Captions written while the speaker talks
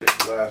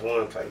last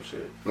one type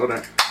shit. No,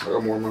 that. I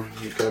got more, man.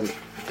 You got it.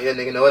 Yeah,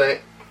 nigga, no, it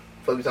ain't.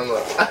 Fuck you talking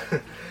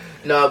about?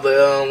 Nah,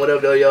 but what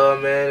up, though, y'all,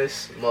 man?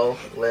 It's Mo,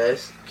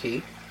 Les,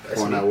 Key.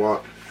 That's On me. that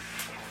walk.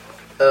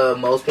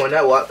 Mo's Point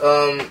That Walk.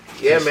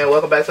 Yeah, man,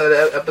 welcome back to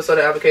another episode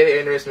of Advocated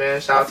Ignorance,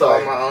 man. Shout out to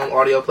all my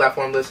audio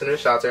platform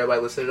listeners. Shout out to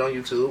everybody listening on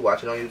YouTube,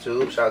 watching on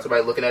YouTube. Shout out to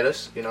everybody looking at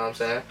us. You know what I'm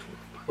saying?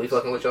 We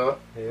fucking with y'all.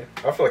 Yeah,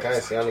 I feel like I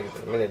ain't seen y'all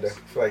niggas in a minute though. I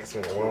feel like it's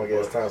been a long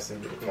ass time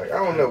since. Like,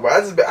 I don't know, but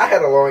I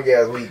had a long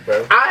ass week,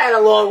 bro. I had a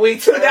long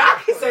week too. Now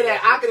I can say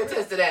that. I can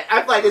attest to that.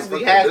 I feel like this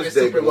week has been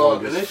super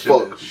long.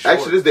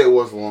 Actually, this day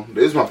was long.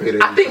 This is my payday.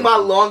 I think my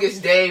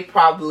longest day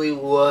probably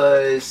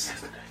was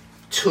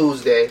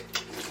Tuesday.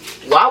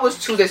 Why was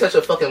Tuesday such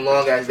a fucking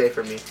long ass day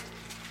for me?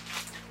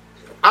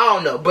 I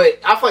don't know, but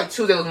I feel like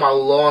Tuesday was my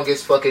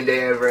longest fucking day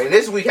ever. And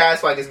this week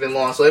has like it's been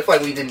long, so it's like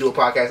we didn't do a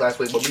podcast last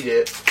week, but we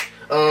did.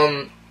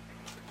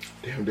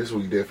 Damn, this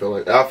week did feel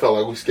like I felt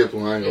like we skipped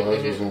one. I ain't gonna lie,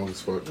 it was long as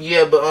fuck.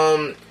 Yeah, but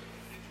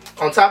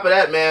on top of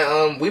that,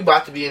 man, we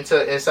about to be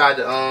inside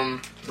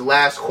the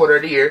last quarter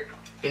of the year.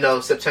 You know,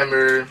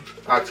 September,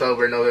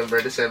 October,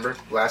 November, December,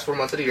 last 4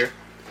 months of the year.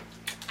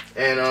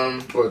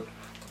 And but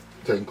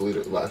technically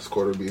the last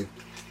quarter be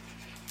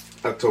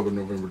October,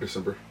 November,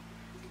 December.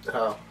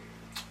 Oh.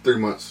 3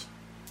 months.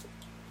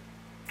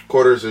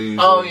 Quarters are usually.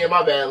 Oh yeah,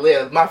 my bad.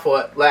 Yeah, my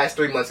fault. Last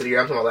 3 months of the year.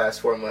 I'm talking about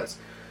last 4 months.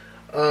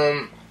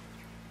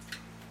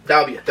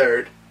 That'll be a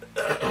third.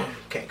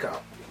 Can't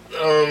count.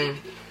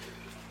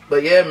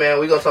 But yeah, man,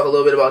 we're gonna talk a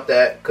little bit about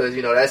that because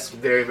you know that's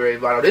very, very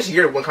vital. This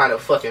year went kind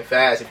of fucking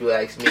fast, if you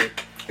ask me.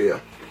 Yeah.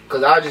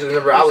 Because I just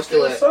remember I was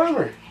still at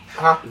summer.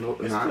 Huh? No,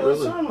 not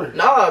really. Summer.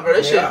 Nah, bro,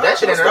 that shit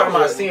ain't starting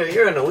my around. senior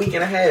year in a week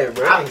and a half,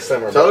 bro. I ain't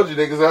summer. I told you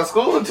niggas got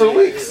school in 2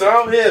 weeks. So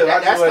I'm here. I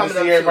That's just want to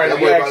coming see up everybody That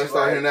boy about to reaction.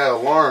 start hearing that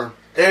alarm.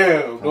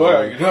 Damn,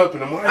 boy, get up in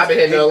the morning. I've been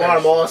hitting the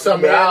alarm all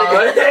summer.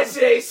 Man, That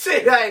shit ain't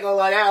shit. I ain't gonna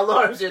lie. That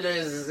alarm shit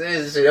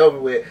is shit over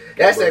with.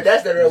 That's the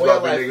real It's way about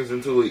of to be life. niggas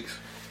in 2 weeks.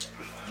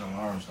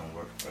 Alarms don't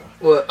work,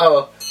 bro. Well,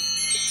 oh.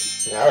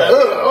 Yeah,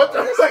 What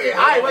the fuck?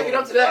 I ain't waking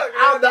up to that.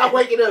 I'm not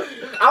waking up.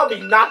 I'll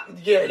be knocked.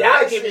 Yeah,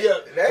 that'll get me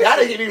up.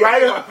 That'll get me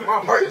right up. My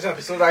heart jumps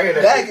as soon as I hear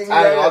that. That'll get me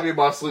right I'll up. be in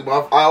my sleep.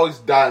 I always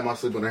die in my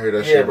sleep when I hear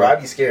that Yeah, shit, bro, I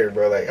bro. be scared,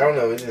 bro. Like, I don't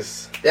know, it's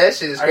just... That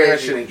shit is I hear that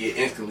crazy. shit and get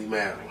instantly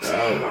mad.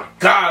 Oh my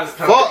god, it's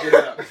time to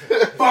get up.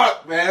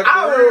 Fuck, man.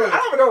 I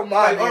don't know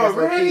my Like, niggas,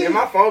 really? really. And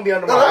my phone be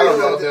under my I don't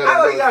pillow. know. I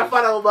know you gotta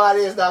find out what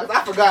mine is, dog. 'Cause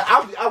I forgot.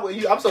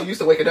 I'm so used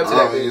to waking up to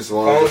that. It's Bitch.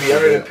 long. Phone be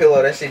under the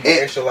pillow. That shit be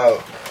extra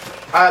loud.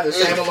 I have the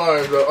same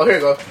alarms, bro. Oh, here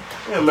you go.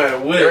 Yeah,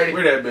 man, where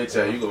that bitch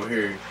at? You gonna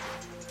hear it.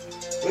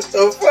 What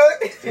the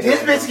fuck? This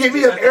bitch get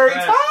me up every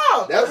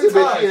time. That's the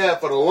bitch you had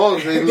for the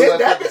longest. Nigga, Yeah, that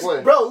that fucking play.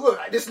 bitch, bro. Look,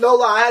 this no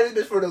lie. I had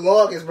this bitch for the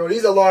longest, bro.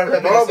 These alarms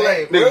have been the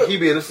same. Nigga, keep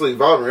being asleep.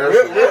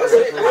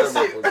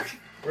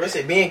 Bro,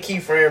 say being key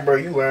friend, bro,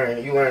 you learn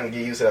to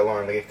get used to that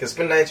alarm, nigga. Cause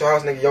spending the night at your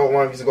house, nigga, your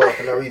alarm used to go off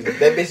for no reason.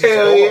 That bitch used to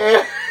Hell go yeah.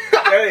 off.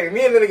 Hey,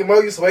 me and the nigga Mo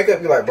used to wake up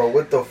and be like, bro,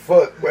 what the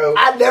fuck, bro?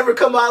 I never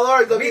come my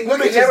alarms. We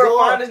could never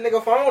find this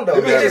nigga phone though.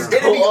 It We just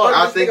didn't be I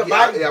on this think, nigga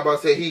body. I'm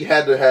about to say he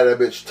had to have that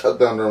bitch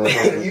tucked under him or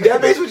something.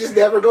 That bitch would just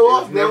never go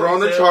off, Never bro. on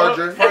the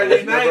charger. Friday It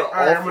was never night,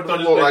 I off remember the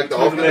throwing floor, this like the bitch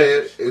off the between the bed.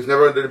 mattress. It was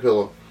never under the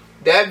pillow.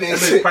 That That bitch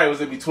bitch. probably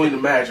was in between the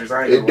mattress.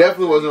 I ain't It gonna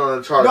definitely wasn't on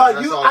the charger. No,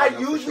 That's all I I know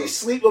for usually sure.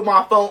 sleep with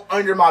my phone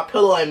under my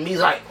pillow and me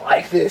like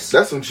this.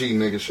 That's some cheating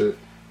nigga shit.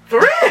 For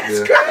real? Yeah. It's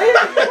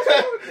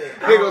crazy.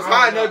 Nigga was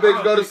hiding that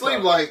bitch go to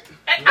sleep like.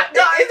 No,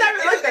 it's not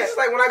really like that. It's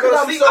like when I go to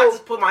I'm sleep, so- I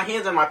just put my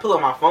hands on my pillow,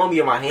 my phone be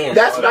in my hand.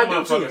 That's Oh, what that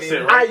I do motherfucker too.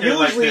 sit I right there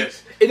like usually,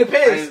 this. it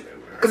depends.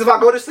 Because if I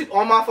go to sleep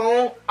on my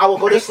phone, I will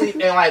go to sleep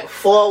and like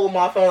fall with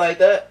my phone like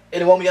that,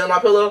 and it won't be under my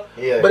pillow.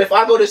 Yeah. But if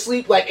I go to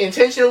sleep like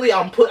intentionally,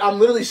 I'm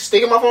literally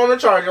sticking my phone on the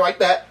charger like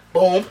that,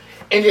 boom,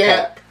 and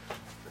then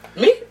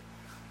me.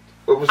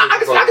 What was I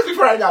can speak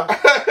for right now. I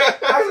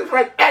can speak for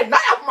right at night.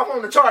 I put my phone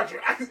on the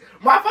charger.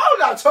 My phone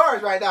not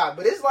charged right now,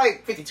 but it's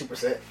like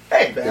 52%.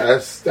 That ain't bad.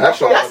 That's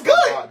all. That's good.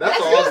 That's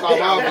That's all good.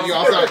 time out for you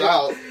outside the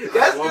house.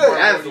 That's One good. bar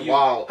That's more than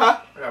wild. Huh?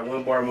 I got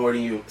one bar more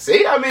than you.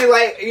 See, I mean,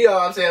 like, you know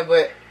what I'm saying,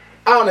 but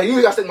I don't know.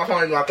 Usually I stick my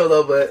phone in my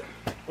pillow, but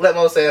let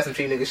Mo say that's some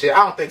cheat nigga shit. I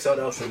don't think so,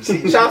 though. Shout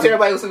out to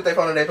everybody who sleep with their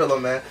phone in their pillow,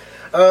 man.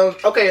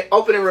 Okay,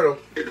 opening riddle.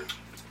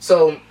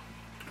 So,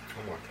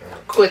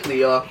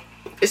 quickly, y'all.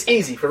 It's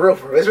easy, for real,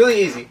 for real. It's really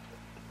easy.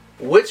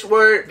 Which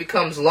word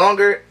becomes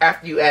longer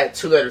after you add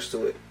 2 letters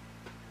to it?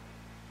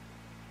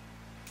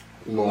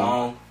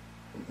 Long.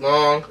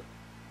 Long.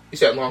 You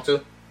said long, too?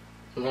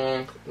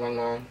 Long.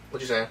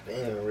 What you saying?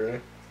 Damn,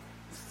 really?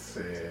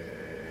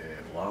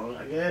 Said long,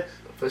 I guess.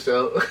 For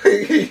sure.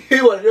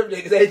 You one of them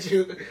niggas, ain't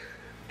you?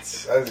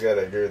 I just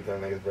gotta agree with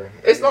them niggas, bro.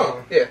 It's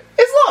long. Yeah.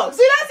 It's long.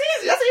 See, that's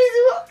easy. That's an easy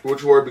one.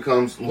 Which word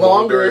becomes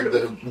Longer. longer?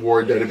 The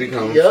word that it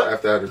becomes Yup.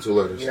 after adding 2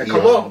 letters. Yeah,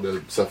 come on.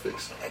 The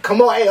suffix.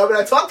 Come on, hey, I'm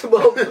gonna talk to Mo.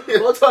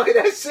 Mo talking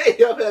that shit.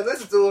 Y'all better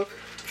listen to him.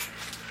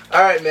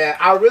 All right, man.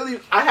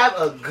 I have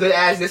a good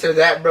ass this or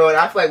that, bro, and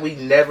I feel like we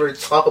never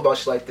talk about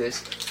shit like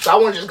this. So I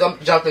want to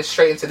just jump in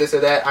straight into this or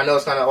that. I know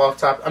it's kind of off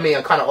top. I mean,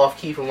 I'm kind of off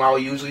key from how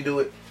we usually do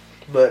it,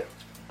 but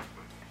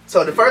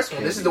so the first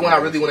one. This is the one I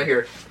really want to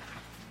hear.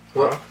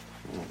 What?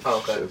 Oh,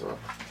 okay.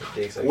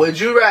 Shit's on. Would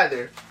you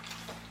rather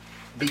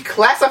be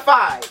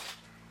classified,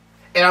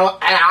 and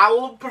I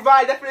will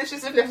provide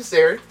definitions if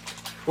necessary.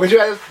 Would you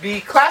rather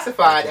be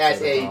classified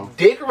as a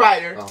dick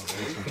rider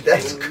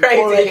That's or a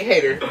crazy.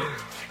 hater?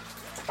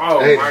 Oh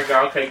Hey. my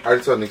god, okay. I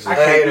already told niggas. I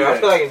hate it. I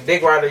feel like a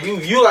dick rider.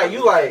 You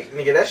like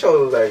nigga. That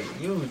show was like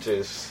you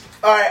just.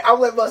 All right, I'll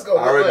let Bus go.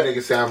 I already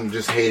niggas say I'm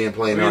just hating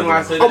playing The reason why I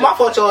argument. said Oh, my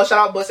fault, y'all.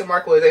 Shout out Bus and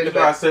Marquez. They The the reason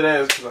why I best. said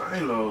that is because I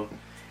ain't no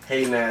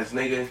hating ass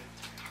nigga,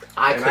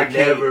 I and could I can't-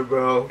 never,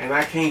 bro. and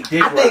I can't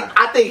dick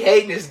I think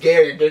hating is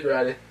scary, dick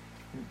riding.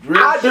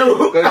 Real I shit. do.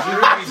 Because you can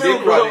be I do,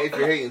 dick bro. riding if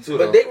you're hating too,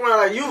 But though. dick rider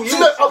like you. So,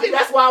 look, okay,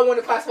 that's why I want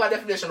to classify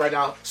definition right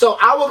now. So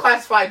I will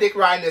classify dick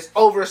riding as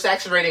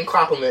oversaturating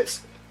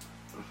compliments.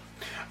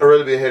 I'd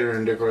rather be a hater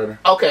than a dick rider.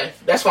 Okay,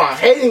 that's fine.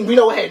 Hating, we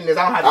know what hating is.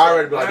 I don't have to I say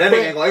already be like, that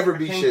nigga ain't gonna ever I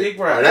be can't shit. dick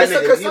ride. Or that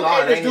Because nigga, he some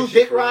lying. haters ain't do shit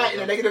dick for ride real. in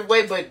a negative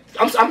way, but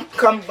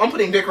I'm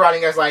putting dick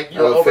riding as like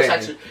you're Oh,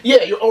 oversaturating. fan.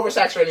 Yeah, you're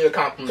oversaturating your So you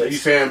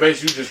compliments. saying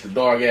basically you just a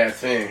dog ass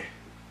fan.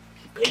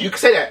 You can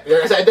say that.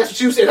 That's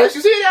what you say. That's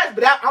what you say that.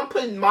 But I'm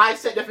putting my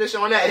set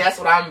definition on that, and that's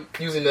what I'm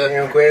using to.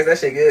 Damn, Quez, that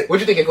shit good. What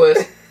you thinking, Quiz?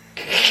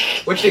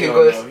 What you thinking,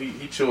 No, Quiz? no,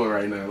 he chewing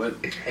right now.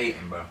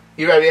 Hating, bro.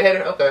 You ready to be a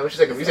hater? Okay, what you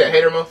thinking? You said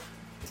hater, Mo?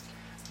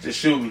 Just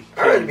shoot me.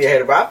 I'd rather be a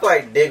hater, but I feel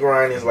like dick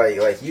riding is like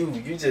you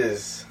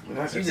just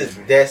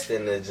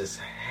destined to just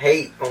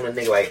hate on a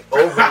nigga, like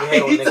overly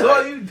hate on a He nigga. told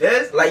Like, you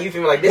that's like you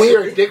feel me like this. When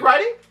you're dick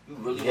riding? You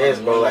really Yes,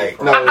 wanna bro, know like-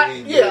 from- No, I'm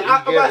he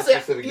about gave to a say,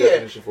 specific yeah.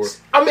 definition for it.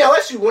 I mean,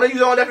 unless you want to use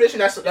your own definition,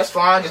 that's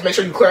fine. Just make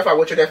sure you clarify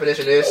what your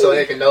definition is so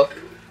they can know.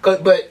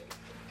 But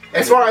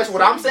as far as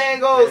what I'm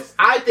saying goes,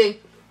 I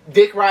think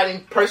dick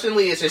riding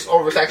personally is just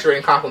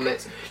oversaturating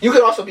compliments. You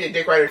could also be a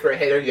dick rider if you're a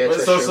hater. Yeah, But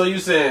that's so true. you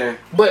saying?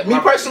 But me I'm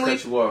about to personally,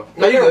 cut you off.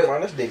 no, you good.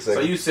 Man, that's dick So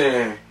sucking. you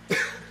saying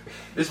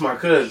this my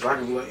cousin? So I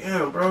can be like,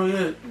 yeah, bro,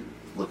 yeah,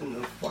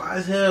 looking fly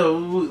as hell.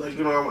 Like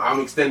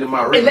I'm extending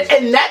my And, reach.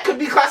 and that could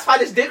be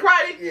classified as dick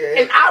riding. Yeah.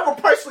 And I would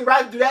personally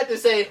rather do that than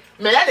say,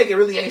 man, that nigga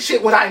really ain't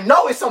shit when I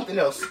know it's something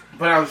else.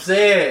 But I'm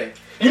saying,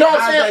 You know what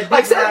how's I'm saying? that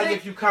Like, dick say riding that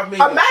if you come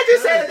in? imagine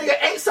saying a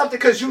nigga ain't something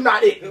because you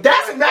not it.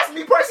 That's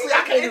me personally.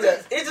 I can't do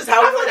that. It's just I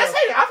how feel like that's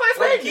hating. I feel like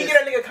Like, that's you hating.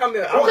 get that nigga come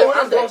in, Okay, I'm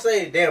what is gonna that?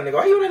 say, damn nigga,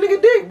 why you on that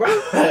nigga dick,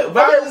 bro?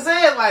 But I'm just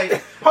saying,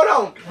 like Hold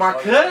on. my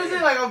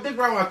cousin, like I'm dick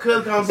riding my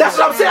cousin. Comes That's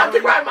what I'm saying. I'm like,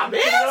 dick riding my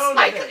you know, man.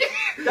 Like,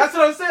 that's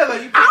what I'm saying.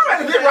 Like you, I'd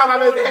rather dick ride my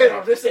man than hater.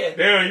 I'm just saying.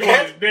 Damn, you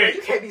That's- want bro, dick?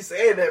 you can't be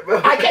saying that, bro.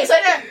 I can't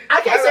say that.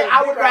 I can't say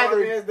I would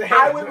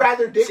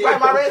rather dick ride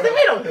my man than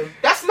hate on him.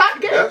 That's not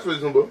gay. That's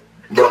reasonable.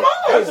 Come But on.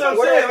 That's what I'm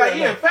What saying. is Like, that?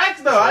 yeah,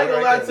 facts though. I ain't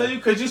gonna lie to you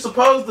because you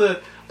supposed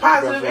to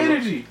positive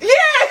energy.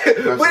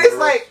 Yeah, but it's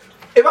like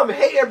if I'm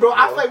hating, bro.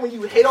 I feel like when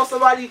you hate on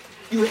somebody,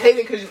 you hate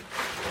it because you.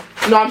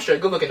 No, I'm straight.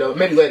 Good looking though.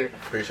 Maybe later.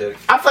 Appreciate it.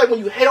 I feel like when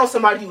you hate on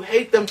somebody, you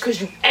hate them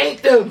because you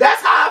ain't them.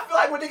 That's how I feel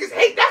like when niggas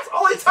hate. That's the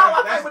only time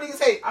I feel like when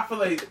niggas hate. I feel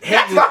like That's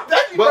hate not.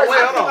 That's me But wait,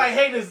 personally. I hold feel on. like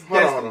hate is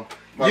hold on, hold on.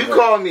 You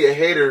calling me a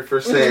hater for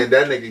saying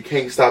that nigga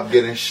can't stop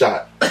getting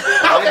shot?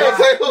 I ain't gonna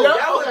say who.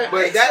 Yeah, okay.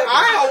 But that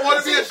I don't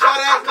want to be a shot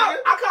ass nigga.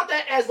 I count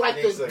that as like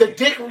Dick the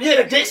dick,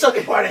 the dick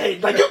sucking part of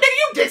hate. Like you, nigga,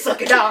 you dick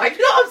sucking now. Like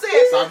you know what I'm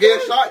saying? Stop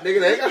getting shot, nigga.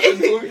 They ain't got shit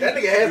to do with That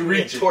me. nigga has You me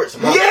reach it. torch.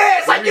 Yeah,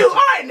 it's like you,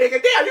 alright,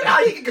 nigga. Damn, you know how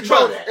you can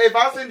control But that. if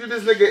I send you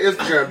this nigga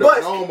Instagram, though,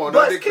 But, no homo, no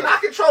but dick can I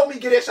suck. control me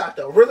getting shot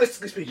though?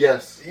 Realistically speaking.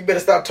 Yes. You better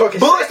stop talking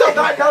Bullets shit.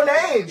 don't got no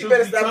names. You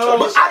better stop Because-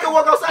 talking But I can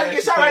walk outside and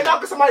get shot right now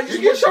because somebody You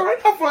just get shot right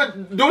now for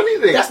doing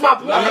anything. That's my No,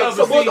 point. no, So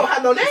but bullets see, don't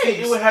have no see,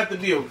 names. it would have to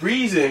be a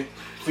reason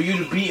for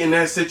you to be in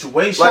that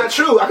situation. It's not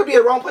true. I could be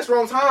at the wrong place,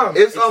 wrong time.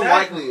 It's Exactly.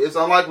 unlikely. It's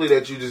unlikely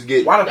that you just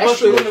get. Why the That's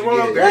fuck you true. in the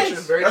wrong Very true,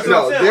 place? very That's true. what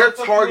I'm No, saying. they're Why the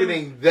fuck you-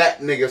 targeting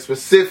that nigga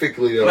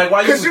specifically though. Like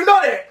why Because you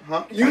know that.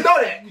 Huh? You know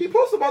that. He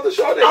posted about the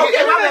show that Okay, he my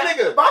internet bad.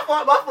 nigga. My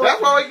fault. My fault.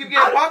 That's why he keep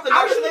getting popped and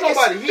I'm not just shooting making-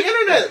 nobody. He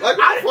internet. Like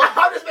what the fuck?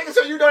 I'm just making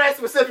sure you know that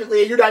specifically,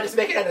 and you're not just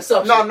making that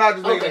assumption. No, I'm not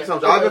just making Okay. an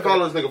assumption. I've been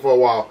following this nigga for a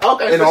while.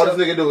 Okay, And for all sure.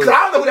 this nigga do is 'Cause I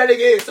don't know who that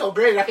nigga is, so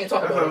granted, I can't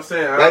talk That's what about I'm him.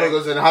 saying. that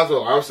nigga's in the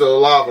hospital. I'm still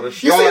alive with a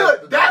You shot. see,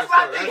 look, that's what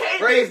I think hate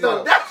crazy, is,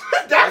 though. though.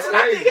 That's what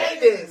I think crazy.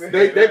 hate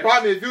is. They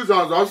popped me a few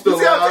times. I'm You still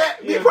see what I'm alive.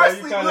 saying? Me Yeah, bro,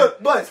 personally, you kinda-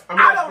 look, Buzz, I'm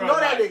I not don't bro, know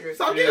that like- nigga.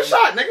 Stop getting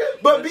shot, nigga.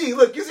 But B,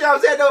 look, you see what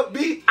I'm saying though?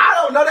 B, I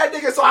don't know that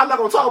nigga, so I'm not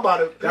gonna talk about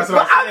him. That's but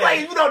what I'm I'm like,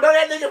 saying. if you don't know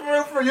that nigga for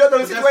real, for your other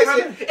that's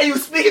situation, and you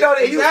speaking on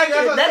it, and you Exactly,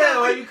 speaking that's what I'm saying. Like,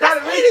 negatively, you kind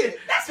of that's reach hated. it.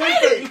 That's You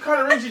hated.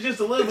 kind of reach it just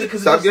a little bit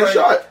because Stop getting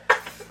shot.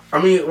 I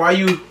mean, why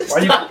you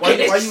Stop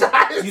getting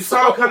shot. you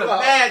sound kind of So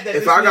mad that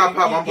If this I got nigga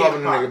popped, I'm keep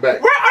popping the getting nigga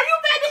back. Where are you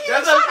mad that he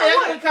That's got what shot? I'm saying.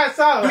 What? That's kind of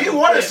solid. Do you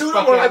want to shoot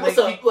him or like, what's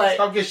up? Like,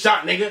 Stop getting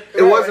shot, nigga.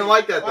 It wasn't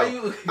like that Why though.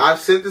 you- I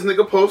sent this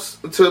nigga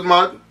post to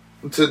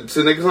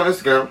niggas on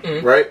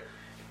Instagram, right?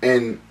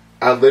 And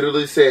I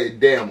literally said,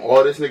 "Damn,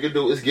 all this nigga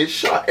do is get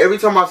shot." Every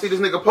time I see this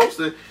nigga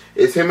posted,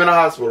 it's him in the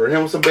hospital, or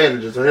him with some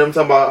bandages, or him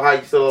talking about how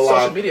he's still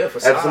alive. Social media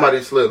facade. After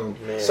somebody slid him.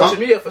 social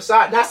media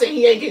facade. Not saying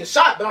he ain't getting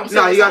shot, but I'm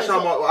saying No, he got it's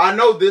shot. not- I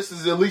know this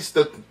is at least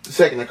the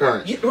second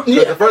occurrence. Yeah. 'Cause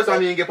the first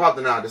time he didn't get popped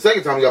in the eye. The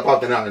second time he got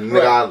popped in the eye, and the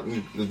Right.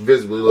 nigga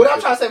visibly What looked.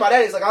 I'm trying to say about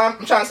that is like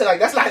I'm trying to say like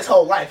that's not his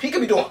whole life. He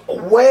could be doing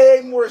way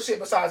more shit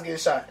besides getting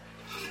shot.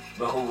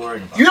 But who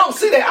worried about? You don't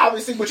see that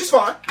obviously, which is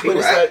fine. But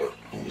it's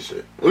like,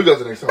 shit. We go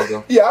to the next topic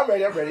though. yeah, I'm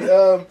ready.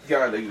 God,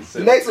 niggas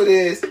The next one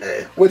is: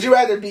 would you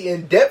rather be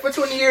in debt for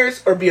 20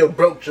 years or be a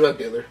broke drug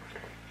dealer?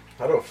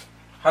 How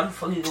the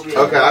fuck you gonna be?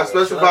 Okay, I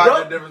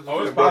specified the difference Oh,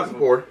 between it's broke and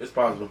poor. possible. It's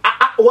possible.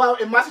 Well,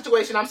 in my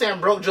situation, I'm saying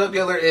broke drug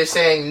dealer is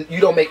saying you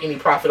don't make any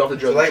profit off the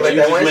drug. Like you that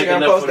just one making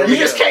Instagram up post for that the you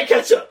just can't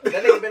catch up.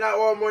 That nigga been out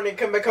all morning and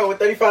come back home with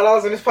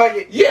 $35 in his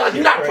pocket. Yeah, like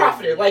you're not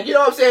profiting. Like, you know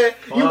what I'm saying?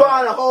 You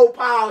buying a whole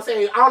pound,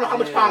 saying, I don't know how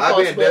much pound I've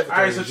costs, been in debt but for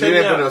Alright, 20 so years. check You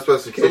me didn't put no out.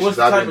 specifications. So what's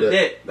the I've type been of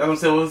debt. debt? That's what I'm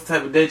saying. What's the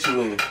type of debt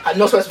you in?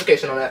 no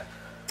specification on that.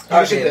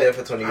 I've been there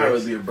for 20 I would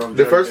years. be a broke. The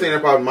drug first thing dealer.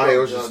 that popped in my head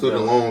was Broke just drug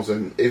student dealer. loans,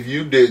 and if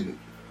you did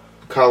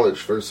college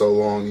for so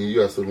long and you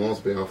got student loans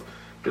to pay off,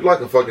 you're like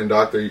a fucking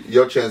doctor.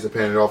 Your chance of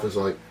paying it off is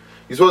like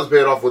you're supposed to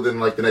pay it off within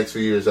like the next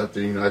few years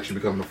after actually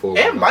becoming a full.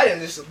 And Biden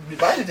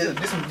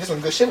did some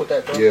good shit with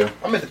that, though. Yeah.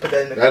 I meant to put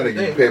that in the That nigga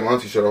thing. pay my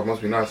auntie shit off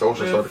must be nice. I wish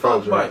I Man, started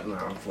college. fuck Right? Biden.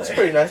 Nah, I'm It's playing.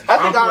 pretty nice.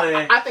 I'm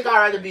playing. I think I'd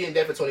rather be in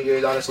debt for 20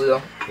 years, honestly,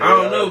 though. I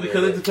don't know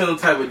because it depends on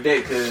the type of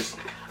debt. Because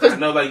I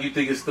know like you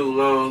think it's student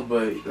loans,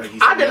 but like you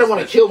said, I didn't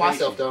want to kill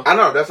myself, though. I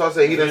know. That's why I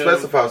say he didn't Yeah.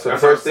 specify. So the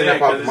That's first what I'm thing that saying,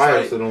 popped in 'cause my it's head like-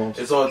 was student loans.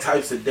 It's all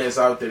types of debts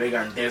out there. They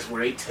got debts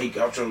where they take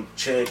out your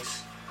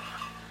checks.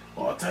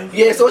 All types.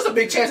 Yeah, so it's a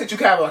big chance that you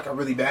can have like a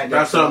really bad debt.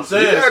 That's what I'm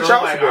saying. You got So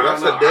child I'm support, like,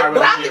 that's I don't a debt. know,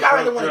 But I I'd think be a I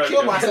really broke want to drug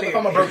kill dealer. myself if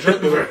I'm a broke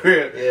drug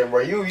dealer. Yeah, bro,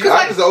 you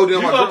I just OD You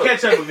on my gonna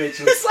drugs. catch up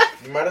eventually. It's like,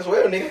 You might as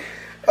well, nigga.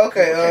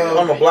 okay,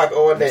 I'm a block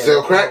all day.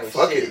 Sell crack? Oh,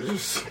 Fuck shit. it.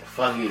 Just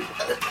Fuck it.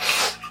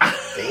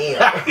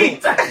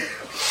 Damn.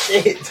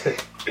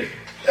 Shit.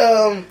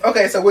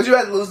 okay, so would you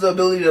rather lose the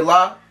ability to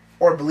lie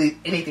or believe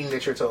anything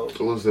that you're told?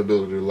 lose the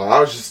ability to lie. I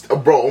was just,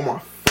 bro, oh my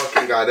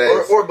fucking god, that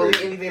is Or believe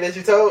crazy. anything that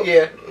you told?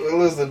 Yeah.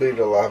 Lose the ability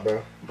to lie,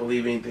 bro.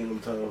 Believe anything I'm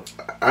told.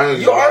 I don't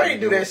You already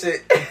do that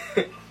shit.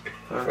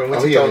 From what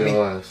Oh, you he told on me.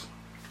 your ass.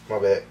 My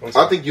bad.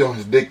 I think you on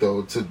his dick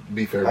though. To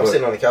be fair, I'm but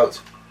sitting on the couch.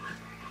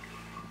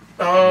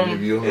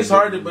 maybe you on It's his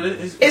hard dick. to, but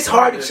It's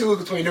hard to choose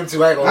between them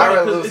two. I ain't gonna I'd lie.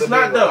 rather lose It's the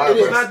not big though. one.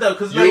 It's not though.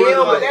 Because You Yeah, would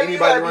but let that anybody you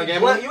gotta run be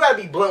game blunt. with You gotta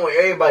be blunt with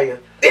everybody.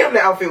 Damn,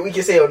 the outfit we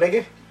can sell,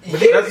 nigga.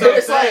 But Yeah, That's what I'm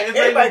it's like saying. It's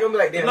everybody like- gonna be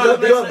like, damn. No,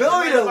 the it's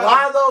ability to not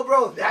lie, though,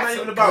 bro. It's That's not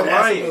even a about good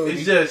lying. ability.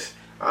 It's just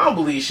I don't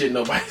believe shit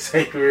nobody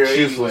say for real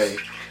anyway.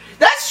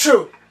 That's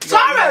true. So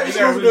I'd rather You just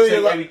gotta lose the really ability to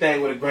take lie.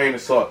 everything with a grain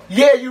of salt.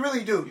 Yeah, you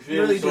really do. You You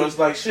feel really me? So do. it's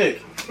like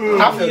shit. I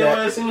feel Your that.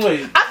 ass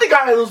anyway. I think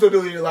I lose the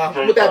ability to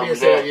lie. With that being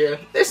said, yeah.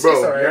 It's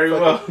Bro, alright. Very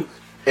Fuck it. well.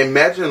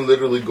 Imagine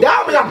literally going. That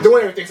don't mean I'm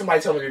doing everything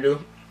somebody tell me to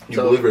do. You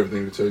So- believe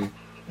everything they tell you.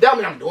 That don't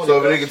mean I'm doing So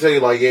it. if they can tell you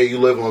like, yeah, you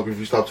live longer if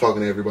you stop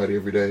talking to everybody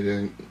every day,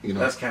 then you know.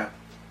 That's cap.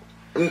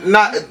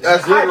 Not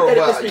as literal, Hypothetically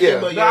but speaking,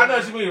 yeah, but No, I know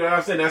what you mean. When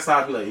I'm saying that's how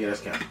I feel like, yeah,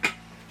 that's cap.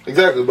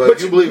 exactly. But But if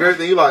you you- believe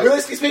everything you like.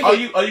 Realistically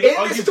speaking,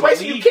 in this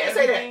situation, you believe can't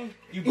say that. everything?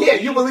 Yeah,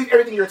 you believe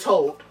everything you're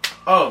told.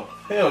 Oh,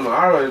 hell no.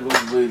 I'd rather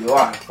believe a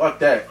lie. Fuck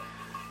that.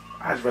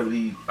 I'd just rather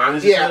be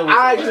honest. Yeah, as hell with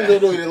I your just ass. the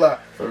ability to lie.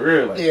 For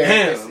real. Like, Yeah,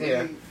 damn.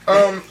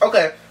 yeah.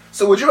 Okay.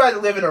 So would you rather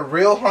live in a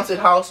real haunted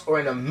house or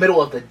in the middle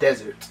of the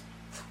desert?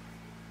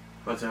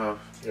 What's your house?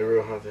 The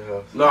real haunted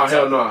house. No,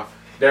 hell no.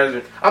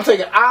 Desert. I'm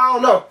taking. I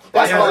don't know.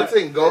 That's Yeah, hard. they're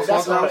taking ghost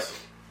That's haunted hard. house.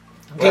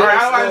 Demons,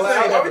 Alright, I was ghosts,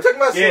 saying, Are we talking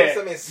about Yeah,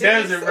 some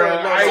insidious? desert, bro.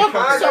 I ain't some,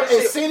 coming- some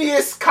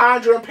insidious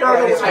conjuring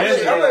paranormal Yeah, type desert.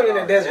 shit. I'm living in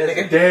the desert,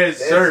 nigga.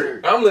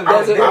 Desert. I'm living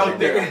Desert. in the Out desert.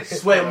 there, nigga.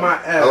 sweating my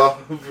ass. Hello?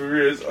 For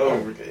real, it's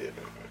over.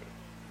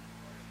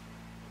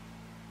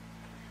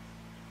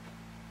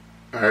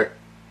 Alright.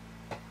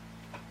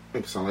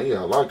 It sound like, yeah,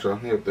 I like y'all.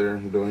 He up there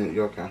doing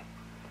your okay.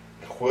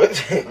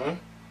 What?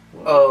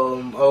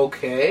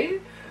 Okay.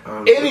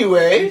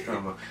 Anyway.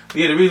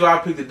 Yeah, the reason why I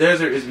picked the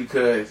desert is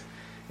because,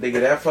 nigga,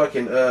 that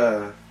fucking,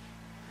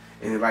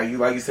 and like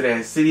you said, that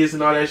insidious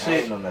and all that I ain't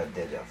shit. know nothing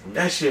dead y'all from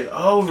That shit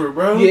over,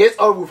 bro. Yeah, it's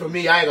over for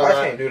me. I ain't gonna I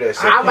lie. can't do that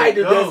shit. I might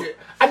do Go. desert.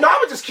 I know I'm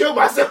gonna just kill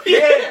myself.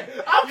 Yeah,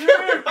 I'm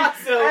killing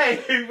myself. Hey,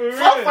 for real.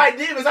 Fuck fight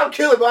demons. I'm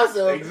killing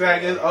myself.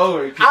 Exactly, it's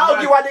over. I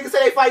don't get why niggas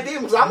say they fight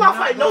demons. I'm not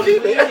fighting no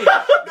demon. I'm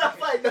not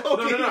fighting no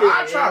No, demon.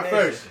 I try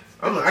first.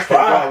 I can't go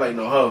out like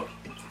no hoe.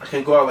 I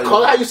can't go out like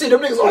Call no how you see them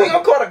niggas Oh, you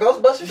on. gonna call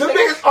the Ghostbusters? Them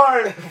nigga?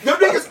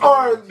 niggas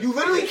are, you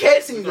literally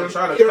can't see them.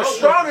 try to They're cope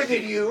stronger with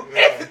than you.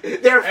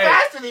 They're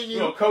faster than You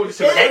gonna you. code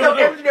And they know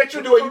everything that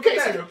you're doing. You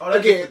can't see them. Oh, that's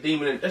Again. just a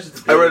demon. That's just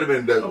a I'd demon. rather been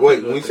in the desert.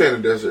 Wait, when you say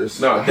in the desert, it's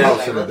No, a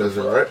house in the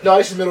desert, right? No,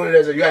 it's just the middle of the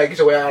desert. You gotta get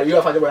your way out. You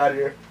gotta find your way out of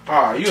here.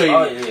 Ah, you ain't.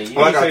 Oh yeah, You you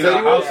Like ain't I say tell no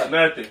you house what? or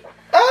nothing.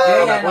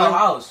 ain't got no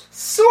house.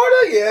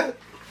 Sorta, yeah.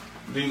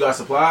 Do you got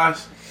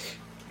supplies?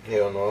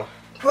 Hell no.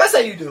 Let's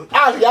say you do.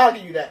 I'll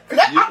give you that. 'Cause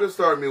that- You can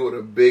start me with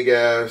a big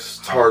ass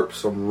tarp,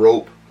 some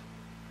rope,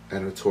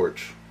 and a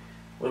torch.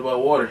 What about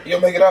water?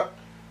 You'll make it up.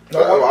 No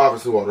Oh, water.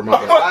 obviously water. My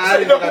bad. I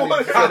didn't think I need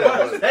to say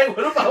that. But Hey,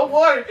 what about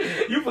water?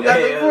 You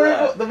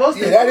forgot the most.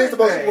 Yeah, that is the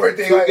most important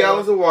thing. 2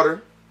 gallons of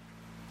water,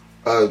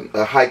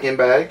 a hiking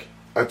bag,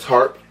 a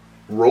tarp,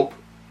 rope,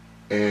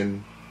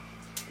 and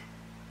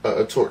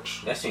a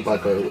torch. That seems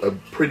Like a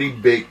pretty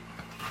big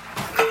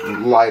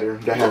lighter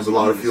that has a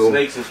lot of fuel.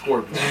 Snakes and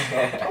scorpions.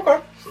 Okay.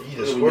 You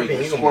just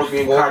scorpion. You gonna be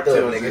Scorpion fucked up,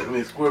 cocktails. nigga. I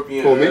mean,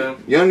 scorpion. For me,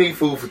 you don't need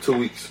food for 2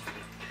 weeks.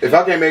 If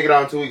I can't make it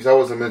out in 2 weeks, I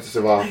wasn't meant to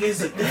survive.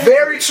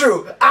 Very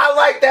true. I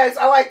like that.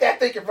 I like that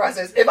thinking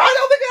process. If I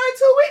don't make it out in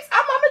 2 weeks,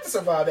 I'm not meant to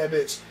survive that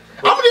bitch.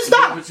 I'm gonna just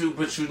stop.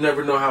 But you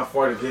never know how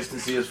far the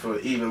distance is for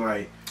even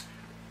like.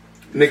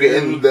 Nigga,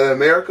 in the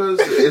Americas,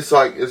 it's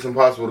like it's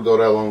impossible to go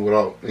that long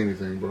without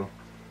anything, bro.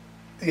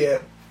 Yeah,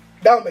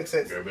 that would make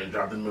sense. You ever been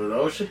dropped in the middle of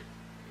the ocean?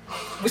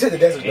 We said the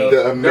desert though.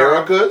 The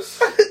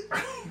Americas.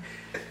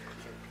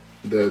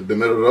 the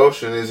middle of the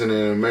ocean isn't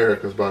in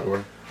Americas, by the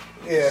way.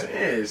 Yeah.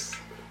 Yes.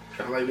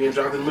 Kind of like being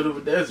dropped in the middle of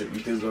a desert. You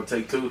think it's gonna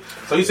take 2?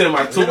 So you saying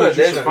by 2 weeks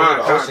you should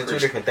find concrete? 2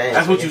 different things.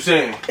 That's what you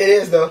saying. It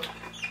is though.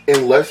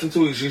 In less than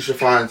 2 weeks, you should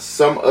find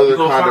some other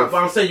kind of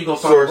I'm saying you gonna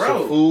find source a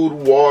road. of food,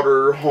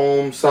 water,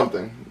 home,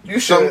 something. You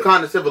should. Some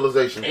kind of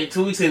civilization. And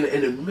 2 weeks in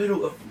the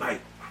middle of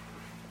like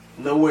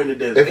nowhere in the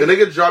desert. If a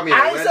nigga drop me in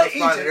I a ain't random say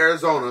spot in Egypt.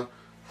 Arizona,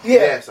 Yeah.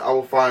 yes, I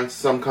will find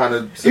some kind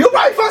of. You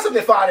probably find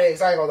something in 5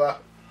 days. I ain't gonna lie.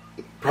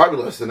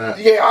 Probably less than that.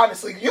 Yeah,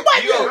 honestly, you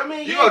might.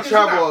 You gonna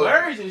travel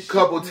a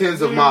couple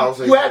tens of miles.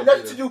 And You have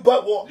nothing to do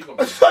but walk.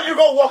 So you're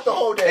gonna walk the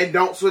whole day. And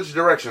don't switch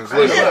directions.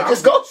 Yeah,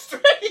 just go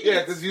straight.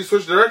 Yeah, because you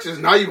switch directions,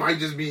 now you might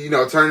just be,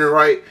 turning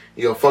right.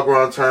 You'll fuck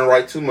around, turn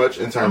right too much,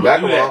 and turn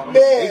back around.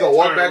 Man, you gonna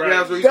walk back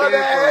down so you can.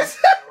 Dumbass.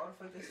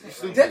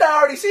 Didn't I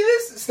already see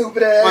this?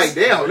 Stupid ass. Like,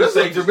 damn, this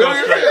ain't familiar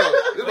as hell.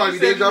 This might be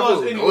deja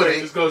vu. Anyway,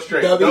 just go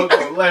straight. W. Don't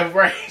go left,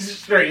 right,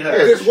 straight. Huh? Yeah,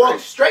 Just walk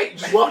straight.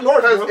 Just walk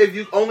north. Because Bro. if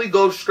you only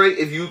go straight,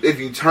 if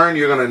you turn,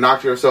 you're gonna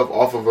knock yourself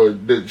off of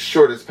the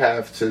shortest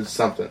path to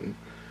something.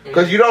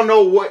 Because you don't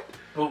know what.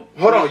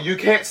 Hold on, you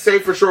can't say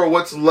for sure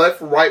what's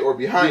left, right, or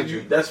behind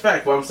you. That's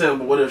fact. But I'm saying,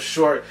 but what if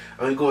short?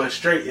 I mean, going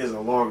straight is a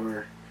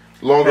longer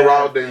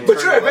route than.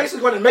 But you're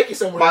eventually going to make it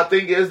somewhere. My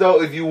thing is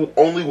though, if you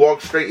only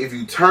walk straight, if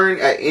you turn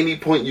at any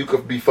point, you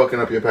could be fucking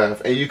up your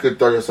path, and you could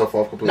throw yourself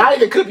off completely. Not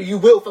even could be. You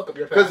will fuck up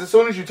your Because path. as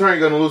soon as you turn,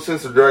 you're gonna lose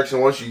sense of direction.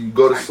 Once you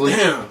go to sleep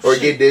or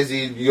get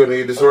dizzy, you're gonna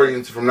get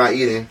disoriented from not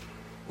eating.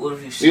 What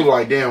if you see? You're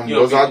like, damn,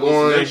 was I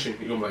going? You're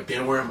gonna be like,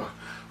 damn, where am I?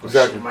 Oh,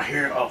 Exactly. shit, my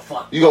hair. Oh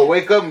fuck. You gonna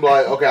wake up and be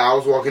like, okay, I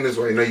was walking this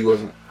way. No, you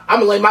wasn't. I'm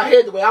gonna lay my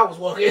head the way I was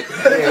walking.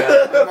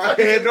 Yeah, my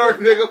head north,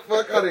 nigga.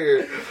 Fuck out of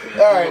here.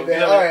 All right,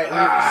 man. All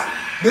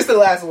right. This is the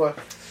last one.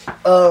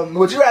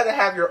 Would you rather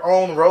have your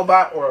own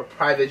robot or a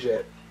private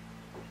jet?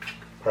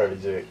 Private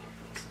jet.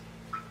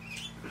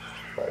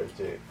 Private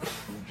jet.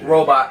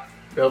 Robot.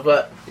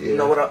 Robot. Yeah. You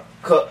know what up?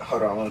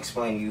 Hold on, I'm gonna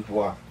explain to you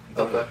why.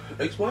 Okay.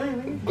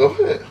 Explain. Go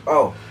ahead.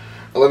 Oh.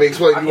 Let me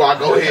explain to you why.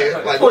 Go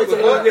ahead. Like, what the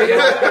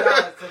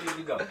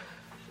fuck?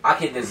 I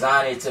can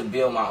design it to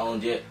build my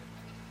own jet.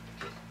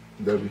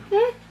 W.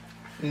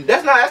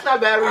 That's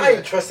not bad. I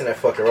ain't trusting that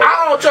fucking robot.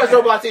 I don't trust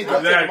robots either.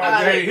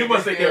 Exactly. He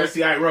must have never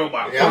seen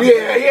iRobot. Yeah, he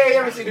ain't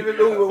ever seen the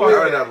movie. I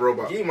already have a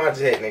robot. Give me my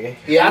jet, nigga.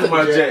 Yeah, I Give took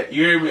my the jet. jet.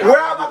 You hear me? Where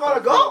am I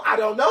gonna go? I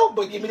don't know,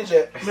 but give me the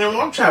jet. Man,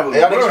 I'm traveling.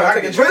 Hey, I the think world. I I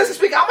can can get-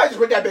 Realistically speaking, I might just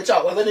rent that bitch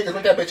out. Let that niggas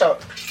rent that bitch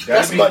out.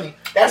 That's be- money.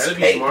 That's that'd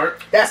be paid.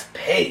 smart. That's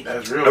paid.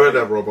 That's I real. already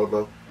have a robot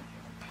though.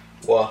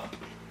 Well,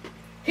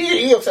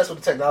 He obsessed with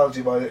the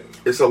technology about it.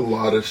 It's a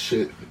lot of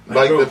shit.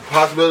 Like, the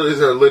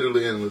possibilities are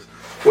literally endless.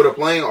 With a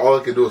plane, all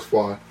it can do is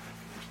fly.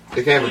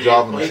 It can't even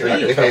drive on the street.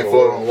 It can't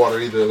float on water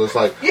either. It's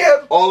like,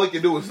 Yeah, all it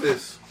can do is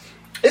this.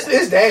 it's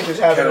dangerous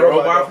having Can a a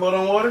robot. robot float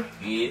on water?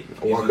 Yeah.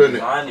 Why couldn't it?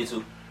 Designed it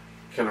to.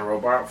 Can a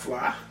robot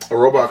fly? A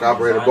robot can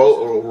operate a boat,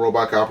 or a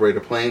robot can operate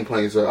a plane.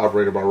 Planes are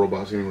operated by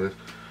robots anyways.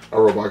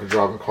 A robot can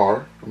drive a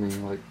car. I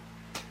mean, like,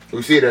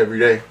 we see it every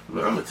day.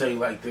 Man, I'm gonna tell you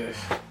like this.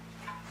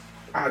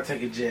 I'll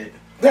take a jet.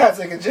 That's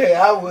like a jet.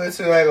 I would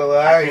too. I ain't gonna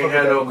lie. I ain't can't fucking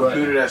have no with robot.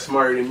 computer that's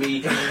smarter than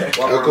me. A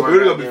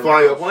computer gonna be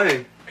flying your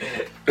plane.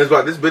 It's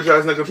like, this bitch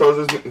ass nigga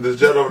controls this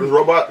jet over this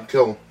robot,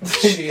 kill him.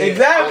 Shit.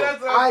 Exactly.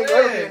 That's what I I'm ain't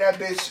never saying. been that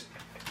bitch.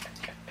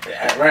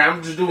 Yeah, right,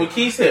 I'm just doing what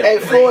Keith said. Hey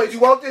Floyd, you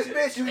want this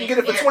bitch? You can get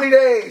it for 20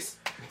 days.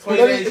 20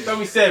 days, throw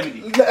me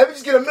 70. Let me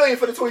just get $1 million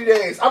for the 20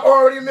 days. I'm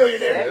already a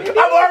millionaire. I'm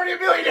already a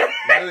millionaire.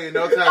 Million,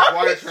 no tax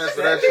wire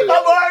transfer that shit.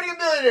 I'm already a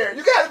millionaire.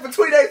 You got it for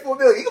 20 days for $1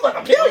 million. You can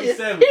like $1 million?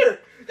 27. Here.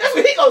 That's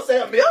what he gonna say.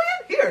 $1 million?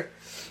 Here.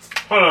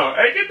 Hold on.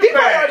 Hey, get He the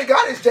probably already bag.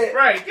 got his jet.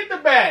 Right, get the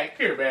bag.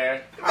 Here,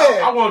 man.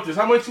 Yeah. I want this.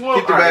 How much you want?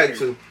 Get the All right, bag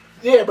here. too.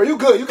 Yeah, bro, you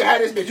good. You can have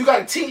this bitch. You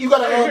got a team. You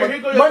got Here a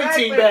go your money bag,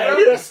 team man, bag. bro.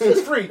 Here,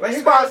 that's free. Like, here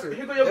Sponsored.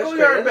 go your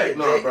booyard back.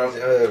 No, bro.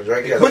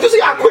 But you see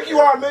how quick you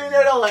are a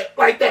millionaire though?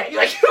 Like that. You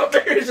like you don't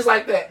figure it's just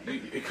like that.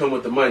 It come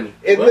with the money.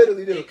 It What?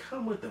 literally do. It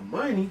come with the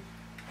money.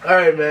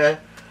 Alright, man.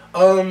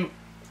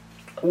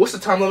 What's the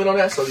time limit on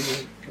that? So we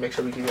can make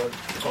sure we keep on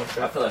I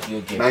track. feel like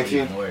you'll get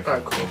 19. paid more if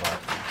Alright, you cool. robot.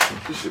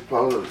 You should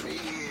follow me.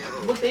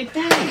 What they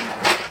pay?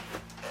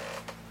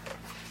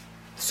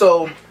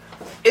 So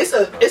it's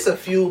a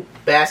few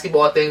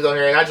basketball things on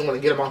here, and I just want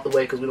to get them off the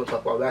way because we don't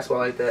talk about basketball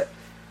like that.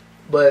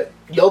 But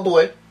your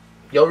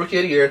rookie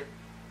of the year,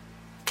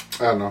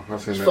 I don't know.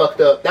 I've seen that.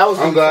 fucked up. That was.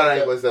 I'm really glad I fucked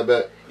ain't up. placed that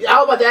bet. Yeah, I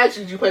was about to ask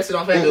you, did you place it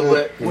on FanDuel,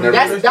 but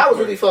Never. that was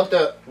really fucked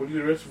up. What do you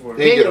get arrested for?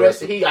 He didn't get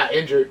arrested. He got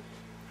injured.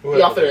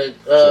 He out for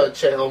the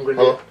Chet Holmgren.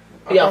 Hello?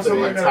 He out I for thought the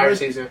somebody got entire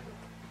arrested. season.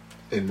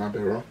 In my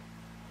bedroom.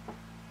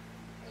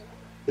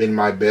 In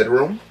my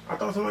bedroom? I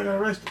thought somebody got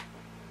arrested.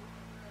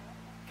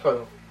 Hold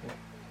on.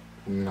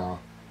 No.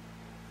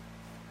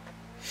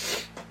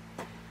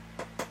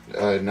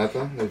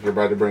 Nothing. If you're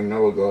about to bring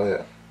Noah, go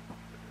ahead.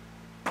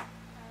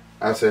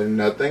 I said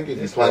nothing.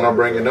 If you plan on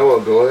bringing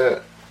Noah, go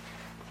ahead.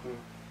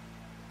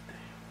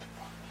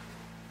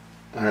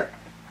 Alright.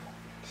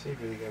 She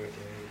really got me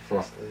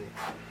Well,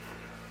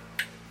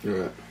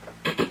 you're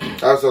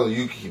right. I was telling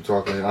you keep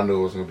talking. I knew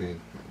it was gonna be.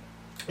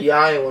 Yeah,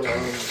 I ain't want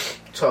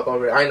to talk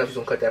over it. I didn't know if he's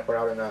gonna cut that part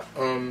out or not. It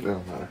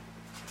don't matter.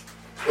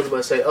 What was I about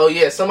to say? Oh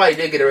yeah, somebody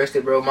did get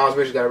arrested, bro. Miles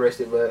Bridges got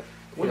arrested, but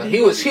you know,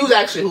 he was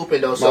actually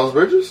hooping though. So Miles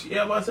Bridges?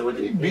 Yeah, I'm about to say, what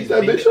did he Beat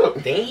that bitch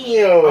up.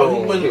 Damn. Oh,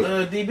 he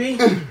went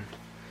DB?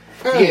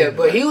 yeah,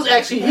 but he was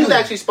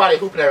actually spotted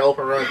hooping at an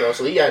open run though.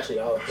 So he actually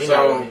out.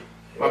 So,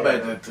 my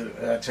bad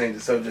to change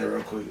the subject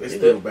real quick. It's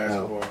still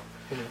basketball.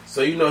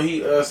 So you know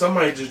he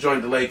somebody just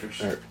joined the Lakers.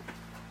 Right.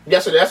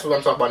 That's what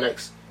I'm talking about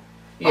next.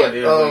 Yeah,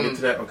 we'll get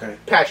to that. Okay.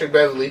 Patrick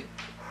Beverly.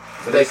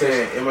 So they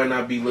saying it might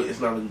not be. It's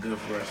not looking good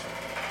for us.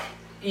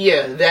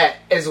 Yeah, that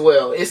as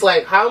well. It's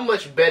like, how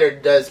much better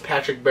does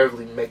Patrick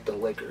Beverly make the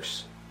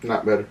Lakers?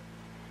 Not better.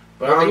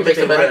 But I don't think makes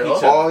they it better like at each all.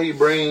 other. All he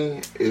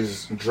bring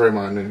is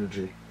Draymond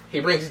energy.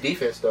 He brings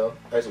defense though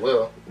as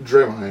well.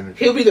 Draymond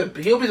energy. He'll be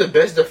the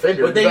best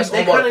defender. But they best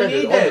kind on-ball of defender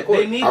need on the that. court.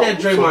 They need that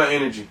Draymond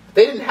energy.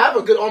 They didn't have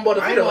a good on-ball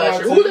defender I know last how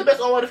year. to. Who was their best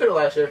on-ball defender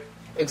last year?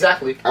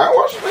 Exactly. I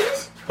watch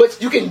niggas. But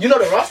you know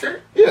the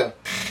roster? Yeah.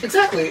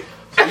 Exactly.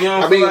 So you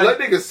don't I mean, feel like,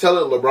 let niggas tell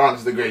it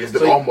LeBron's the greatest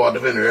on-ball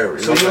defender ever.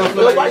 So you don't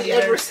feel like Nobody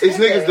ever said It's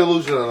niggas that.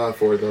 delusional enough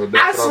for it though. I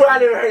That's what swear I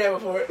I'm never heard that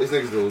before. saying. It's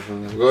niggas delusional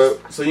enough. Go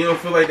ahead. so you don't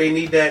feel like they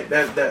need that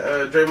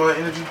Draymond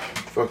energy?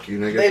 Fuck you,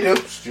 nigga. They do.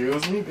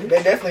 Excuse me, bitch.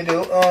 They definitely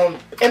do.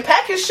 And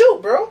Pat can shoot,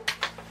 bro.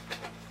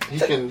 He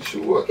can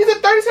shoot what? He's a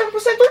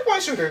 37%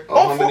 three-point shooter Oh,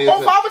 how on many is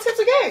it? 5 attempts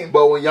a game.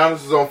 But when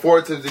Giannis was on 4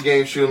 attempts a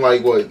game shooting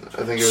like what?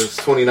 I think it was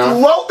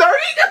 29. Low 30?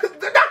 Not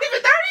even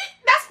 30?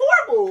 That's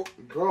horrible.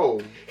 Bro,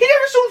 He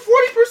never shooting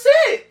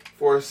 40%.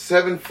 for a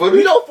 7-footer?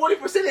 You know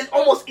 40% is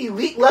almost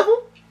elite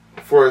level?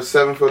 For a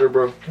 7-footer,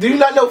 bro. Do you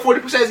not know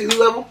 40% is elite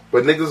level?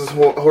 But niggas is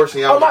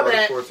horsing out. Oh, my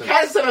bad.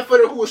 Has a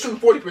 7-footer who was shooting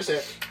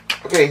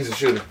 40%. Okay, he's a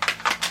shooter.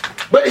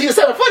 But he's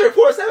a 7-footer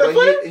for a But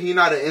 7-footer? he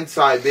not an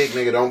inside big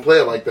nigga. Don't play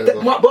it like that,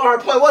 though. But our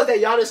point was that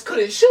Giannis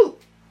couldn't shoot.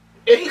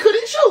 And he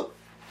couldn't shoot.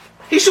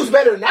 He shoots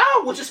better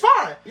now, which is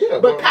fine. Yeah,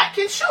 but bro. Pat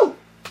can shoot.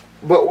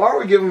 But why are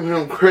we giving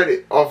him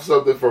credit off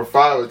something for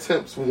 5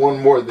 attempts,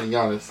 1 more than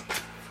Giannis?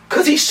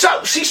 Because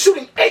she's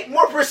shooting 8%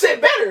 more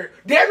better.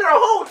 Damn near a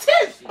whole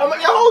 10. I mean,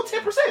 a whole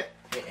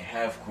 10%.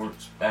 Half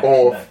courts back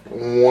Off to back.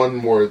 1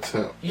 more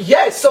attempt.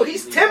 Yes, so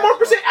he's 10% more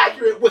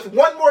accurate with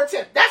 1 more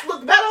attempt. That's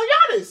look bad on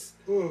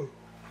Giannis.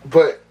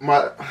 But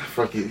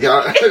fuck you.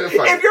 Yeah, fuck If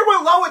it. you're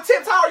with low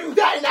attempts, how are you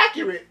that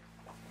inaccurate?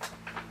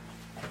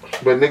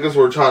 But niggas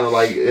were trying to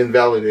like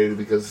invalidate it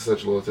because it's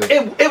such low attempt.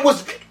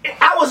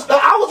 I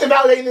was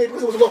invalidating it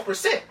because it was low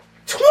percent.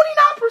 29%?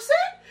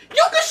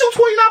 You can shoot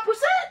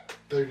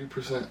 29%?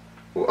 30%.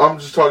 Well, I'm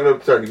just talking up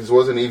to 30 because it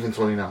wasn't even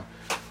 29.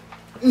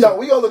 No,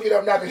 we gonna look it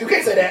up now because you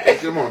can't say that.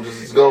 Come on,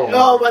 just go on.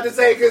 No, I'm about to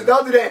say, because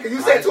don't do that, because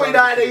you said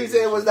 29 and you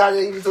said it was not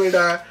even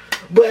 29.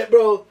 But,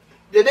 bro,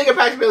 the nigga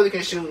Patrick Beverly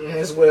can shoot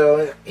as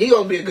well. He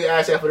gonna be a good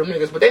asset for them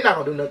niggas, but they not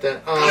gonna do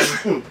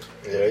nothing.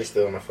 Yeah, he's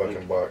still in the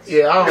fucking box.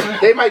 Yeah,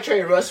 they might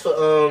trade Russ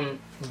for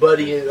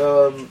Buddy and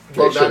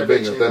They should have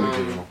been Bogdanovich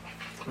authentic, and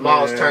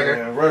Miles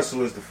Turner. Man,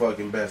 Russell is the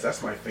fucking best.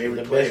 That's my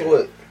favorite The player. best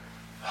what?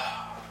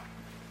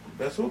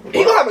 Best hooper.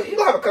 He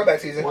gonna have a comeback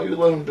season. Why you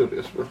let him do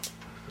this, bro?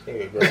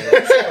 Nigga, bro.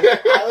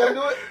 I let him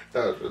do it.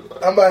 That was just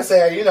like, I'm about to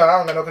say, I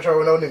don't got no control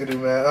with no nigga do,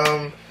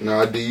 man.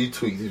 nah, D, you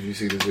tweaked if you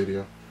see this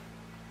video.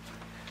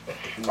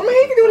 He can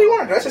do what he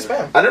want. That's his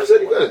fam. I never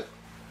said he could.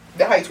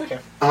 That's how you tweaking.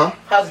 Uh-huh.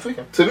 How's he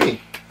tweaking? To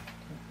me.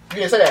 You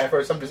didn't say that at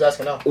first. I'm just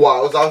asking now. Well,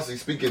 I was obviously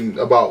speaking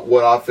about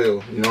what I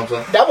feel. You know what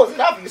I'm saying? That wasn't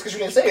obvious because you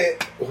didn't say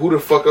it. Who the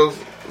fuck else?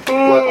 What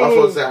I'm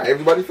supposed to say how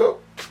everybody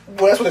felt?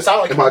 Well, that's what it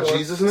sounded like. Am you I were doing.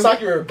 Jesus, It's nigga?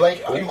 like you're blank.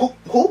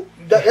 Who?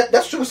 That's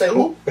what you would say.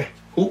 Who?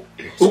 Who?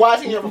 So why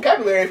is he in your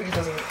vocabulary if he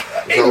doesn't?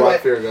 It's a right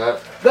fear, God.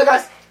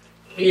 Like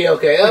yeah,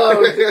 okay.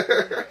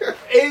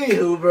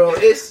 Anywho, bro,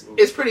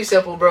 it's pretty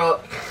simple, bro.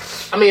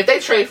 I mean, if they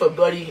trade for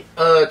Buddy,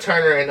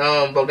 Turner, and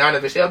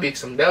Bogdanovich, they'll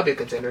be a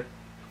contender.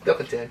 They'll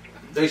contend.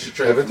 They should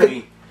trade for Everton?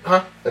 me.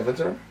 Huh? Evan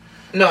Turner?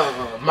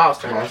 No, Miles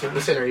Turner, Miles Turner?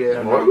 the center. Yeah,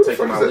 I'm Who the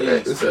taking fuck my is that?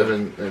 leads. It's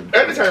Evan.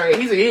 Evan Turner.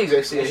 He's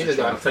just I'm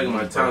got. taking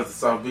my talents to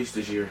South Beach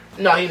this year.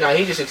 No, he not.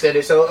 He just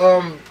extended.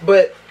 So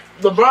but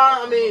LeBron,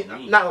 I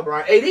mean, not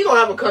LeBron. AD gonna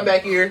have a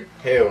comeback year.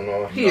 Hell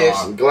no. He is.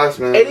 Glass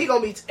man. AD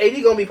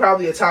gonna be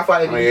probably a top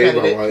 5 I MVP mean, he's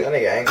candidate. my That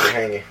nigga ankle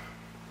hanging.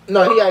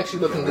 No, he actually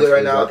looking good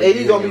right now.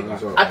 AD gonna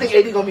be. I think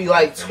AD gonna be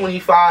like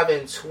 25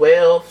 and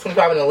 12,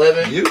 25 and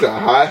 11. You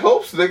got high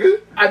hopes,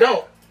 nigga. I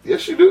don't.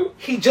 Yes, you do.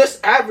 He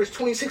just averaged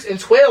 26 and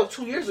 12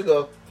 2 years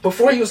ago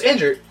before he was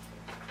injured.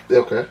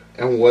 Okay.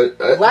 And what?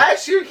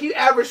 Last year he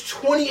averaged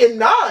 20 and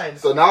 9.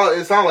 So now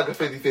it sounds like a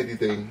 50-50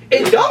 thing.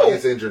 It If don't. he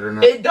gets injured or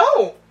not. It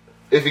don't.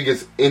 If he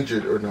gets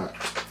injured or not.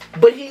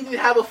 But he didn't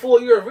have a full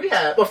year of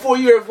rehab, a full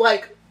year of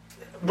like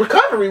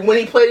recovery when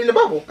he played in the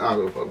bubble. I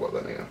don't give a fuck about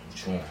that nigga.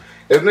 Sure.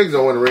 If niggas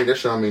don't win the ring, that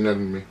shit don't mean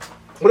nothing to me.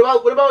 What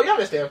about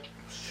Giannis then?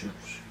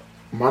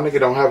 My nigga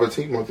don't have a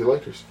team with the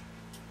Lakers.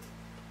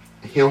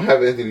 He don't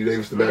have Anthony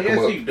Davis to back him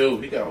Yes, up. he do.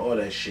 He got all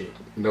that shit.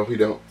 No, he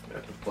don't.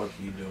 What the fuck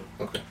he do?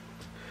 Okay.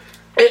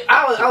 Hey,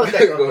 I'll let that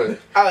go. Go ahead.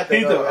 I'll let that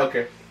He go. do.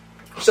 Okay.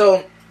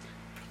 So,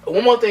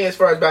 one more thing as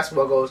far as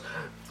basketball goes.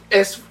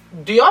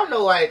 Do y'all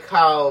know like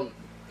how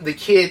the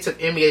kids of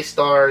NBA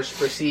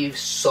stars receive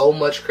so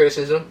much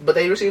criticism, but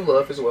they receive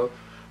love as well.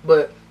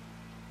 But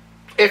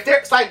if they're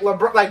it's like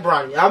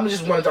Bronny,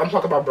 I'm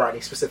talking about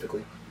Bronny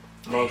specifically.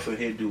 Motherfucker,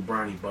 he'd do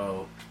Bronny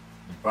ball.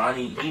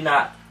 Bronny, he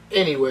not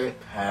Anyway,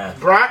 half.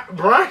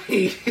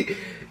 Bronny,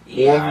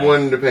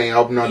 One in the paint.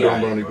 I'm not doing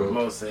Bronny, bro.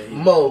 Mo said he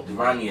Mo,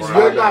 Bronny is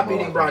you're half. not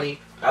beating Bronny.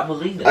 I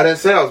believe I that. didn't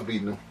say I was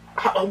beating him.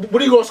 What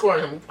are you going to score on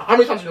him? How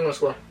many times are you going to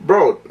score?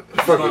 Bro,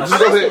 fuck it. Just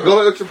go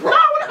ahead with your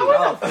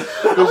prop.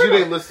 Because you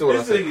didn't listen to what I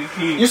This said. nigga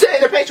key. You said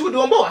in the paint you would do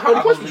them more. How many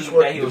I points would you believe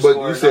score? that he was But you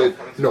scoring said,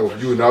 up. no,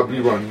 you would not be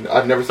running.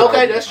 I never said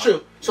Okay, I that's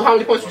true. So how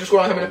many points would you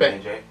score on him in the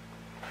paint?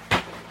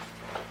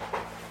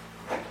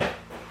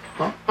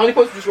 Huh? How many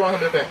points would you score on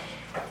him in the paint?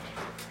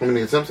 How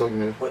many attempts are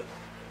you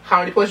How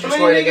many points did you I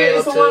score mean, in the game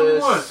it's up a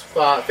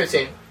 1v1. to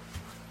 15?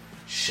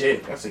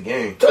 Shit, that's a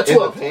game.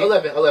 12, paint?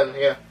 11,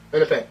 yeah, in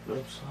the paint.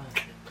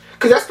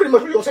 Because that's pretty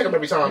much where you're going to take him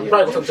every time. You're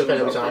probably going to take him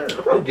to the paint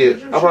every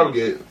time. I'll probably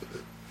get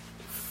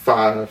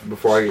 5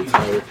 before I get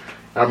tired.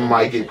 I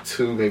might get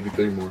 2, maybe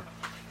 3 more.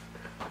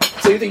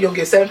 So you think you'll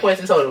get 7 points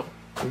in total?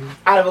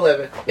 Out of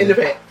 11, in the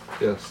paint?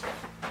 Yes.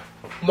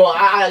 Mo,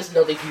 I honestly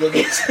don't think you'll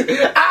get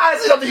I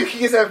honestly don't think you can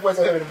get 7 points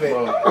on him in the paint.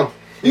 Oh,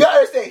 You gotta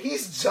understand,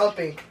 he's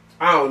jumping.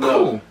 I don't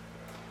know. cool.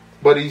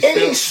 But he's And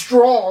still... he's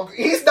strong.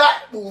 He's not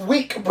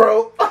weak,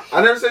 bro.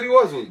 I never said he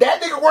was weak.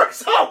 That nigga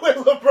works out with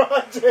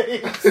LeBron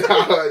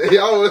James.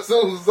 Y'all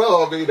assume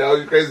so. I mean, that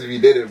would be crazy if he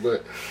did it,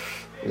 but...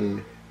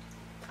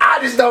 I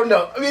just don't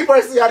know. Me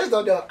personally, I just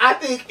don't know. I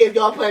think if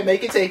y'all play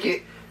Make It Take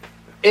It,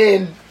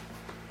 and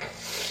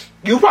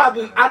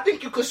I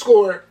think you could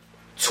score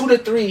 2 to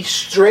 3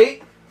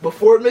 straight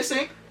before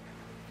missing.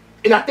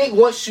 And I think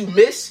once you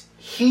miss,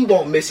 he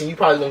won't miss and you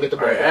probably won't get the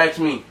ball. Alright, ask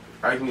me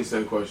the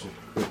same question.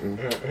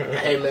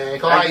 Hey man,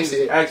 come on, you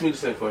see it. Ask me the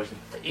same question.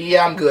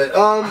 Yeah, I'm good.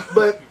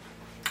 But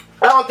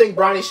I don't think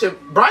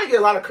Bronny get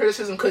a lot of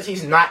criticism because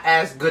he's not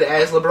as good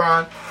as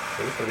LeBron.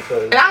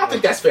 And I don't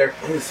think that's fair.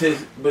 It's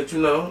his, but you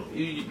know,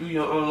 you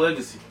your own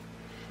legacy.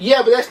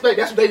 Yeah, but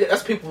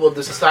that's people of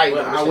the society.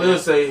 But I will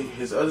say,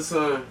 his other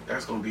son,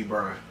 that's gonna be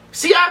Brian.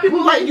 See how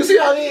people like you see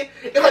what I mean?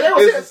 It's like they were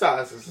It's saying, the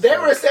size. It's the they size.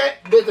 were saying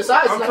but the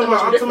size is I'm not talking that much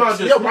about- of a I'm talking about difference.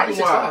 just Yo, Bronny's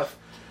speaking 6'5".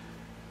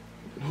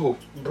 Who?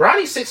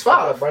 Bronny's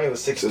 6'5". Bronny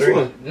was This 6'3".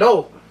 one.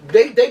 No,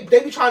 they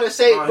be trying to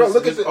say, Nah, bro, he's-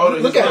 look at he's older.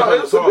 look He's at older.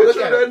 it. It's a Look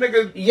picture at of that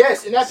nigga.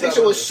 Yes, and that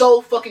picture was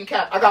so fucking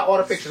cap. I got all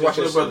the pictures. Watch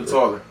His this. brother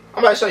taller. I'm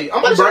about to show you. I'm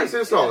about to show Bryce you.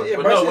 is taller. Yeah,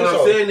 But Bryce no, what is I'm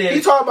taller. saying is,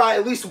 He talking about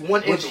at least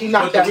 1 inch. He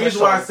not but that the much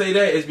reason why I taller. say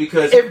that is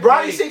because If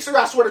Bronny's he 6'3",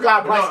 I swear to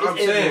God, Bryce No, I'm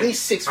is at saying-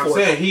 least 6'4". I'm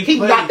saying he He's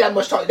played- not that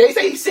much taller. They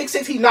say he's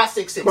 6'6". He's not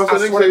 6'6". But I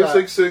the swear to nigga God.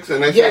 say 6'6",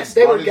 and they Yes,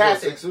 say they were Bronny's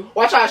gassing. 6'2".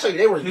 Watch how I show you.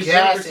 They were his younger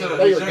gassing. son,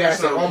 They his were younger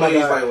gassing. son Oh my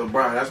plays God. like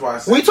LeBron. That's why I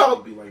said We he talk-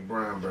 would be like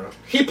Brian, bro.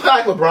 He played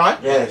like LeBron.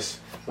 Yes,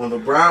 when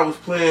LeBron was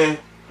playing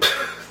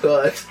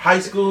God. high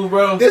school,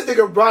 bro. This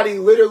nigga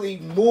Bronny literally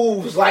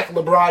moves like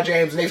LeBron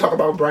James, and they talk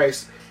about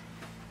Bryce.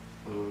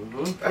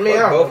 Mm-hmm. I mean,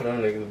 I Fuck both don't of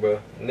know. them niggas, bro.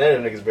 None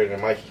of them niggas better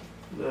than Mikey.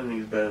 That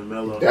nigga's better than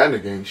Melo. That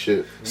nigga ain't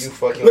shit. You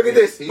fucking Look at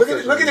this. He's Look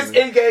at such a this nigga.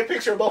 in-game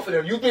picture of both of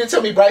them. You mean to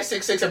tell me Bryce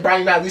 6'6" and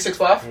Bronny not at least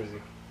 6'5"?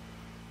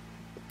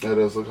 That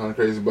does look kind of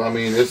crazy, but I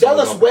mean, it's That all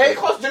looks about way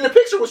perspective. closer than the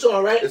picture was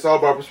showing, right? It's all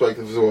about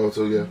perspective as well,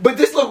 too. Yeah. But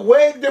this looked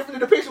way different than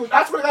the picture was.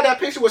 I swear to God, that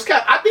picture was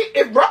capped. I think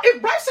if Bryce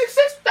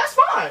 6'6", that's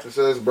fine. It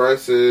says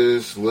Bryce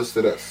is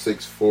listed at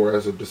 6'4"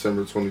 as of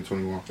December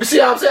 2021. You see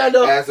what I'm saying,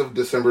 though? As of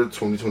December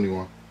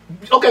 2021,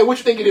 Okay, what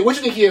you think it is? What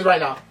you think he is right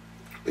now?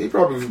 he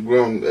probably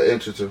grown an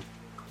inch or two.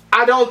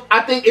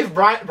 I think if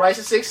Bryce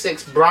is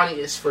 6'6", Bronny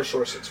is for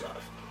sure 6'5".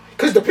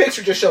 Because the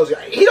picture just shows you.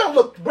 He don't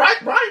look...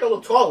 Bronny don't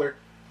look taller.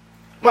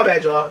 My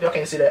bad, y'all. Y'all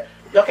can't see that.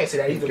 Y'all can't see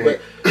that either.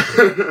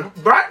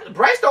 But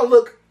Bryce don't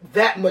look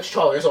that much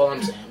taller. That's all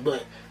I'm saying.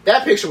 But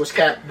that picture was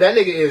capped. That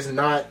nigga is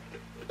not...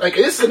 Like,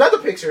 this is another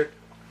picture.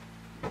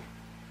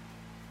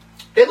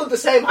 They look the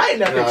same height in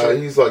that Nah, picture.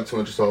 he's like 2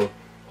 inches taller.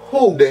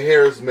 Who? The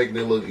hair is making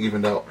it look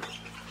evened out.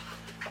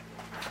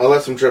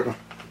 Unless I'm tripping.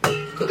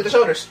 Look at the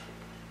shoulders.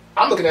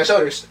 I'm looking at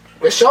shoulders.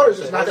 The shoulders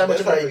is not that much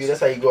of a difference. That's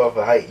how you go off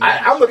of height.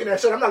 I'm looking at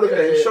shoulders. I'm not looking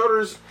at His it.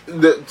 shoulders,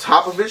 the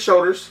top of his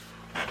shoulders,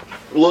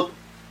 look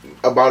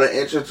about 1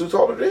 inch or 2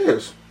 taller than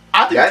his.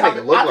 I think That the top nigga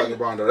of- look I like think-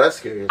 LeBron though. That's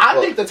scary. As I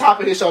fuck. think the top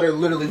of his shoulder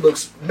literally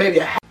looks maybe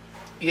a half.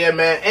 Yeah,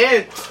 man.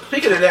 And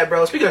speaking of that,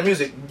 bro, speaking of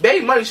music,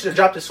 Baby Money should have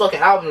dropped his fucking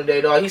album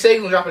today, dog. He said he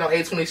was gonna drop it on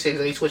 8/26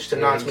 and he switched to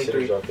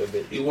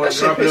 9/23. He want That to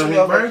shit drop it pissed on me his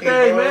off,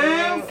 birthday, bro.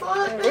 man.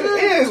 Fuck, It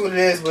nigga. is what it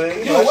is, but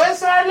you You know a West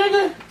Side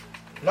nigga?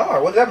 No,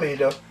 what does that mean,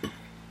 though?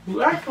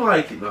 You acting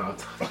like it, nah.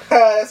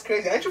 That's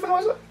crazy. Ain't you from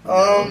West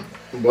Side?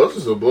 Buzz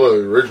is a blood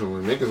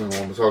originally. Niggas don't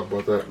want to talk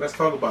about that. Let's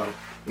talk about it.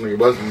 Nigga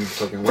Buzz is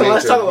fucking So lame.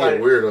 let's talk about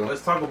it. Weirdo.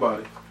 Let's talk about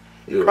it.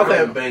 You're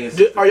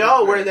Okay. Are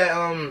y'all aware that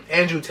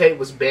Andrew Tate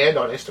was banned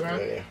on Instagram?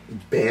 Yeah.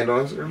 banned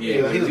on Instagram?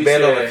 Yeah, He was he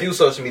banned on said- a few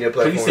social media He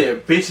platforms.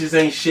 said bitches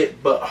ain't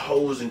shit but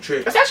hoes and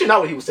tricks. That's actually not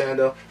what he was saying,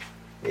 though.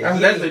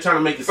 That's they're trying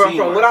to make it From seem.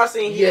 what like. I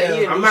seen, he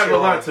didn't I'm do not shit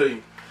gonna lie wrong. to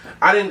you.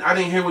 I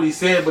didn't hear what he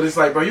said, but it's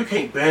like, bro, you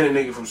can't ban a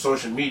nigga from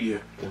social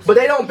media. But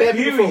they don't ban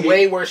people for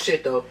way worse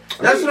shit though.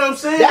 That's what I'm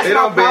saying. That's They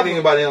my don't ban problem.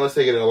 anybody unless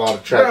they get a lot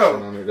of traction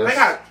Bro, on it. they That's,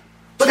 got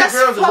But two that's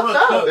girls in fucked one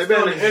up. cup They still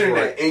on ban the niggas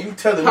internet, right. and you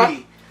telling Huh?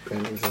 me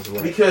that's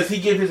right. because he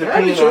give his That'd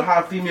opinion be true. on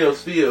how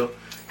females feel,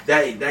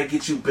 that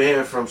gets you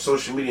banned from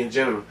social media in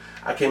general.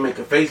 I can't make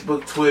a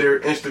Facebook, Twitter,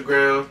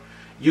 Instagram,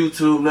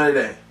 YouTube, none of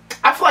that.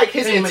 I feel like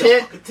his Can't make a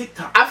intent. fucking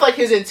TikTok. I feel like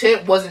his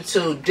intent wasn't to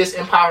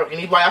disempower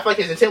anybody. I feel like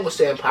his intent was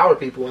to empower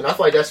people, and I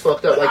feel like that's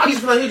fucked up. Like I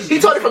just feel like he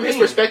told it from his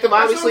perspective.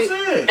 That's what Obviously,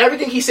 I'm saying.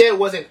 everything he said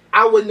wasn't.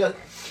 I wouldn't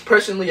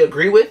personally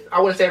agree with. I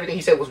wouldn't say everything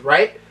he said was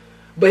right,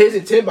 but his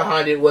intent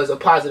behind it was a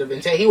positive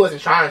intent. He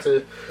wasn't trying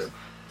to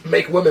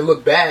make women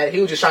look bad.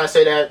 He was just trying to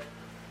say that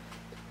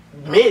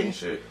men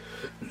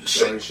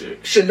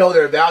Shit. should know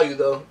their value,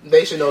 though.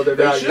 They should know their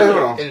They value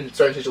should. in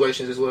certain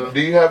situations as well.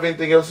 Do you have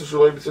anything else that's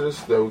related to this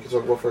that we can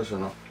talk about first or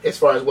no? As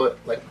far as what,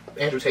 like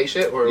Andrew Tate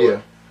shit, or Yeah.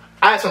 what?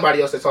 I had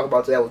somebody else to talk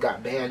about that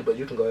got banned, but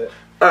you can go ahead.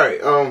 All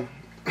right.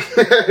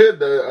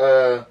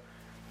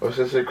 What's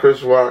that shit?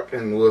 Chris Rock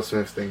and Will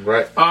Smith thing,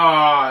 right?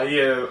 Ah,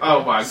 yeah. Oh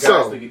my god,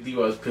 So, this nigga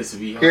D-Wall's pissing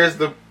me off. Here's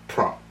the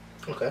prompt.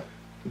 Okay.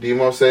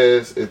 Demo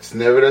says it's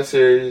never that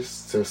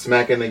serious to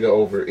smack a nigga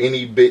over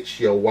any bitch,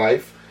 your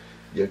wife,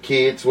 your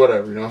kids,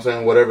 whatever. You know what I'm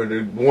saying? Whatever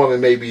the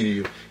woman may be to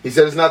you. He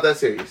said it's not that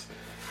serious.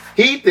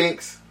 He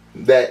thinks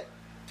that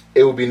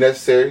it would be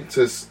necessary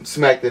to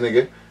smack the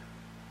nigga.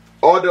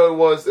 Although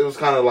it was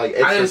kind of like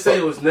extra. I didn't say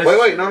fuck. it was necessary.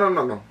 Wait,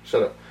 no.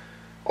 Shut up.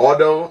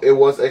 Although it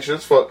was extra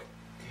as fuck,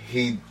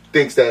 he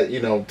thinks that,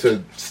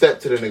 to step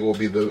to the nigga will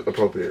be the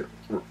appropriate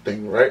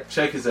thing, right?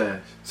 Check his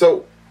ass.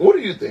 So, what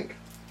do you think?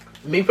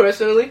 Me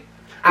personally,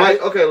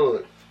 Okay,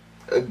 look.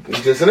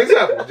 Just an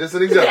example. That's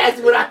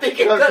what I think.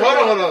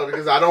 Hold on,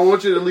 because I don't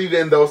want you to leave it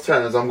in those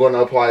terms. I'm going to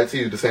apply it to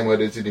you the same way I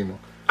did to Demo.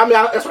 I mean,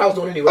 that's what I was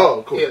doing anyway.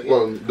 Oh, cool. Yeah.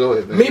 Well, go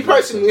ahead. Then. Me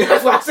personally,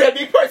 that's what I said.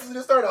 Me personally,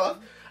 to start off.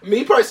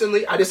 Me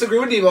personally, I disagree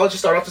with Devo. Just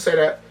start off to say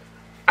that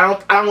I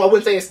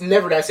wouldn't say it's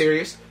never that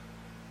serious.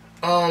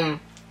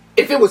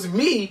 If it was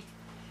me,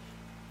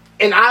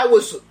 and I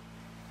was,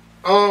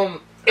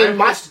 in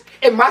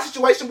my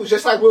situation was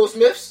just like Will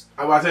Smith's.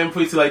 I'm about to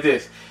put it like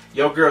this.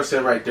 Your girl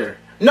said right there.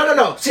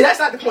 No. See, that's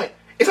not the point.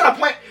 It's not a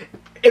point.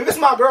 If it's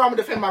my girl, I'm gonna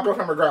defend my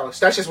girlfriend regardless.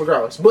 That's just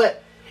regardless.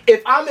 But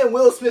if I'm in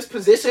Will Smith's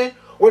position,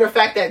 where the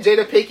fact that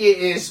Jada Pinkett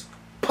is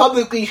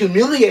publicly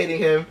humiliating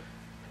him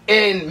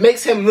and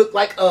makes him look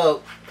like a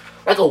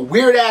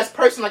weird ass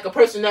person, like a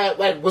person that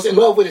was in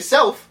love with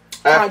himself.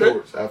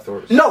 Afterwards.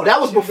 No,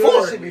 that was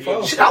before. Shit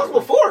before. Shit, that was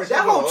before.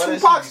 That whole all that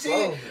Tupac shit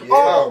shit.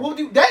 before. We'll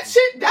do that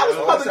shit. That was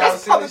public.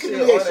 That's public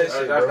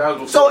humiliation. That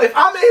was So if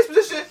I'm in his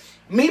position,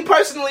 me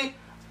personally,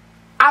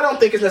 I don't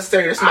think it's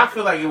necessary to I smack.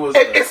 feel like it was.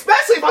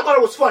 Especially if I thought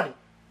it was funny.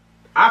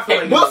 I feel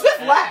like Will it was,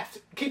 Smith laughed.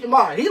 Keep in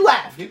mind, he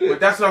laughed. He did. But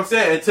that's what I'm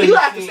saying. Until He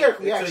laughed seen-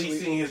 hysterically, Until actually. he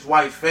seen his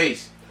wife's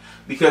face,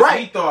 because Right.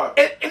 he thought.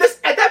 And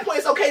at that point,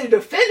 it's okay to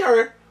defend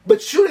her,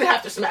 but you didn't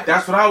have to smack her.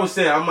 That's what I was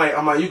saying. I'm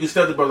like, you can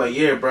step to bro, like,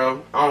 yeah,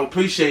 bro, I don't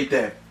appreciate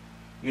that.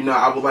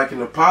 I would like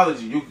an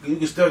apology. You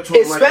can step to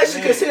him like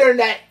Especially a man. considering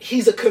that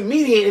he's a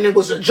comedian and it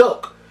was a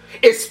joke.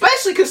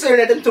 Especially considering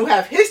that them two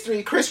have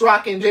history, Chris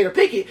Rock and Jada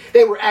Pinkett,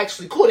 they were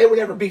actually cool. They were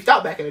never beefed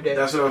out back in the day.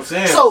 That's what I'm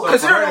saying. So, for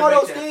considering her to all make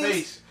those that things-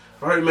 face,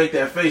 for her to make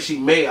that face she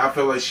made, I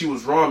feel like she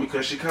was wrong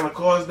because she kind of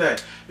caused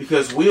that.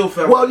 Because Will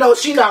felt. Well, no,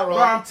 she not wrong.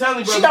 Bro, I'm telling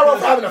you, bro, she not wrong for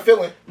because- having a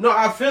feeling. No,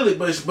 I feel it,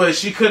 but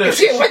she could have. If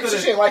she didn't like it, she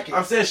didn't like it.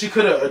 I'm saying she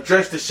could have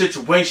addressed the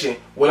situation.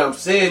 What I'm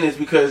saying is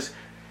because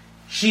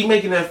she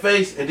making that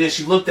face, and then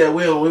she looked at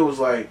Will, and Will was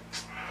like,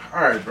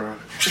 "All right, bro,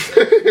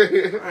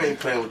 I ain't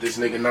playing with this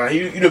nigga. Nah,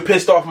 you done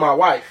pissed off my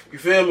wife. You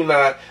feel me?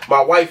 Nah,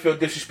 my wife feel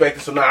disrespected,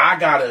 so now I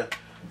gotta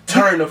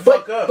turn the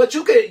fuck up." But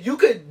you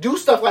could do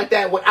stuff like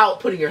that without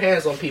putting your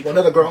hands on people.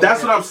 Another girl.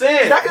 That's what I'm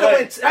saying. That could have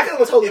went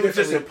totally It was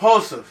just differently.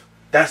 impulsive.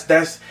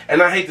 That's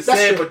and I hate to That's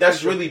say it, true. but that's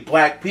That's true. really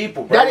black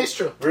people, bro. That is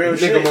true. Real Nigga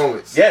shit.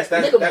 moments. Yes, Nigga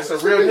that's a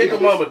moments. real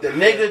nigga moment. The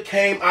nigga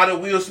came out of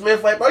Will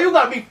Smith like, bro, you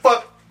got me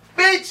fucked,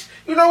 bitch.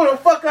 You know what the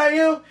fuck I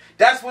am?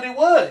 That's what it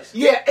was.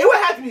 Yeah, it would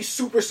have to be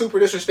super, super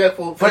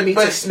disrespectful for me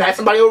to smack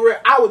somebody over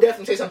it. I would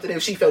definitely say something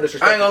if she felt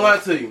disrespectful. I ain't gonna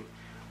lie to you.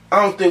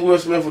 I don't think Will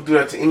Smith would do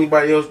that to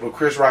anybody else but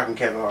Chris Rock and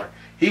Kevin Hart.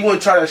 He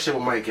wouldn't try that shit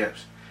with Mike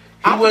Epps.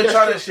 He wouldn't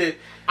try that shit.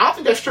 I don't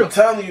think that's true. I'm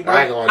telling you, bro.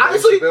 I ain't gonna lie.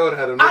 Honestly, Dave Chappelle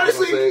had a nigga on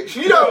stage.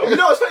 you know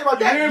what's funny about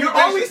that? You You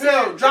only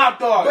said drop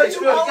dog. But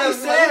you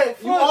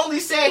only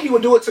said he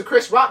would do it to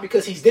Chris Rock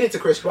because he did it to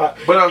Chris Rock.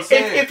 But I'm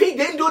saying, if he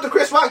didn't do it to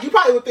Chris Rock, you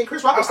probably would think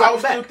Chris Rock would I slap would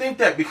him back. still think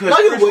that because No,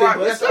 you Chris wouldn't, Rock.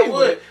 but Yes, still I you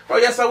would. would. Oh,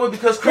 yes, I would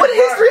because Chris What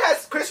Rock. history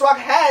has Chris Rock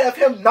had of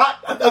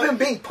him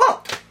being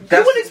punked? You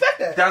wouldn't expect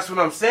that. That's what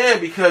I'm saying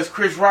because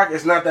Chris Rock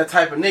is not that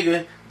type of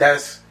nigga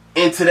that's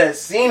into that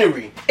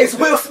scenery. It's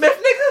Will Smith,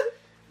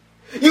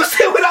 nigga. You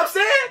see what I'm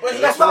saying? But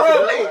he's That's not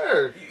real. what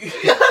Word.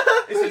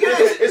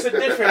 It's a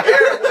different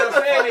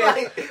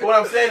era. What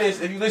I'm saying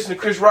is, if you listen to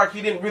Chris Rock,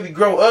 he didn't really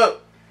grow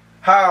up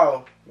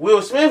how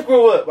Will Smith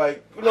grew up.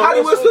 Like, How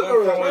did Will Smith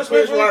grow up? Will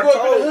Smith really grew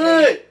up in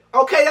the hood.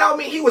 Okay, that don't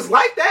mean he was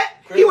like that.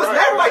 He was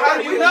never like How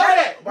that. do you know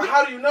that? But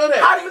how do you know that?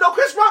 How do you know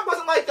Chris Rock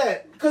wasn't like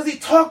that? Because he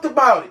talked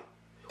about it.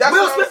 That's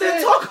Will what I'm Smith didn't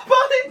saying. talk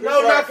about it?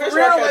 No, not for Chris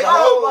real. Rock had Like, the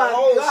my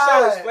whole show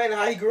God. explaining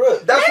how he grew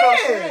up. that's what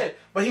I'm Man. saying.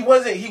 But he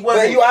wasn't.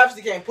 But you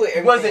obviously can't put He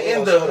everything wasn't in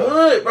else the on it.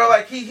 hood, bro.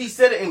 Like he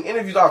said it in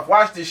interviews. I've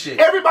watched this shit.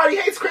 Everybody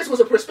hates Chris was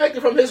a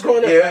perspective from his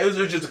growing up. Yeah, it was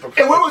just a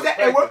And where was that?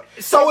 And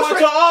so went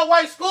to all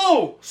white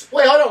school.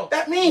 wait, hold on.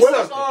 That means Where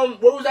was,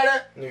 something. where was that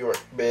at? New York.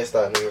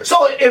 Bed-Stuy, New York.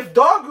 So if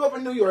Dog grew up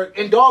in New York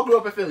and Dog grew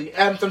up in Philly,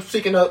 and I'm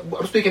speaking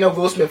of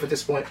Will Smith at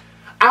this point.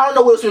 I don't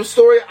know Will Smith's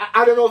story.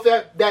 I don't know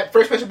if that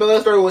Fresh Prince of Bel-Air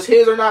story was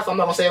his or not, so I'm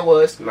not gonna say it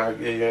was.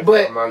 Yeah,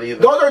 But I'm not either.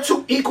 those are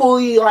two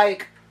equally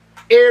like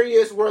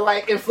areas where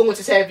like influence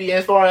is heavy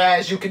as far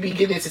as you could be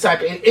getting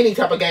into any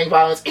type of gang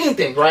violence,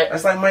 anything, right?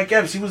 That's like Mike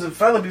Epps. He was a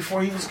fella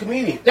before he was a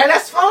comedian. Now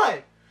that's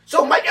fine.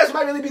 So Mike Epps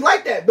might really be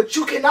like that, but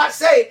you cannot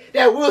say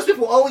that Will Smith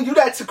will only do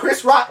that to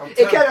Chris Rock and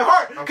Kevin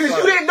Hart because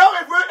you didn't know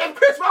if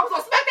Chris Rock was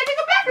gonna smack that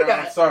nigga back or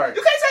not. I'm sorry.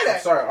 You can't say that.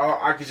 I'm sorry.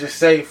 I could just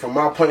say from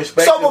my point of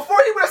perspective. So before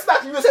he would have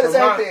smacked you, you would say the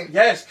same thing.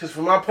 Yes, because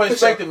from my point of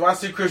perspective, if I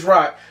see Chris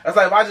Rock, that's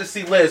like if I just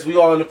see Les, we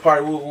all in the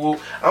party, woo, woo,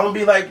 I'm gonna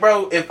be like,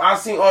 bro, if I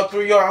seen all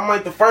three of y'all, I'm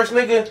like the first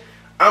nigga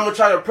I'm gonna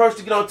try to approach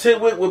to get on tip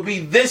with would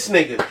be this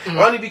nigga.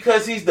 Only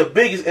because he's the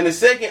biggest. And the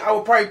second, I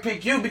would probably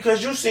pick you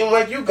because you seem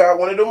like you got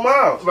one of them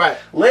miles. Right.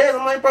 Les,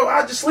 I'm like, bro,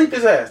 I'll just sleep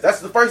his ass. That's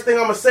the first thing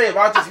I'm gonna say if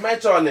I just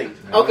met y'all niggas.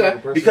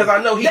 Okay. Because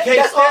I know he can't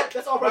that's step.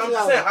 that's all I'm just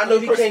personality. saying, I know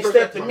he can't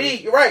step to me.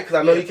 You're right, because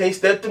I know he can't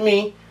step to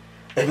me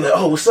and be like,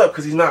 oh, what's up?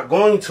 Because he's not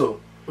going to.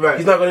 Right.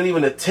 He's not going to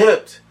even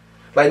attempt.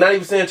 Like, not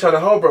even saying trying to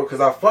hold bro, because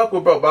I fuck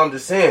with bro, but I'm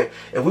just saying,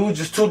 if we were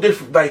just two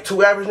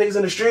average niggas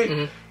in the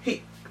street,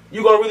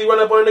 you gonna really run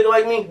up on a nigga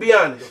like me? Be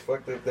honest.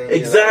 Fuck that thing.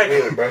 Exactly.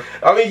 Yeah, bro.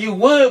 I mean, you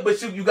would, but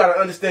you gotta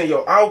understand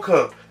your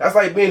outcome. That's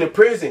like being in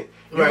prison.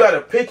 You gotta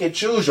pick and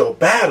choose your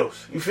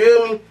battles. You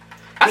feel me?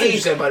 I see what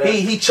you're saying about that.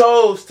 He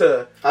chose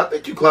to. I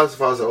think you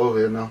classify as an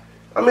overhead now.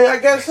 I mean, I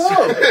guess so.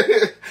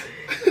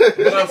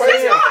 But I'm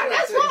saying,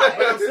 That's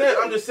fine. but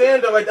I'm just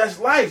saying that like that's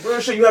life.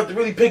 Real shit. You have to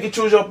really pick and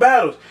choose your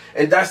battles,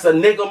 and that's a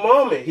nigga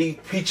moment. He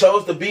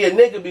chose to be a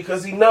nigga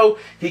because he know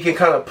he can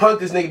kind of punk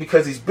this nigga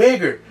because he's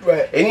bigger.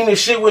 Right. And even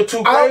shit went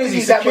too crazy. I don't think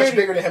he's that much Security-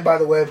 bigger than him, by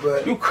the way,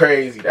 but You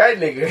crazy, that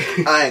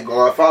nigga. I ain't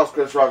going. If I was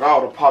Chris Rock, I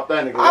would have popped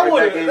that nigga. I right would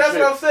back have. in That's shit.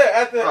 what I'm saying.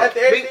 After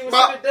everything was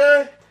said and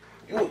done,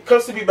 you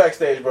come to me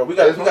backstage, bro. We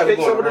got to go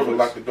in the room and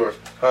lock the doors,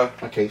 huh?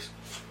 My case.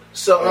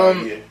 so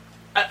Yeah.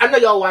 I know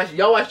y'all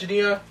watch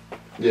Gideon.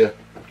 Yeah.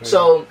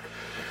 So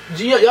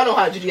y'all know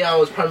how Gideon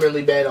was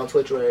permanently banned on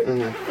Twitch, right?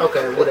 Mm-hmm.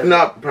 Okay, whatever.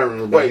 Not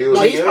permanently. But Wait, he was.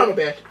 No, he's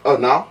permanently banned. Oh,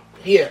 now?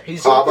 Yeah,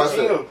 he's Oh, I was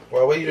about to say.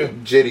 Well, what you do?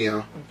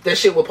 Gideon. that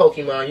shit with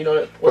Pokemon. You know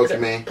that? What's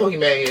Pokemon. That?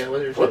 Pokemon,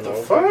 yeah. What the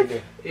fuck?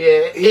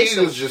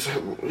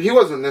 Yeah, He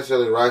wasn't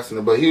necessarily harassing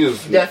her, but he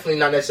was. definitely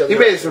not necessarily. He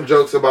made some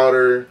jokes about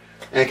her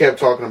and kept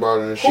talking about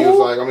her, and she was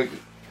like, I mean.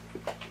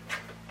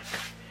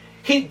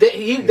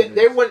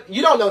 They were.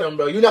 You don't know them,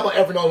 bro. You're not gonna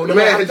ever know them. No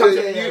matter how many times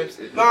they names.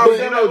 No, I'm But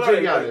saying you know like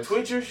Gideon.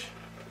 Twitchers?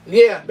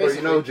 Yeah, But you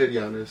basically. know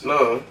Gideon is.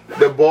 No.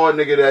 The bald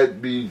nigga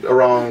that be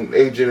around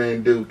Agent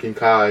and Duke and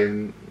Kai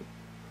and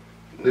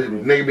the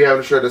nigga be having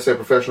a shirt that said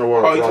professional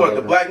world. Oh, you talking about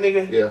the black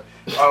nigga? Yeah.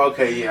 Oh,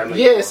 okay, yeah. I know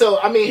Yeah, so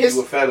I mean,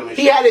 You a fan of his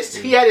he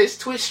shit. had his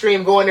Twitch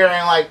stream going there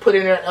and like put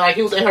in there like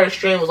he was in her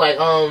stream was like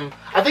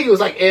I think it was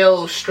like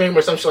L's stream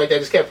or some shit like that.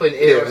 Just kept putting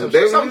L or Yeah, some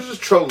they shit. was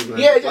just trolling, man.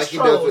 Yeah, just like he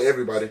trolls. does with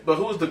everybody. But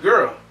who's the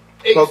girl?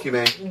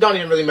 Pokemon. Don't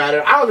even really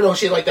matter. I don't even know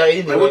shit like that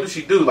anyway. Like, what does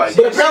she do? Like,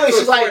 But apparently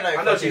she's like,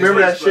 I know she You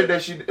remember that shit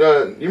that she?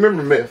 You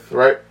remember Myth,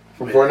 right?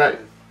 From Fortnite,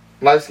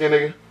 light skinned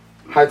nigga,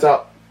 high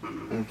top.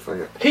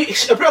 Fuck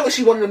it. apparently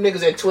she one of them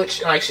niggas at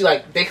Twitch. Like she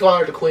like they call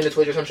her the queen of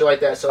Twitch or some shit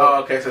like that. So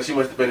Oh, okay, so she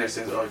must have been there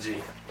since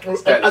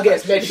OG. I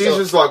guess maybe She's so.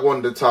 just like one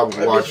of the top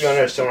That watch. bitch be on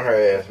there showing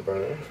her ass,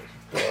 bro.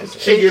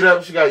 She get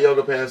up, she got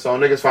yoga pants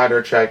on. Niggas find her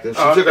attractive.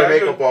 She Oh, took her okay,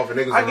 makeup off, and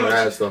niggas I on get her what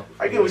ass you- though.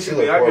 I get what She you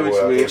look mean. I get what you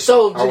horrible mean. out So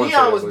I wouldn't say Gideon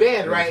that, was but-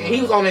 banned, right? And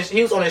he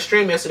was on his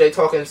stream yesterday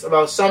talking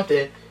about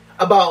something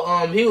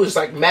about he was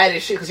like mad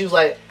as shit because he was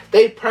like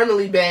they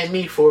permanently banned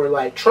me for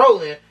like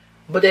trolling,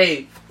 but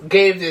they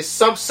gave this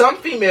some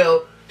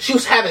female she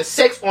was having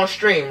sex on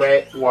stream,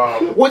 right? Wow.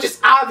 Which is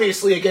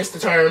obviously against the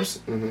terms.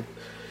 Mm-hmm.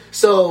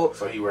 So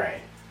So he ran.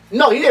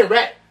 no, he didn't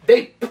rat.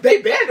 They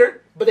banned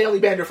her, but they only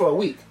banned her for a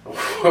week.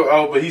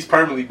 Oh, but he's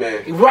permanently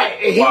banned. Right,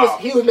 and Wow.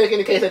 he was making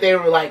the case that they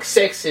were like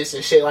sexist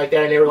and shit like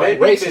that, and they were like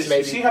racist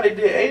maybe. See how they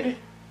did Aiden?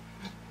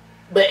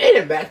 But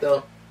Aiden back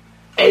though.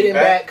 Oh, he Aiden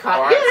back. All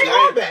Yeah, right, they see,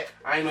 all back.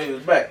 I didn't know he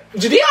was back.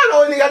 Gideon the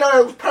only thing I know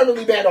that was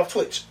permanently banned off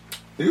Twitch.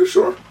 You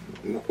sure?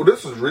 Well,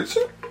 this is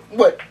recent.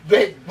 What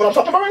I'm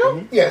talking about right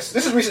now? Yes,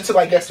 this is recent to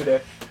like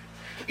yesterday.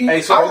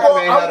 Hey, so I I will got go-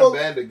 man I had will a go-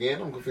 band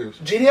again. I'm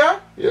confused. Gideon?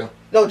 Yeah,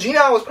 No,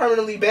 Gideon was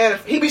permanently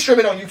banned. He be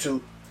streaming on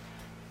YouTube.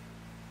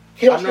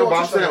 He don't I know, stream but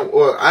on I'm Twitch no saying,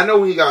 more. well, I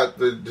know he got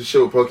the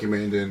shit with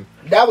Pokemon. Then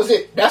That was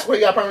it. That's where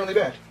he got permanently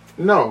banned.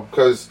 no,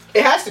 because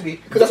It has to be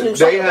because that's what he was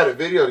they talking had a about.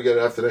 video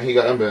together after that. He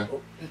got unbanned.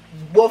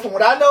 Well, from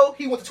what I know,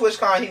 he went to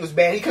TwitchCon. He was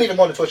banned. He couldn't even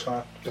go to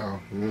TwitchCon. Oh,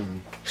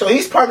 So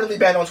he's permanently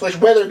banned on Twitch,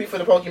 whether it be for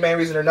the Pokemon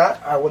reason or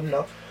not. I wouldn't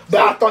know.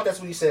 But I thought that's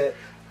what he said.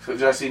 So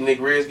did y'all see Nick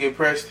Riz get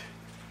pressed?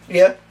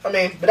 Yeah, I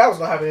mean, but that was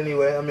gonna happen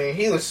anyway. I mean,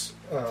 he was.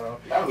 I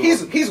don't know.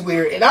 He's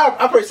weird, and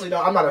I personally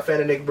don't. I'm not a fan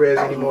of Nick Briz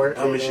anymore.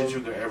 Dumbest shit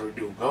you could ever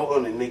do. Go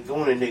in the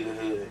nigga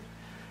hood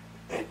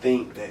and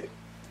think that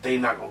they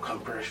not gonna come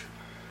pressure.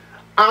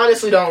 I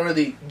honestly don't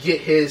really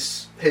get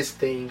his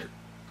thing.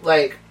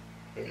 Like,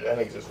 that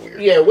nigga's just weird.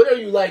 Yeah, what are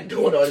you like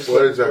doing all this?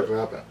 What exactly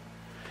happened?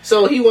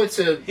 So he went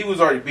to. He was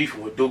already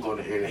beefing with Duke on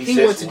the internet. He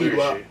went to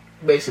D-Block,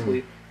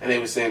 basically. And they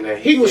were saying that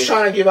he was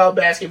trying to give out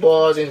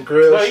basketballs and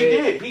grill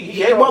shit. He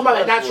did.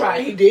 Not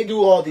trying. He did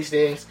do all these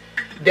things.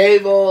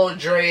 Davo,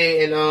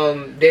 Dre,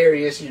 and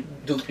Darius, you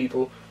Duke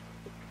people,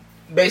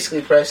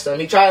 basically pressed him.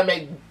 He tried to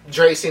make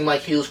Dre seem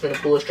like he was finna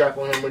pull a strap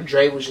on him, but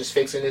Dre was just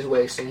fixing his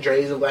waist. And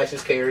Dre's a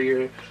license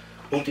carrier.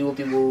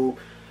 Whoopty-whoopty-whoop.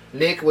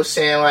 Nick was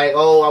saying like,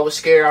 "Oh, I was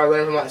scared. I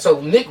ran from my..." So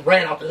Nick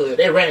ran out the hood.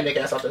 They ran Nick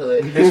ass out the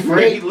hood. His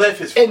friend, he left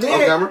his friend. And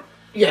then, camera?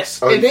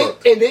 Yes. Oh, and then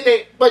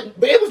they, but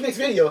it was Nick's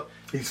video.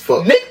 He's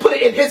fucked. Nick put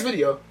it in his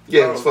video.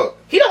 Yeah, he's fucked.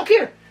 He don't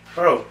care.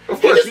 Bro,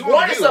 he just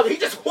wanted something. He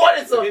just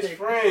wanted something. His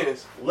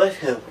friends left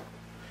him.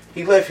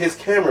 He left his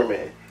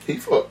cameraman. He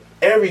fucked.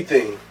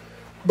 Everything.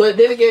 But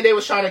then again, they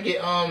was trying to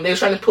get they was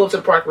trying to pull up to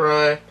the park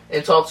run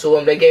and talk to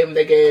him. They gave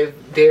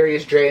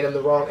Darius, Dre, and them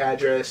the wrong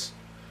address.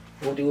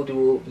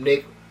 Whoop-de-whoop-de-whoop.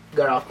 Nick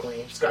got off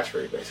clean,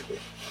 scotch-free, basically.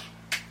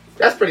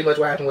 That's pretty much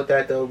what happened with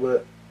that, though.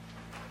 But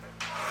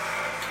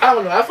I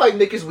don't know. I feel like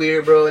Nick is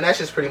weird, bro, and that's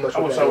just pretty much. I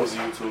what wish that I was is.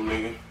 a YouTube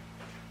nigga.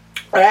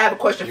 I have a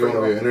question You for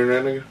want to y'all. be an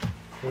internet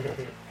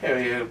nigga? Hell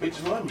yeah, the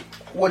bitches love me.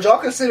 Would y'all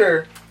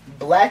consider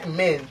black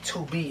men to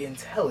be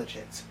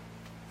intelligent?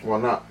 Why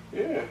not?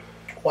 Yeah.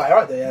 Why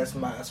are they? That's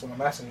what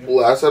I'm asking you.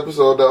 Last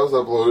episode that was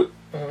uploaded,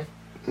 Mhm.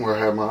 where I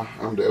had my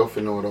I'm the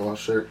Elfin Know-It-All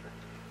shirt.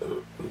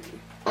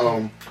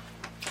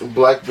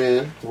 Black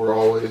men were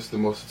always the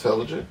most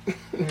intelligent,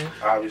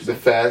 Obviously. the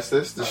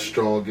fastest, the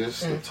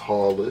strongest, the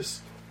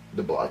tallest,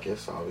 the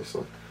blackest,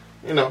 obviously.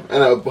 You know,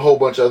 and a whole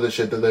bunch of other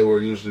shit that they were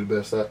usually the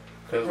best at.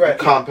 Right.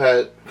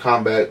 Combat,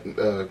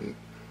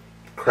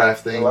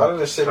 crafting, A lot of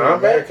the shit in Huh?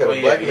 America, Well,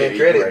 the black yeah, man yeah,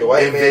 credit, you're the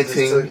right. white man just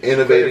Inventing, took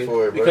innovating. credit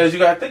for it, bro. Because you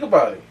gotta think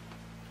about it.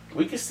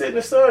 We can sit in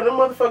the sun, them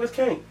motherfuckers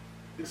can't.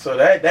 So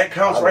that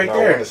counts right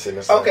there.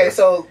 Okay,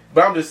 so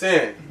But I'm just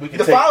saying, we can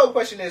the take follow-up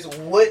question is,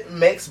 what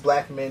makes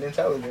black men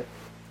intelligent?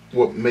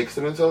 What makes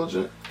them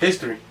intelligent?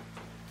 history.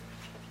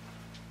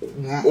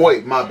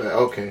 Wait, my bad.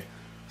 Okay.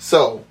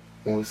 So,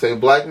 when we say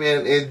black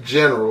men in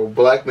general,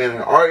 black men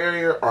in our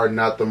area are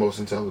not the most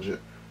intelligent.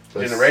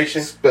 Let's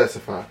Generation?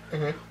 specify.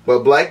 Mhm. But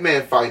black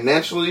men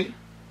financially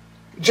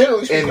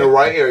Generally in speaking. the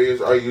right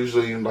areas are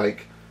usually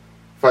like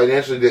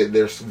financially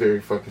they're very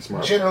fucking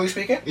smart. Generally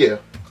speaking? Yeah.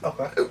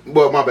 Okay.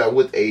 Well, my bad,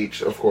 with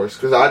age, of course,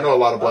 because I know a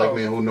lot of black Oh.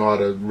 men who know how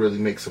to really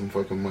make some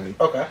fucking money.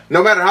 Okay.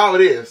 No matter how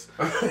it is,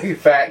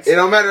 Facts. it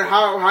don't matter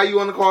how you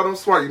want to call them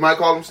smart. You might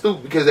call them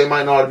stupid because they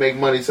might know how to make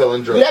money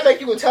selling Do drugs. that make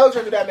you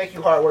intelligent or do that make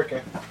you hardworking?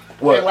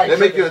 What? And, like, They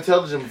make you driven?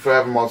 intelligent for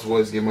having multiple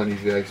ways to get money,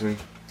 if you ask me.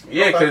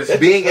 Yeah, because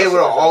Being able to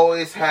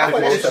always have I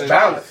thought that's it's a just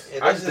balance. Yeah, I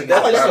that's just just think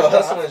that's it's a just a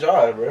balance. hustle and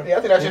drive, bro. Yeah, I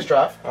think that's just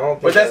drive. I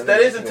don't think But that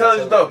is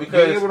intelligence though, being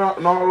because able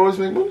to not always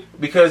make money.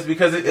 because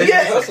it's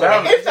Yeah, a hustle.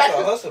 balance. In It's just fact,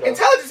 a hustle, though.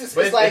 intelligence is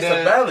But it's like it's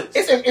a balance.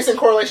 it's in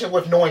correlation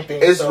with knowing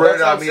things. It's so rare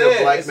that's that I what meet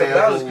a black It's a man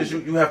balance who- because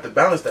you have to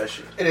balance that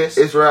shit. it is.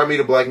 It's rare I meet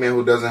a black man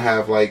who doesn't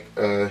have like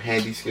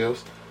handy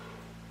skills.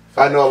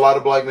 I know a lot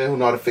of black men who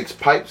know how to fix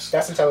pipes,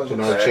 That's who intelligent.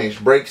 know how to Okay.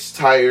 change brakes,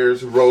 tires,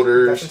 That's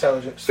rotors,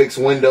 intelligence. fix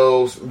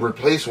windows,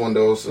 replace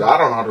windows. I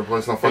don't know how to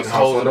replace no fucking Fix house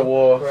holes in the window.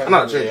 wall. Right. I know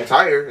how to change a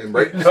tire and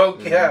brakes. No,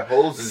 and yeah.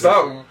 hoses.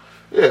 Something.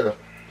 Yeah.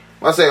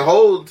 I say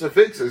hold to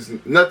fix is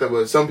nothing,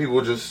 but some people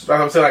just.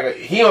 Like I'm saying, like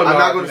he don't know. I'm how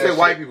not to going do to say that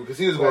white shit. people because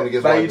he was going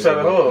against Like white each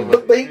other, people. hold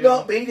on.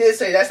 But he did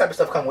say that type of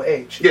stuff come with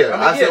age. Yeah, I mean,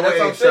 I said that's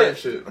what I'm age certain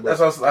saying. shit. That's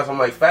what I'm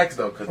like facts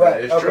though, because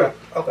Right. it's Okay. true.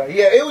 Okay.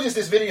 Yeah, it was just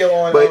this video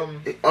on. But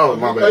oh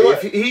my bad!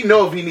 what? If he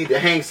know if he need to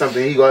hang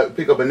something, he got to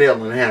pick up a nail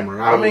and a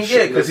hammer. I mean,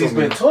 yeah, because he's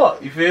been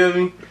taught. You feel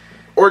me?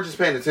 or just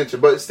paying attention.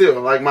 But still,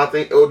 like my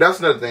thing. Oh, that's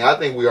another thing. I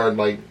think we are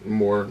like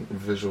more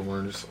visual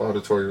learners,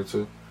 auditory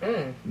too,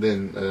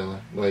 than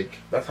like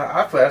That's how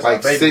I feel. That's how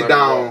like baby sit learn to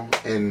down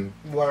walk. and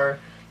learn.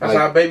 That's like-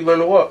 how a baby learn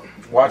to walk.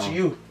 Watching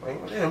you.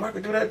 Like, damn, I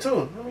could do that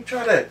too. Let me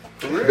try that.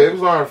 For real. babies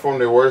learn to form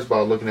their words by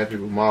looking at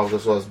people's mouths.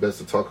 That's why it's best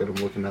to talk at them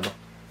looking at them.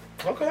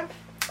 Okay.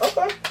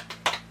 Okay.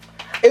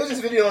 It was this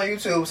video on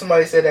YouTube.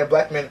 Somebody said that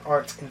black men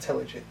aren't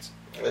intelligent.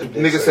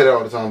 Niggas say that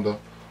all the time though.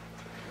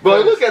 But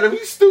like, look at him,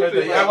 he's stupid.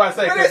 Cause I want to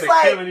say But because it's they're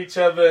like- killing each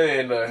other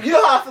and You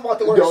know how I feel about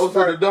the word Those are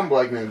smart. the dumb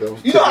black men though.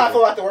 You know how I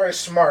feel about the word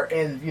smart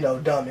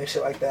and dumb and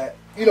shit like that.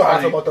 You know how I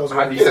feel about those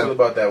How do words. you feel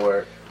about that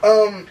word?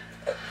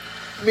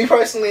 Me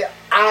personally,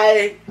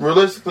 I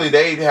Realistically,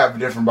 they have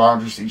different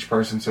boundaries to each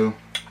person too.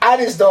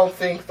 just don't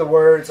think the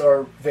words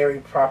are very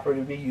proper to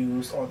be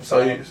used on the So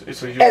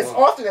song. you As won't,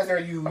 often as they're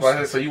used.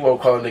 so you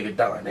won't call a nigga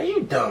dumb. Like, man,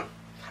 you dumb.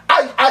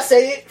 I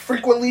say it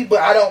frequently,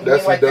 but I don't That's mean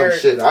some like dumb they're.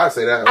 shit. I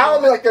say that. I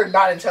don't mean like they're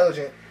not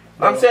intelligent.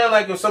 I'm saying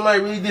like if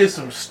somebody really did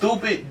some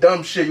stupid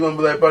dumb shit, you wanna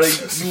be like, brother, you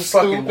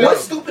fucking dumb.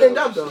 What's stupid and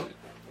dumb though?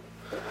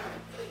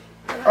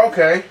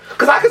 Okay.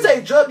 Because I could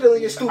say drug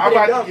dealing is stupid I'm and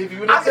about to dumb. give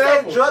you an I could say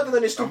example. drug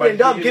dealing is I'm stupid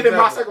and about to dumb give you an given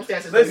my example.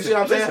 circumstances. Listen, You see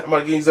what I'm saying? I'm about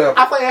to give you an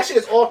example. I feel like that shit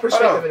is all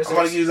perspective in a I'm about to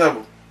sense. give you an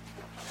example.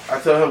 I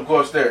tell him, go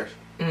upstairs.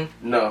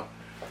 No.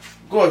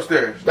 Go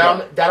upstairs.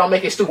 That don't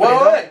make it stupid Well, and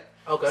dumb. wait.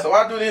 Okay. So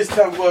I do this,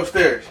 tell him go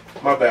upstairs.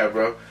 My bad,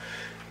 bro.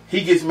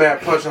 He gets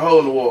mad, punch a hole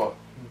in the wall.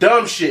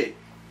 Dumb shit.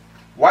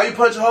 Why you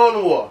punch a hole in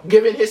the wall?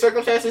 Given his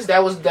circumstances,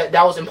 that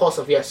was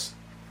impulsive, yes.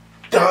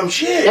 Dumb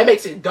shit. That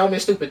makes it dumb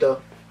and stupid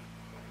though.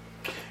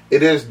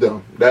 It is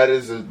dumb. That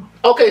is a.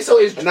 Okay, so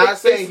it's I'm not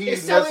saying it's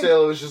he's selling,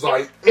 necessarily was just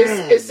like.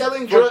 it's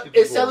selling fuck you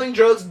it's people. selling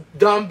drugs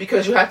dumb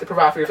because you have to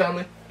provide for your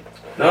family.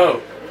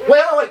 No.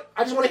 Wait.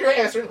 I just want to hear an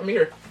answer. Let me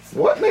hear.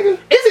 What, nigga? Is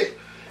it?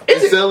 Is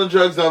It's it? selling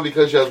drugs dumb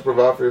because you have to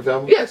provide for your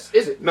family? Yes.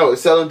 Is it? No,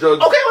 it's selling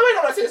drugs. Okay. Wait.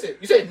 No. I said it.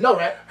 You said no,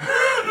 right?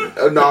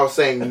 No, I was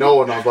saying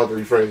no, and I was about to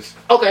rephrase.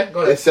 Okay.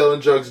 Go ahead. Is selling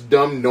drugs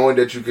dumb knowing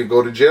that you could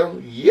go to jail?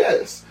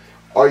 Yes.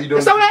 Are you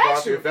doing it That's to not what I provide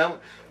asked for your you. family?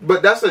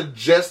 But that's a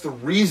just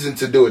reason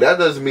to do it. That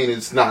doesn't mean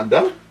it's not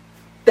dumb.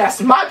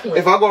 That's my point.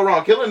 If I go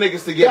around killing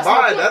niggas to get That's my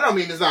by, point. that don't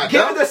mean it's not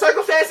Given dumb. the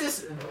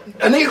circumstances,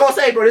 a nigga gonna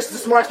say, bro, this is the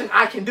smartest thing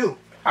I can do.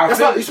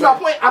 You see my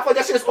point? I feel like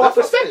that shit is all That's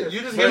what I'm saying. perspective.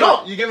 You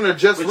just You giving a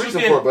just But you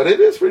reason can- for it, but it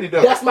is pretty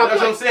dumb. That's my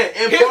That's point. what I'm saying.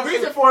 His Impulsive-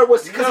 reason for it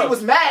was because he No.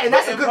 was mad, and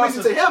that's a But good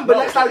reason to him, but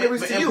no, that's not a good but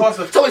reason to you.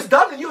 impulsive- So it's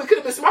dumb to you. It could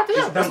have been smart to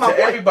him. It's That's dumb my to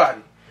point.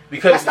 everybody.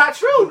 Because That's not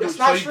true. That's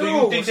not Do true. you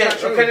think It's that? not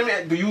true. Okay,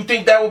 let me. Do you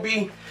think that would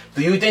be?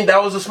 Do you think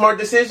that was a smart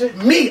decision?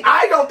 Me,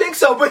 I don't think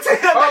so. But to him,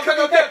 that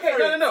could be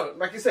different. No.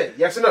 Like you said,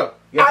 yes or no?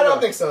 Yes I or don't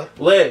no? think so.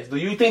 Les, do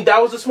you think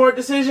that was a smart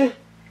decision?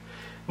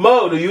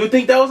 Mo, do you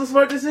think that was a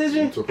smart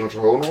decision? To punch a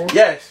hole in the wall?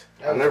 Yes.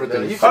 I never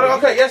think it's Hold on,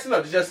 okay, yes or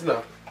no? Just yes or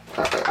no.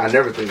 I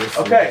never think it's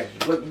Okay,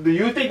 look, do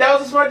you think that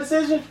was a smart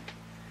decision?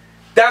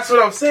 That's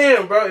what I'm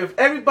saying, bro. If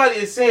everybody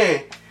is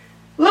saying,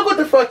 look what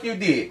the fuck you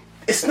did,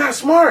 it's not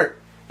smart.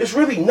 It's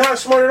really not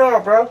smart at all,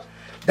 bro.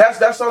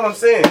 That's all I'm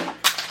saying.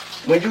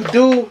 When you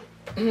do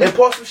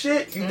impulsive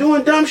shit, you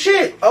doing dumb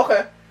shit.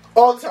 Okay.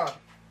 All the time.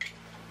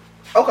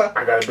 Okay.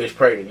 I got a bitch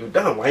pregnant. You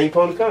dumb. Why ain't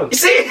pulling the condom? You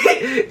see,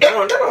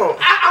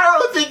 I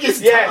don't think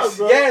it's Yes,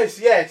 dumb, bro.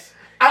 yes.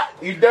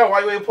 You dumb. Why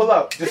you ain't pull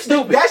up? Just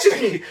stupid. That's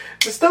just me.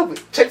 Just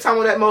stupid. Check time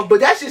on that, Mo. But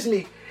that's just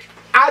me.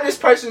 I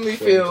just personally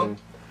feel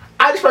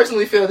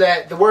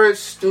that the words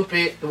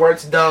stupid, the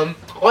words dumb,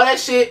 all that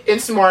shit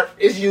and smart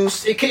is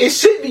used. It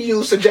should be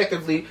used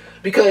subjectively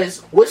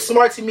because what's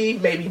smart to me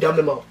may be dumb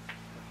to Mo.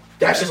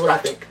 That's just what I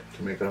think.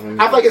 I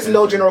feel like it's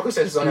no general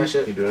consensus on that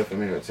shit. You do that for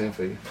me, I got 10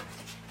 for you.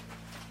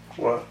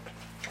 What?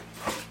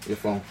 Your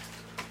phone.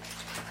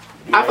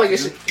 I feel like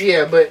it's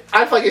but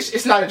I feel like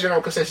it's not a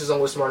general consensus on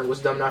what's smart and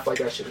what's dumb. And I feel like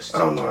that shit is I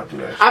don't stupid. know how to do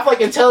that. I feel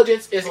like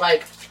intelligence is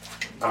like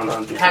I don't know how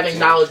to do having that.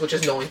 knowledge, which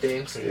is knowing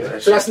things. Yeah,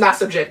 So that's not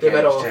subjective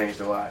at all. Changed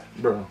a lot.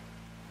 Bro.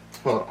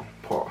 Hold on.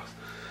 Pause.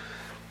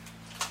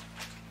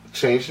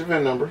 Change your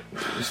VIN number.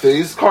 You still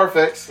use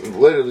Carfax.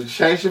 Literally,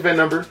 change your VIN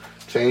number.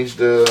 Change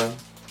the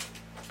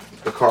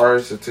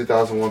cars to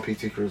 2001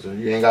 PT Cruiser.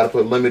 You ain't got to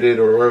put limited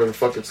or whatever the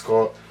fuck it's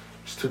called.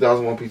 It's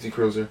 2001 PT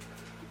Cruiser.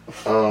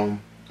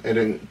 And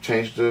then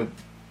change the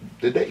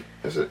date.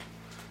 That's it.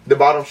 The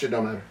bottom shit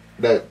don't matter.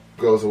 That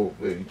goes away.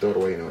 You throw it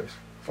away anyways.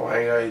 So I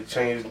ain't gotta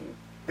change.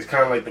 It's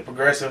kind of like the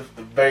progressive,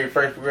 the very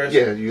first progressive.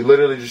 Yeah, you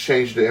literally just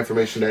change the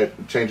information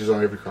that changes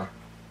on every car.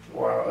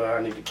 Wow,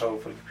 I need the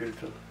code for the computer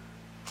too.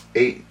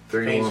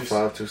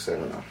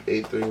 8315270.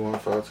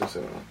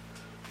 8315270.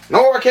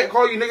 No, I can't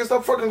call you, nigga.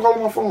 Stop fucking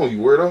calling my phone, you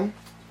weirdo.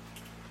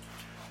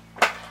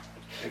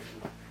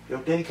 Yo,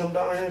 daddy come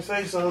down here and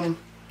say something.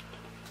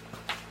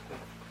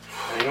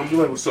 I ain't gonna be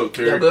like, what's up,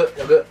 Terry? Y'all good?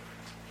 Y'all good?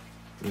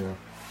 Yeah.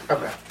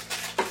 Okay.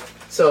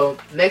 So,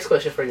 next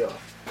question for y'all.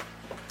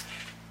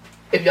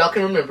 If y'all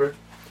can remember,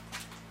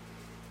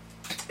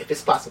 if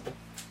it's possible,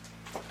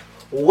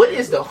 what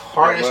is the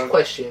hardest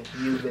question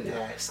you've been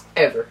asked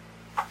ever?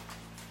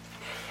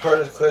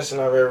 Hardest question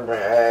I've ever been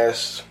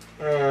asked.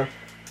 In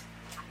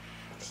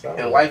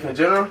life in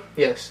general?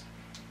 Yes.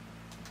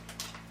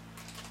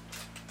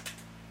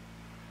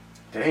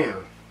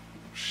 Damn.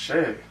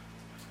 Shit.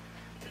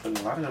 Been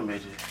a lot of them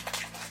bitches.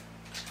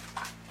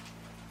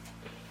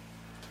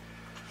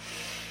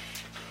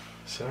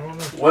 So, I don't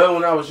know. Well,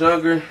 when I was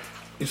younger,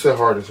 You said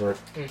hardest, right?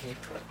 Mm-hmm.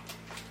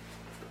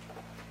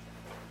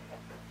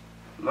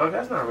 no,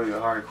 that's not really a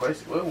hard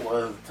question. What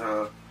was the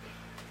time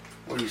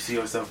where you see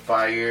yourself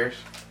 5 years?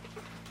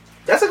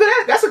 That's a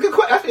good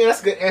question. I think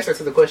that's a good answer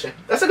to the question.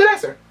 That's a good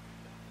answer.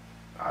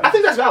 I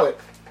think that's valid.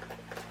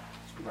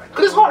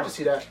 Because it's hard to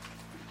see that.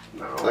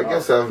 No, I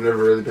guess I've never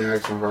really been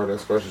asked some hard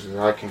ass questions because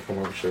I can't come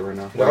up with shit right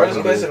now. The hardest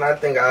question I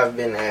think I've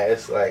been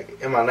asked, like,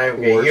 in my ninth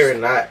grade Worst. year,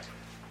 not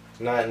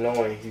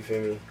knowing, you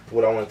feel me,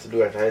 what I wanted to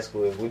do after high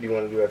school is, what do you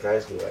want to do after high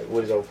school? Like,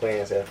 what is your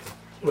plans after?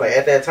 Like,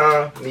 at that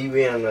time, me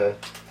being a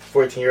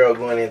 14-year-old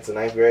going into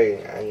ninth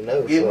grade, I didn't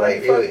know. Yeah, So,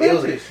 like, fuck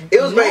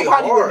it was very Nobody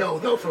would hard. know,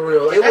 though, for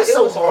real. Like, It that's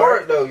was so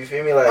hard, though, you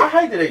feel me? I Like,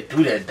 hate that they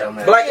do that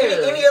dumbass. but like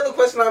any other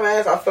question I'm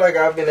asked, I feel like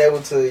I've been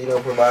able to,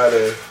 provide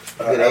a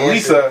good at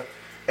least answer.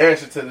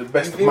 answer to the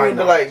best of my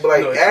knowledge.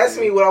 But ask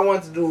me what I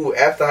wanted to do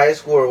after high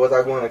school or was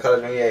I going to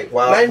college when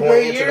while I was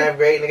going into 9th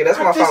grade, nigga. That's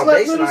my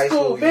foundation in high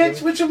school,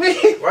 bitch. What you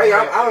mean? Right?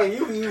 I don't.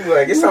 You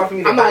like it's time for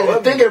me to. I'm not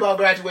even thinking about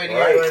graduating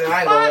yet.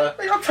 Right now.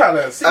 I'm trying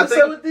to see what's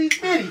up with these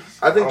bitties.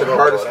 I think the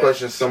hardest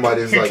question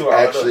somebody's like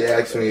actually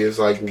asked me is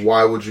like,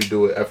 why would you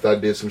do it after I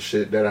did some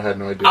shit that I had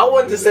no idea? I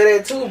wanted to say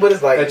that too, but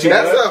it's like that's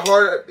the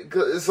hard.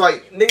 It's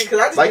like nigga, cause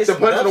I just like the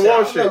punch in the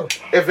wall shit.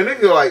 If a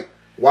nigga like,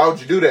 why would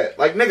you do that?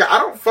 Like nigga, I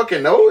don't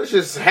fucking know. It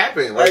just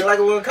happened. Like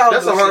when college.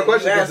 That's a hard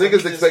question because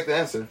niggas expect the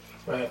answer.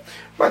 Right.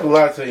 I'm not gonna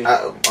lie to you.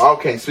 I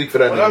can't speak for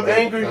that. When I'm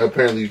angry,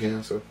 apparently you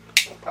can. So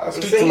I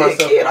speak to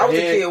myself. I was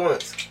a kid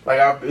once.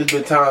 Like it's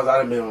been times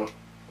I've been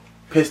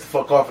pissed the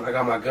fuck off and I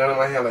got my gun in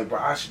my hand. Like, bro,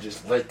 I should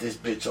just let this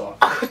bitch off.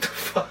 What the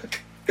fuck?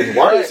 Why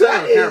are you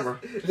saying on camera?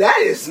 That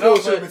is school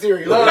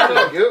material. No,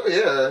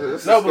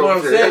 but what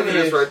I'm saying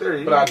is, right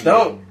there. But I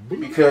don't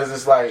because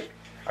it's like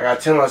I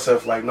gotta tell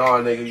myself like, nah,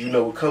 nigga, you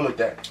know what come with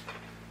that.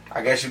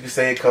 I guess you could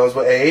say it comes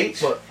with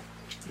age. But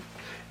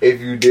if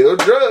you deal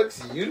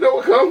drugs, you know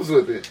what comes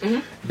with it.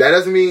 Mm-hmm. That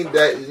doesn't mean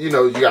that you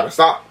gotta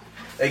stop.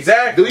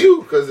 Exactly. Do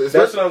you? Because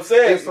that's what I'm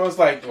saying. So it's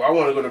like, do I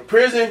want to go to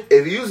prison?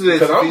 If you use it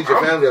to feed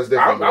your family, that's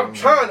different. I'm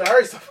trying to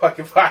hurt some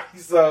fucking body.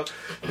 So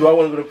do I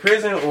want to go to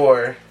prison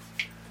or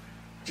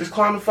just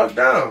climb the fuck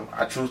down?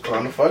 I choose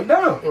climb the fuck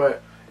down. Right.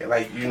 And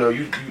like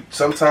you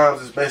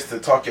sometimes it's best to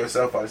talk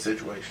yourself out of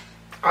situations.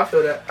 I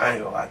feel that. I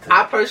ain't gonna lie to you.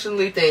 I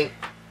personally think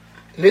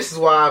this is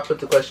why I put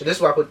the question. This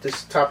is why I put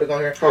this topic on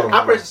here. Hold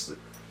on.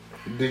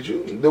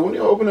 Did when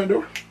you open that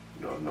door?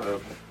 No.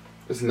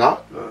 It's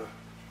not? No.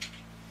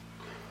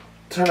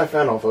 Turn that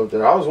fan off up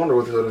there. I was wondering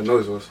what the hell that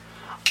noise was.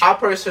 I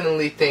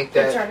personally think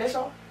that... Turn this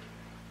off?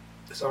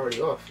 It's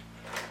already off.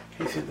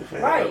 He's hit the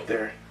fan up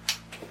there.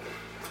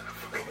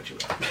 What you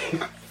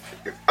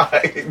I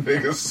hate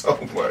niggas so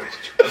much.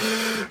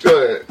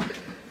 Go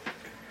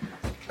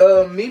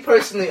ahead. Me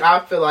personally, I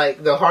feel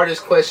like the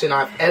hardest question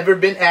I've ever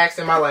been asked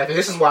in my life, and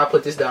this is why I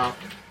put this down,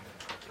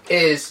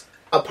 is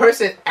a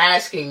person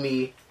asking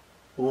me,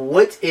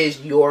 what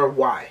is your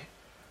why?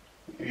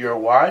 Your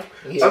why?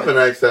 Yeah. I've been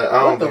asked that.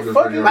 I don't think it's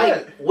pretty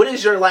like, what do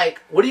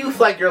you feel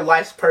like your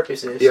life's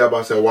purpose is? Yeah, I'm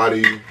about to say, why are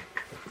you saying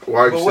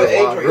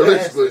why?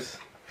 Realistically.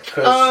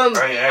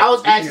 I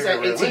was asked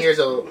at 18 years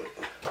old.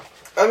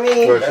 I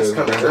mean, that's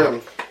kind of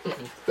early.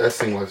 That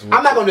seems like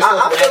I'm not gonna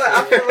discuss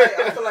I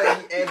feel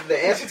like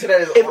the answer to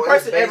that is if a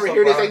person ever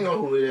hear this, they know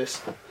who it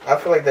is. I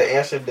feel like the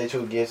answer that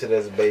you would give to that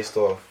is based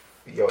off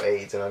your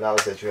age and the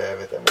knowledge that you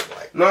have at that moment.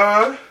 Like,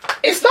 nah,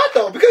 it's not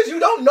though, because you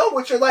don't know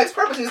what your life's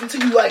purpose is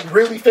until you like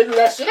really figure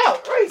that shit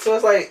out. Right. So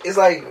it's like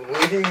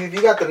if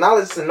you got the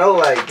knowledge to know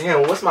like,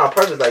 damn, what's my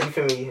purpose? Like, you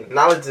feel me?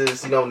 Knowledge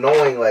is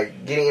knowing,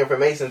 like getting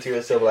information to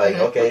yourself. Like,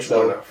 okay, but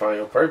you not find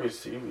your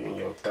purpose till you in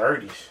your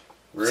 30s.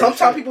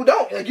 Sometimes people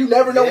don't. Like, you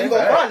never know when you're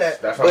gonna find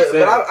that. That's what I'm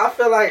saying. But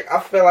I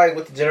feel like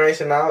with the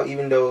generation now,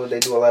 even though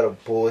they do a lot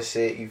of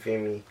bullshit, you feel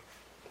me?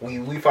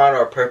 We find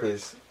our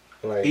purpose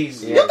like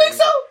easy. You think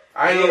so?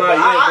 I ain't gonna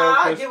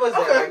lie, I give us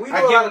that. Okay. Like, we do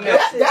a lot of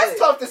that. That's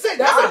tough to say.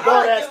 That's a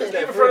bold ass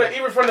thing.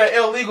 Even from that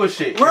illegal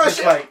shit. Real it's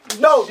shit. Like,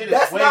 no, shit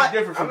that's is way not.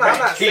 different from I'm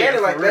not saying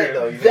it like that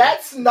though.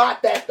 That's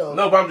not that though.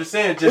 No, but I'm just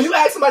saying. When you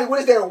ask somebody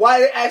what is their why,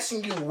 they're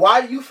asking you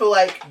why do you feel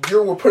like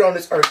you were put on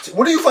this earth?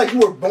 What do you feel like you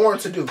were born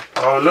to do?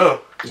 I don't know.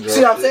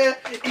 See what I'm saying?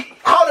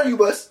 How old are you,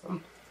 Bus?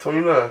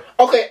 29.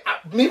 Okay,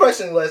 me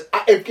personally, Les,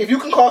 if you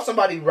can call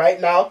somebody right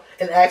now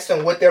and ask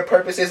them what their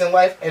purpose is in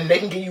life, and they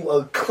can give you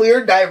a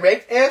clear,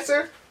 direct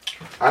answer,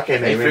 I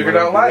can't. They figured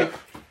out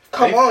life.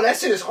 Come on, that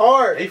shit is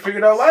hard. They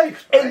figured out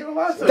life. And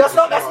that's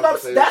what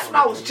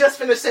I was just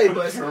finna say,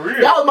 Bus. That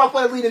was my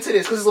plan leading to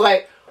this, because it's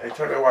like,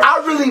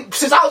 I really,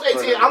 since I was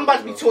 18, I'm about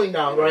to be 20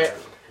 now, right?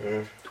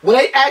 Mm. When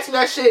they asked me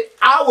that shit,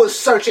 I was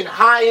searching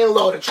high and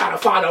low to try to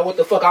find out what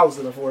the fuck I was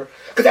looking for.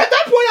 Because at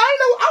that point, I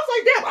didn't know. I was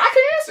like, damn, I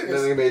can answer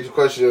this. Then they made you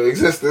question your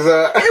existence,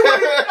 huh? What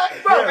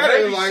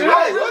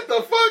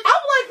the fuck?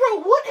 I'm like, bro,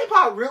 what am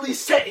I really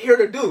set here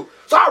to do?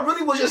 So I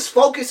really was just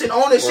focusing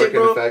on this shit,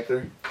 bro. Working the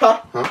factory?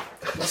 Huh?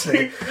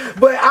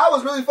 But I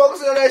was really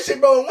focusing on that shit,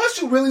 bro. And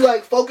once you really,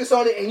 like, focus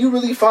on it and you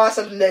really find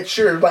something that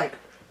you're, like,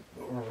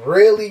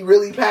 really,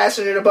 really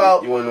passionate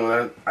about. You want to know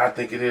what I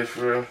think it is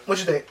for real? What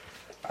you think?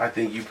 I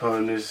think you put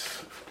on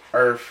this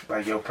earth,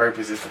 like, your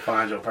purpose is to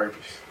find your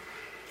purpose.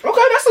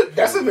 Okay,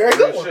 that's a very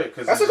good one.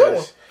 That's a good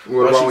one.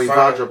 What about when you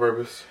find your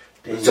purpose?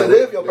 To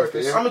live your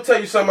purpose. I'm going to tell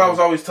you something I was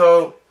always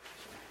told.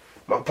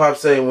 My pop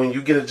saying, when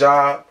you get a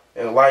job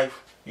in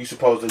life, you're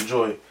supposed to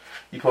enjoy it.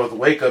 You're supposed to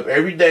wake up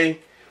every day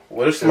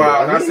with a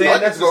smile. I'm not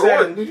saying that's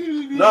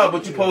no,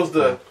 but you're supposed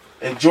to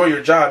enjoy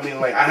your job.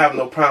 Meaning, like, I have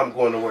no problem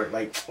going to work.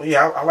 Like,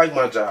 yeah, I like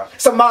my job.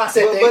 It's a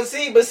mindset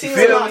thing. But see, it's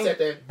a mindset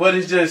thing. But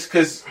it's just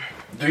because,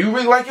 do you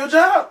really like your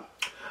job?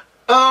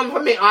 I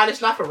mean,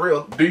 honest, not for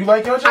real. Do you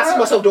like your job? I see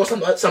myself doing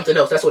something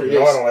else. That's what it is.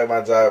 No, I don't like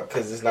my job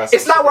because it's not.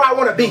 It's not where I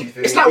want to be.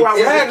 It's not where I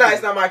want to be.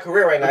 It's not my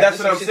career right now. But that's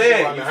what I'm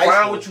saying. You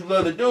find what you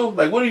love to do.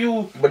 Like, what do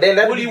you? But then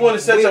what do you want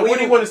to set? What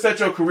do you want to set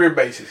your career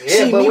basis? Yeah,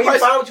 see, but when you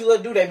find what you love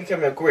to do, that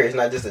become your career. It's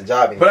not just a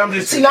job anymore. But I'm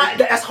just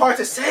that's hard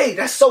to say.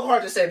 That's so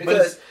hard to say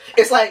because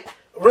it's like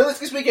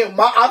realistically speaking,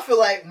 I feel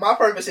like my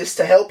purpose is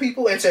to help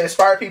people and to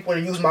inspire people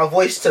and use my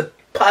voice to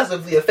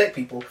positively affect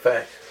people.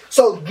 Fact.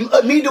 So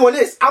me doing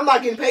this, I'm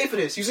not getting paid for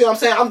this. You see what I'm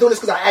saying? I'm doing this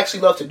because I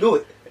actually love to do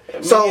it.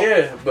 So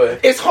yeah,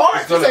 but it's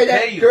hard to say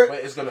that.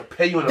 But it's gonna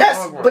pay you in the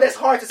long run. But it's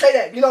hard to say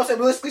that. You know what I'm saying?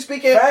 Realistically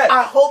speaking, Fact.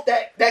 I hope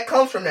that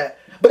comes from that.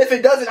 But if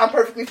it doesn't, I'm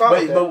perfectly fine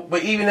with that.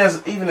 But even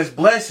as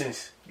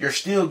blessings, you're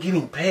still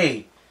getting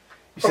paid.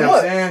 You see From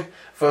what what? I'm saying?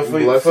 For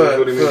Blessings,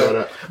 what do you mean by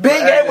that?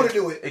 Being able to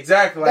do it.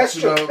 Exactly. That's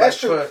true. That's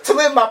true. To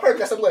live my purpose,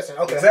 that's a blessing.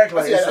 Okay. Exactly.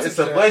 I see that. It's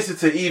a blessing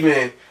to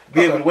even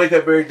be able to wake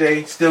up every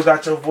day, still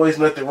got your voice,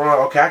 nothing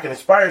wrong. Okay, I can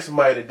inspire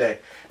somebody today.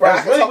 Right,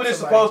 That's really what it's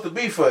supposed to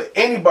be for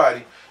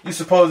anybody. You're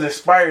supposed to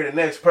inspire the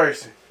next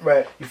person.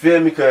 Right. You feel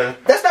me? Cause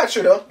that's not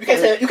true though. You can't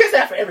say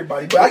that for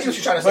everybody. But I get what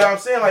you're trying to say. But I'm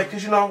saying like,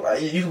 cause you know,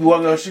 you can be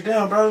walking on the street,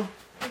 down, bro.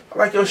 I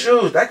like your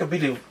shoes. That could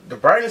be the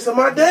brightness of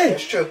my day.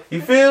 That's true.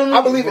 You feel me?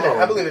 I believe in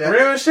that.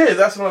 Real shit.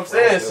 That's what I'm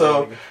saying.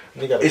 So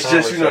it's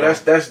just, you know,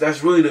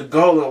 that's really the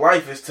goal in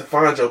life is to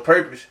find your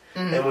purpose.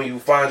 Mm-hmm. And when you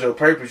find your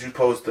purpose, you're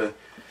supposed to,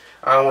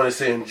 I don't want to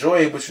say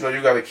enjoy it, but you know,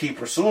 you got to keep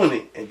pursuing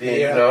it. And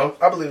then, you know,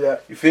 I believe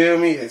that. You feel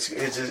me? It's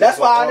just that's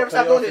why I never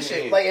stop doing this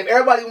shit. Like if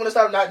everybody want to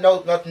stop,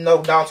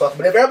 no down talk,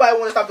 but if everybody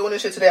want to stop doing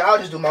this shit today, I'll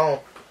just do my own.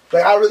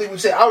 Like I really would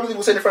sit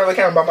in front of a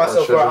camera by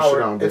myself for an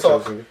hour and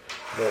talk.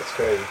 That's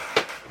crazy.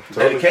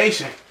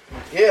 Dedication.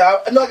 Yeah,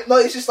 no,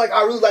 it's just like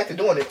I really like to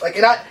doing it. Like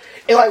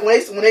like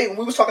when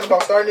we was talking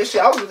about starting this shit,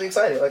 I was really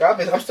excited. Like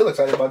I'm still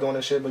excited about doing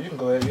this shit. But you can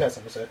go ahead. You had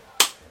something to say.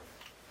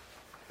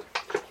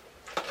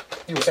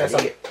 You were saying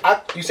something.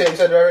 You said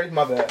it already.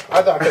 My bad.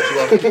 I thought I cut you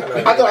off.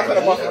 I thought I cut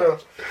him off for real.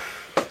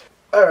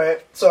 All right.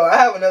 So I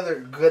have another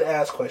good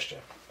ass question.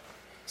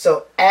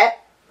 So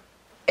at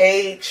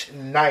age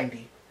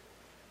 90,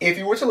 if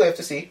you were to live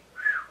to see,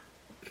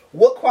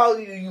 what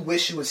quality do you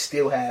wish you would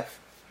still have?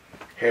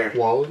 Hair.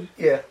 Quality?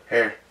 Yeah.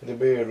 Hair. To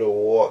be able to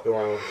walk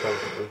around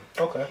comfortably.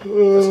 Okay. I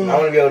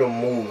want to be able to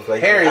move.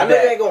 Like hair. I know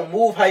you ain't gonna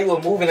move how you were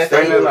moving at the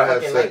age of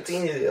fucking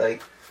 19.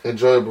 Like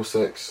enjoyable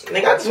sex.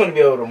 Nigga, I just want to be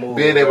able to move.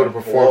 Being able to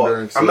perform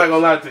during sex. I'm not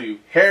gonna lie to you.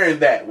 Hair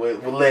and that.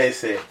 What Les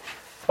said.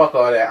 Fuck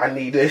all that. I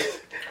need this.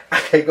 I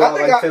can't go I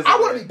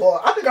want to be bald.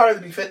 I think I'd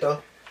rather be fit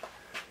though.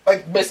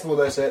 Like basically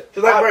what I said.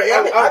 Like,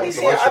 I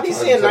be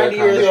seeing 90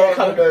 years old.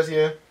 Kind of does,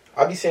 yeah.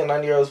 I be seeing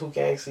 90-years who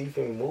can actually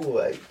feel me move.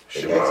 Like,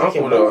 shit, they actually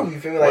can move. You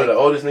feel me? Like, the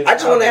oldest niggas I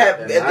just want to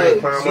have be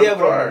able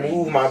to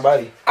move my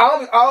body.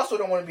 I also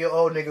don't want to be an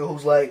old nigga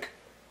who's like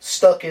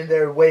stuck in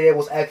their way they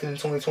was acting in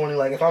 2020.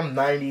 Like if I'm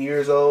 90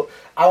 years old,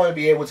 I want to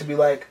be able to be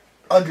like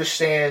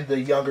understand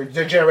the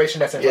generation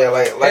that's in. Yeah,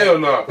 like hell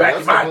no. Back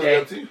in my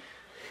day.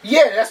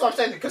 Yeah, that's what I'm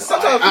saying. Because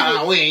sometimes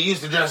people, we ain't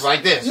used to dress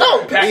like this.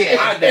 No, it's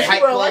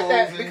real like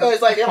that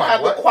because like they don't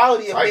have the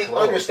quality of being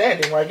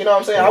understanding. Like you know what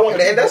I'm saying? I want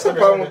to. And that's the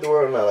problem with the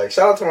world now. Like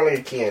shout out to my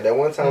nigga Ken. That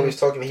one time we was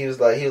talking, he was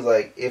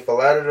like, if a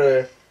lot of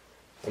the,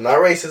 I'm not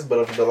racist, but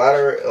if a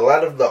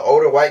lot of the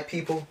older white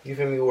people, you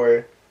feel me, were,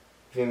 you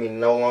feel me,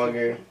 no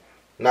longer.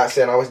 Not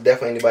saying I was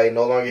definitely anybody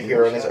no longer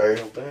here on this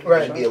earth.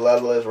 Right. There'd be a lot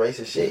of less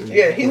racist shit.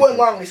 Yeah, he wasn't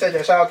long when he said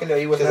that. Shout out to him.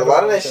 He wasn't. Because a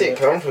lot of that shit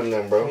come from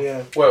them, bro.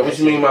 Yeah. What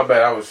you mean? My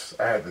bad.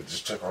 I had to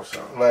just check on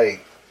something.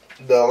 Like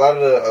a lot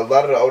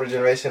of the older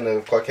generation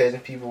of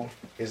Caucasian people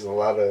is where a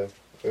lot of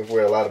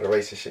the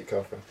racist shit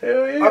come from.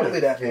 Hell yeah. I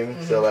believe that.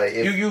 Mm-hmm. So like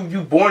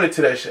you born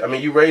into that shit. I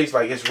mean you raised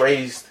like it's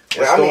raised.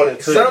 I mean,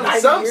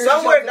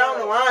 somewhere down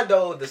the line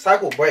though, the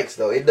cycle breaks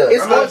though. It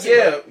does.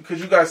 Yeah,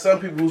 because you got some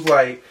people who's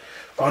like,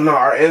 oh no,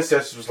 our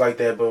ancestors was like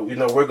that, but you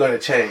know we're gonna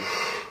change.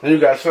 Then you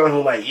got some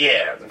who like,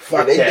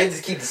 fuck they that. They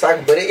just keep the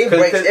cycle, but it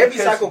breaks. Every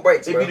cycle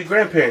breaks. It be the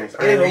grandparents.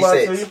 I ain't gonna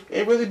lie to you.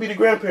 It really be the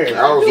grandparents.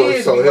 I was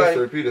always told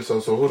history repeat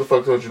itself. So who the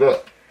fuck told you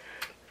that?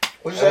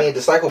 I mean,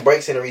 the cycle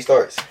breaks and it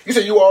restarts. You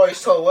said you were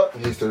always told what?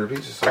 History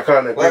repeats itself. I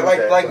kind of agree with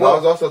that. I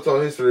was also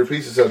told history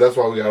repeats itself. That's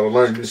why we gotta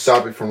learn to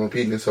stop it from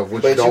repeating itself.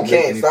 Which but you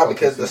can't stop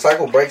because the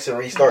cycle breaks and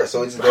restarts.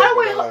 So it's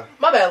my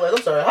bad, Les.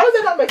 I'm sorry. How does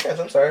that not make sense?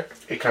 I'm sorry.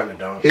 It kind of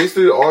don't.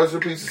 History always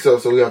repeats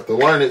itself, so we have to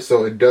learn it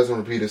so it doesn't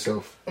repeat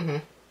itself. Mm-hmm.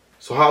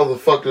 So how the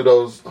fuck do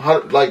those? You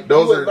would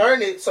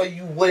learn it so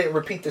you wouldn't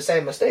repeat the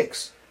same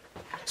mistakes.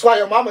 That's why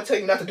your mama tell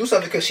you not to do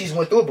something because she's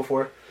went through it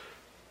before.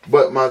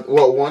 But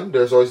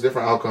there's always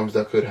different outcomes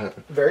that could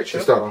happen. Very true.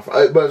 To start off,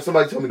 but if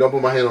somebody told me don't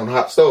put my hand on a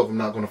hot stove, I'm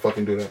not gonna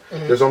fucking do that.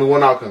 Mm-hmm. There's only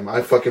one outcome.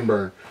 I fucking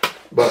burn.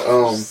 But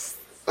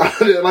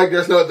like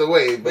there's no other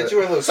way. But you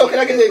were a little. So can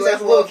I get the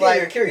example of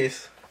like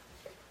curious?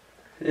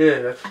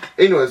 Yeah.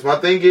 Anyways, my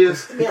thing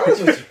is,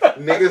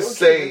 niggas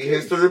say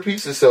history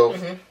repeats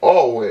itself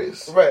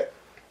always. Right.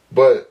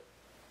 But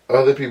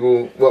other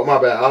people,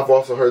 my bad. I've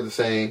also heard the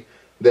saying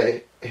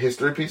that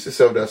history repeats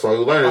itself. That's why we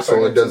learn it,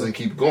 so it doesn't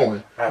keep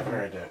going. I've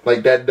heard that.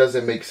 Like that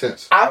doesn't make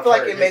sense. I feel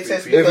like it makes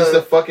sense because if it's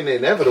the fucking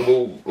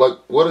inevitable, like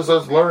what is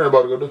us learning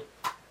about to go do?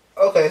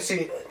 Okay,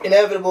 see,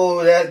 inevitable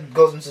that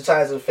goes into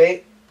ties of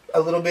fate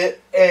a little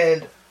bit,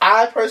 and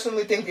I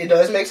personally think it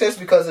does make sense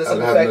because of the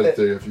simple fact that.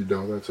 If you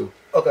don't, that too.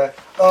 Okay,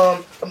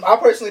 I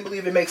personally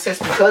believe it makes sense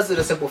because of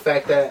the simple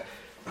fact that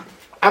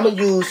I'm gonna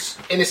use,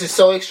 and this is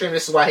so extreme.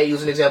 This is why I hate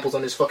using examples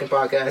on this fucking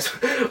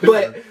podcast.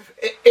 But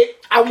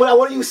I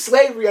want to use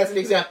slavery as an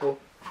example.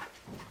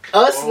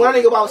 us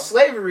learning about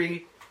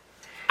slavery,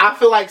 I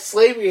feel like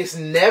slavery is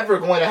never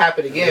going to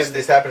happen again.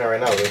 It's happening right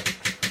now,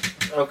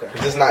 though. Okay.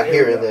 It's just not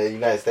here in the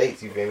United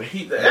States, you feel me?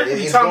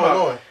 It's going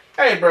on.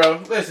 Hey,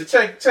 bro, listen,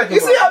 check You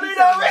see how me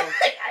know?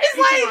 It's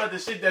talking like about the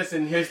shit that's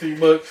in history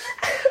books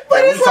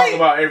But that it's we like- talk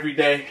about every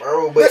day.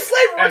 Bro, the but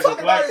slavery we're as a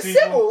talking black about is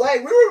people- civil. Like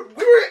we were.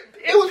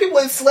 It was people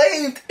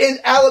enslaved in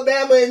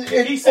Alabama and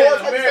He all said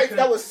types of states America.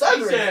 that was southern.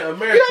 He said You know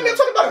America. what I mean? I'm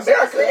talking about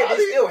America.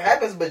 it still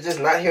happens, but just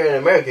not here in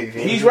America, you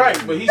feel me? He's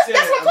right, but he said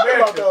That's what I'm talking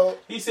America. about, though.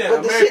 He said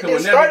But the shit America didn't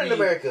will start never in be.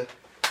 America.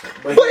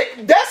 But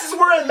that's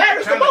where it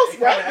matters the kinda- most,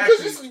 it right? kinda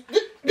Because actually-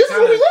 this is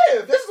where we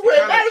live. This is where it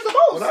kinda- matters the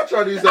most. When I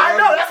try these I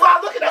know. That's why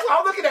I'm looking. That's why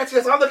I'm looking at you.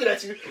 That's why I'm looking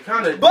at you.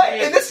 Kinda But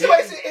did, in this but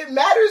didn't. situation, it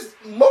matters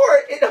more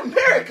in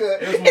America.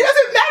 It was It more-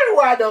 doesn't matter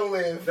where I don't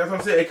live. That's what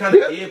I'm saying. It kind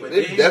of did, but It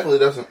didn't. definitely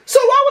doesn't. So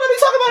why would I be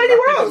talking about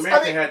anywhere I think else?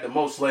 America I mean, had the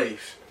most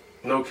slaves.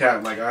 No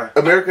cap, like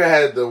America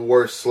had the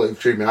worst slave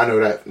treatment. I know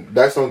that.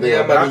 That's the only thing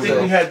Yeah, I'm but I about to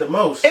think we say. had the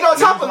most. And on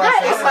top The of reason why I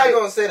that, say it's I'm like- not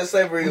gonna say the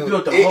slavery. We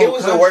built the It whole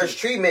was the country. worst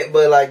treatment,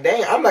 but like,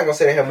 dang, I'm not gonna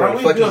say they have more bro,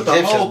 than we fucking built the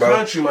Egyptians, whole bro.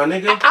 country, my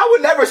nigga. I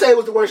would never say it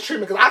was the worst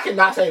treatment because I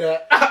cannot say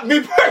that.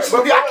 Me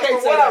personally, I can't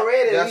From say what I that.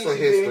 read, at That's least, what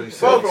you feel history me? says.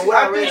 Bro, from what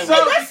I I read, think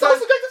so. And that's so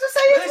subjective to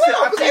say as Listen,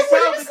 well I because think they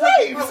weren't so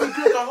even because slaves.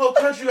 we built the whole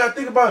country. You gotta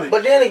think about it.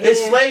 But then again,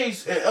 It's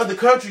slaves in other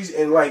countries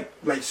in like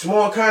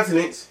small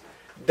continents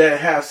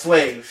that have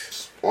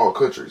slaves. All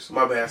countries.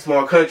 My bad,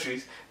 small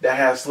countries that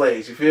have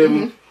slaves. You feel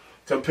me?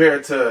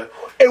 Compared to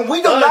And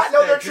we do us not know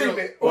their that built-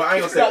 treatment. Well, I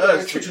ain't gonna say We do not know their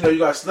us, but you treatment. know you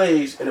got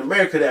slaves in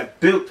America that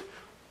built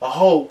a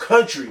whole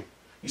country.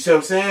 You see what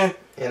I'm saying?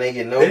 and they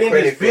get no They didn't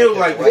credit just for feel it,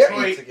 like that's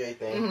Detroit. a great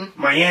thing.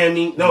 Mm-hmm.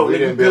 Miami, no, We nigga,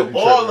 didn't built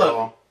build all Detroit at of them.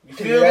 all. You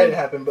That feel didn't me?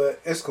 happen, but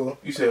it's cool.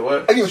 You said what? I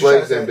get what you're Slaves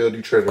trying to didn't say. build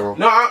Detroit at all.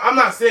 No, I'm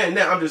not saying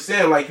that. I'm just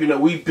saying like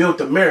we built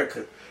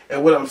America,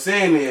 and what I'm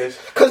saying is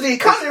Because the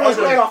economy was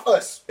other- red off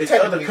us. it's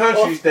other technically.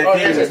 countries that Or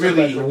didn't ancestors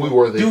really back We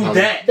were the do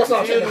economy. that. That's what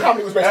I'm You saying. feel The me?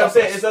 economy was based I'm off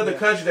saying us. it's other Yeah.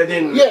 countries that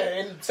didn't. then. Yeah,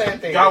 and same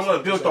thing. Y'all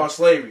wasn't built off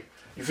slavery.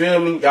 You feel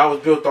me? Y'all was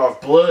built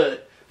off blood,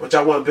 but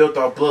y'all wasn't built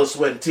off blood,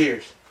 sweat, and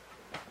tears.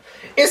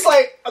 It's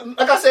like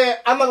I said,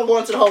 I'm not gonna go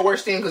into the whole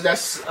worst thing because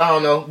that's I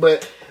don't know,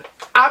 but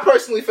I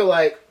personally feel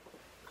like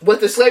with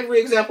the slavery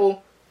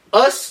example,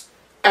 us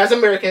as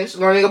Americans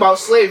learning about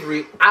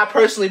slavery, I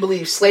personally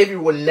believe slavery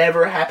will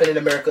never happen in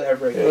America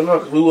ever again. Hell no,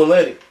 because we wouldn't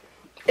let it.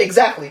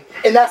 Exactly,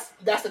 and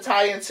that's the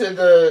tie into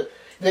the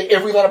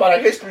if we learn about our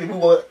history, we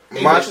will. My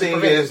eventually thing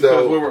prevent is it. Because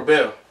though. we're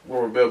rebel.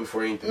 We're rebel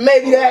before anything.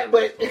 Maybe that,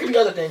 but it could be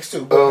other things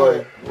too. But go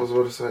ahead. What was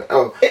I to say?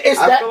 Oh, It's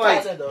I that feel like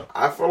content though.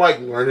 I feel like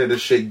learning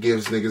this shit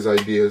gives niggas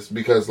ideas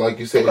because, like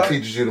you said, Okay. it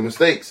teaches you the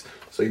mistakes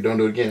so you don't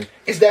do it again.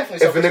 It's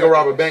definitely If a nigga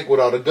rob a bank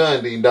without a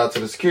gun, then you die to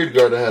the security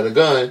guard that had a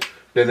gun.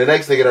 Then the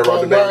next nigga that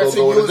robbed the bank learn go to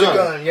go with use a a gun,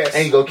 gun, yes.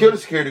 and he go kill the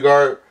security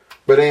guard.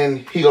 But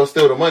then he go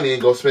steal the money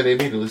and go spend it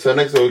immediately. So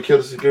next time we kill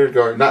the security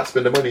guard, not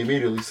spend the money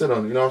immediately, sit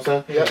on it. You know what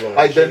I'm saying? Yeah.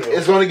 Like then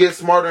it's going to get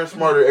smarter and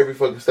smarter every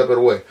fucking step of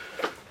the way.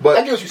 I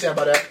But get what you said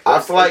about that. I feel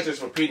It's like,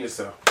 just repeating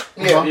itself.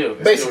 Yeah, It's still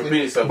basically.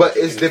 repeating itself. but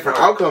it's different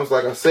outcomes,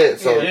 like I said.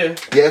 So Yeah.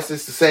 yes,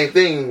 it's the same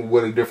thing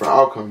with a different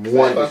outcome.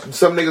 One, Okay.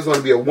 some niggas going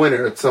to be a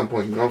winner at some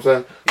point. You know what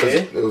I'm saying? 'Cause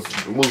Yeah. it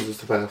was losers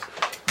to pass.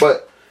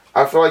 But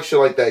I feel like shit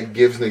like that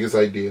gives niggas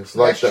ideas.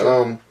 Like That's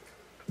true.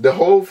 the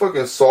whole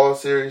fucking Saw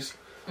series.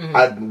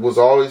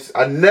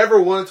 I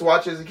never wanted to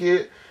watch it as a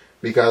kid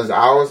because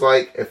I was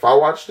like, if I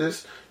watch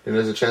this, then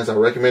there's a chance I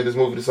recommend this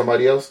movie to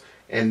somebody else,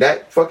 and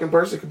that fucking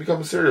person could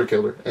become a serial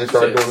killer and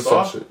start said doing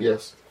Saw? some shit.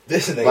 Yes,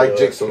 This nigga, like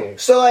Jigsaw.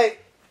 So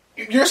like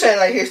you're saying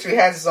like history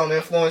has its own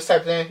influence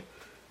type thing,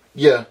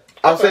 Yeah,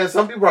 I'm Okay. saying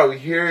some people probably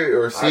hear it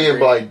or see I it, and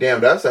be agree. like, damn,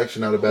 that's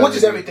actually not a bad. which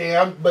is idea. everything.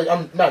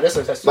 I'm not.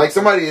 That's Like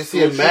somebody is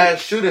seeing School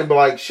mass shooting, but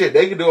like shit,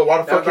 they can do it. Why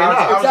the fuck That's can't what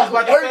I I? was just about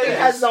to say Everything this.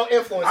 has its own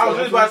influence. I was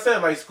though. just about to say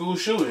like school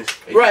shootings.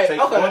 It Right, Take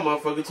okay. one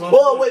motherfucker to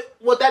Well,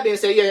 with that being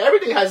said, yeah,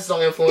 everything has its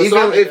own influence. so I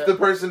Even get if that. the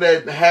person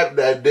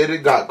that did it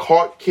got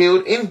caught,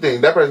 killed,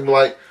 anything, that person be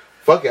like,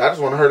 fuck it, I just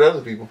want to hurt other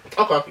people.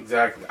 okay.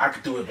 Exactly. I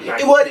could do it, but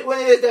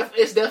not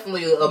It's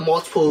definitely a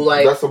multiple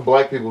like That's some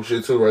black people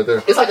shit too, right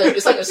there. it's like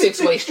a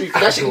 6-way street.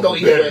 That shouldn't go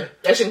anywhere.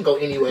 That shouldn't go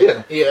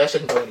anywhere. Yeah, that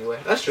shouldn't go anywhere.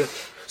 That's true.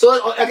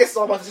 So I guess it's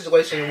all about the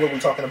situation and what we're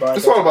talking about.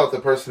 It's all about the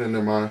person in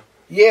their mind.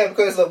 Yeah,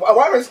 because a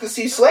white person could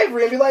see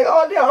slavery and be like,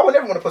 oh, damn, I would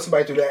never want to put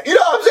somebody through that. You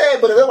know what I'm saying?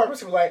 But another white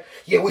person would be like,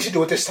 yeah, we should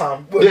do it this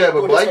time. We'll Yeah, do but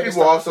it this black way this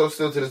people time. also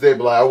still to this day be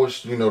like, I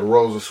wish, the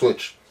roles would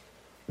switch.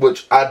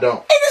 Which I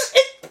don't.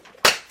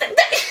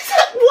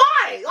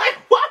 Why? Like,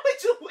 why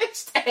would you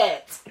wish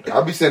that?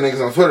 I be seeing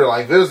niggas on Twitter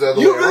like, this the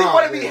other You way really around.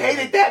 want to be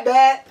hated that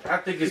bad? I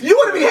think it's You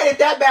want to be hated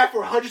that bad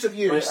for hundreds of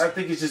years? I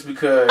think it's just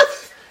because,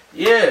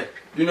 yeah,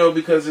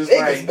 because it's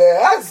Niggas, like,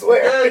 man, I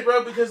swear. yeah,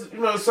 bro, because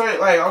saying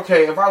like,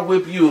 okay, if I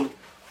whip you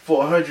for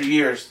 100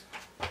 years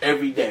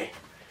every day,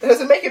 It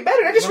doesn't make it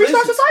better. That just But restarts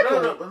the listen,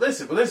 cycle. No, but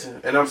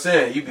listen, and I'm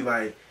saying you'd be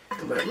like,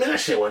 man, that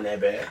shit wasn't that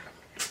bad.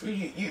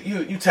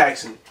 You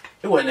taxing,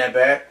 it wasn't that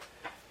bad.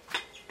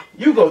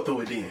 You go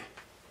through it then.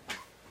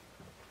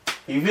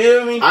 You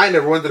feel me? I ain't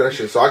never went through that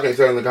shit, so I can't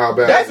tell you how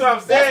bad. That's what I'm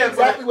saying. That's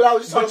exactly what I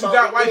was just talking But you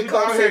got about. white When it people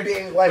comes out to here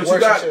being like but worse you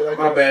got, and shit like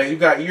my that. bad. You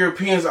got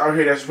Europeans out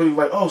here that's really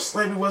like, oh,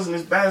 slavery wasn't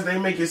as bad as they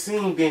make it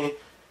seem. Then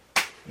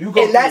you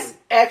go. And that's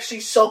actually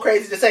so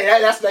crazy to say.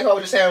 That's like I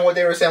was just saying what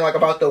they were saying like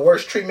about the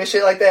worst treatment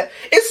shit like that.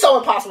 It's so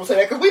impossible to say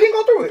that because we didn't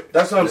go through it.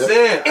 That's what I'm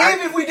saying.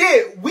 Even if we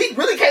did, we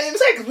really can't even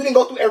say because we didn't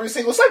go through every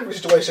single slavery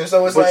situation.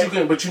 So it's but like,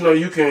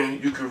 you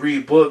can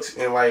read books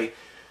and like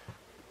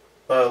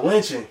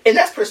lynching. and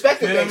that's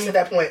perspective You feel based me? at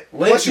that point.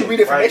 Lynching, Once you read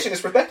information, right?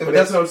 it's perspective But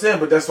based. that's what I'm saying.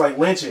 But that's like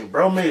lynching.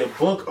 Bro made a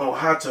book on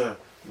how to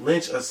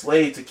lynch a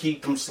slave to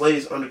keep them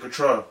slaves under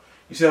control.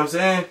 You see what I'm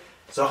saying?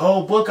 It's a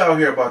whole book out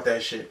here about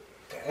that shit.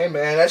 Hey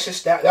man, that's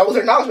just that was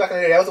their knowledge back in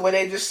the day. That was the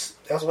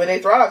way they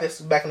thrived this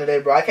back in the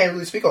day, bro. I can't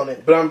really speak on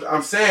it. But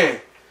I'm saying,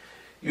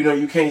 you know,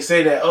 you can't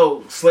say that,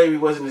 oh, slavery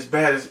wasn't as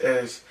bad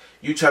as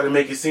you try to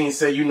make it seem.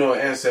 Say you know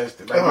an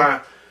ancestor. Like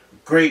my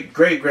great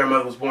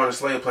grandmother was born in a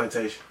slave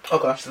plantation.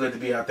 Okay, She lived to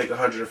be, I think,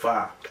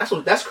 105.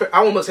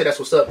 I won't say that's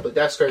what's up, but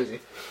that's crazy.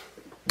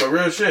 But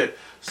real shit.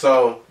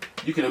 So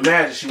you can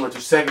imagine she went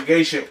through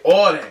segregation,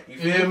 all that. You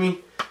feel me?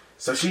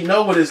 So she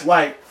know what it's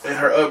like in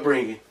her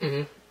upbringing.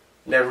 Mm-hmm.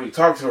 Never really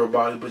talked to her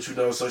about it, but you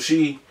know, so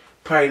she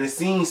probably done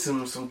seen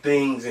some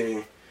things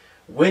and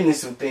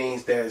witnessed some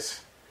things that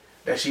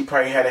she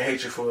probably had a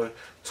hatred for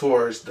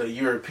towards the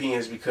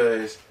Europeans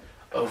because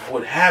of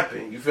what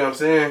happened. You feel what I'm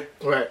saying?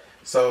 Right.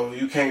 So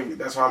you can't.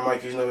 That's why I'm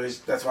like, you know,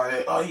 that's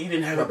why. Oh, you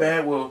didn't have it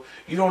bad. Well,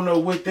 you don't know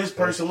what this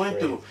person went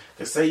through.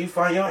 Cause say you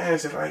find your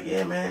ancestor, like,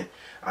 yeah, man,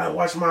 I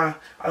watched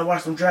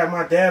them drag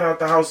my dad out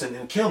the house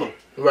and kill him.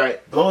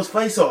 Right. Blow his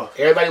face off.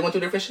 Everybody went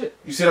through different shit.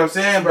 You see what I'm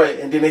saying? Right.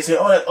 But and then they say,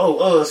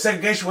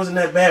 segregation wasn't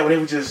that bad when they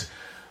were just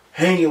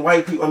hanging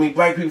black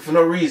people for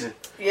no reason.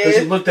 Yeah,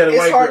 you looked at a it's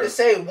white hard girl. to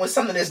say when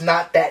something is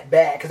not that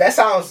bad because that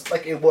sounds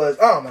like it was.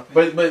 I don't know.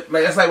 But like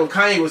that's like when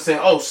Kanye was saying,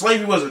 oh,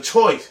 slavery was a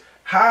choice.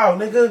 How,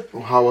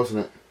 nigga? How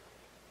wasn't it?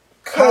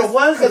 How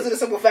was Because it? of the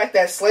simple fact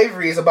that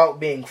slavery is about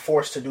being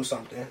forced to do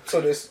something.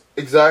 So this.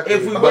 Exactly.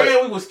 If we but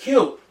ran, we was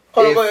killed.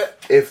 Hold on,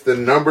 but if the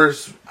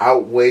numbers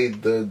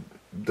outweighed the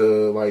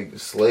like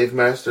slave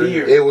master,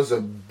 Fear. it was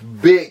a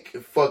big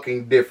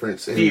fucking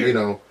difference. And Fear. you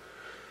know,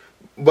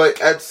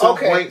 but at some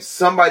point,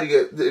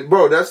 somebody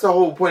bro. That's the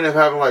whole point of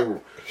having like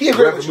he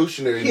agreed with you.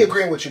 revolutionary. He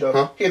agreeing with you though.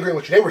 Huh? He agreeing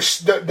with you. They were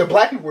the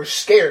black people were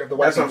scared of the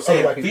white That's what I'm people.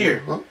 saying. White people. Fear.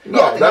 Huh? Yeah,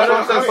 No, I think that's what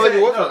I'm that's saying. what Slavery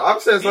I'm wasn't. saying. I'm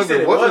saying He said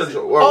slavery it wasn't.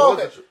 wasn't. Oh,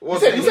 okay.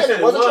 Wasn't. You said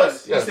it was a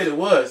choice? He said it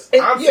was.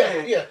 And- I'm yeah,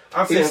 saying. yeah.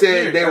 I'm He saying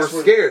said fear. they were That's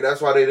what- scared.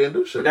 That's why they didn't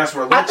do shit. That's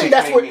where I think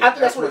that's where the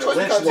the choice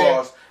lynch comes in.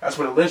 laws. That's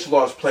where the lynch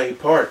laws played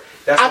part.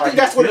 That's I why think he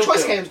that's where the built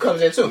choice them.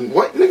 comes in too.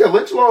 What nigga?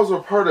 Lynch laws were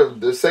part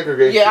of the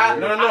segregation. Yeah,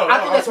 No. I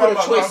think that's where the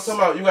choice- I'm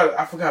talking about. You got.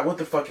 I forgot what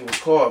the fuck it was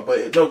called,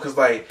 but no, because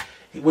like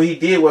what he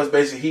did was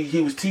basically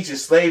he was teaching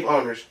slave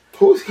owners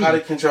Who's he? how to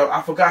control.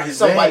 I forgot his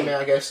Some name. white man,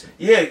 I guess.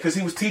 Yeah, because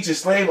he was teaching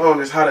slave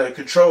owners how to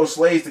control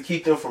slaves to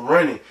keep them from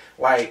running,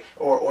 like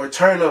or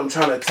turn them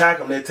trying to attack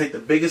them. They'd take the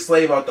biggest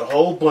slave out the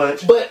whole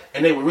bunch,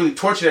 and they would really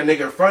torture that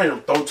nigga in front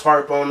of them, throw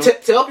tarp on them.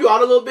 To help you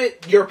out a little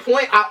bit, your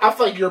point, I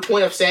feel like your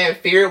point of saying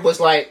fear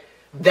was like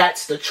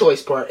that's the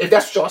choice part. If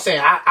that's what y'all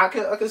saying, I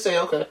can say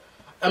okay.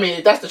 I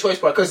mean, that's the choice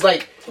part because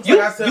like you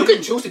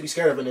can choose to be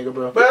scared of a nigga,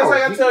 bro. But that's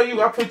like I tell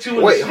you, I put you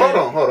in Wait, the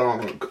hold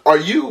on. Are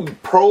you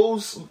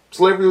pros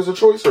slavery was a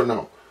choice or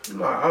no?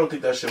 No, I don't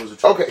think that shit was a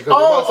choice. Okay,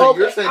 because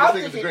you're saying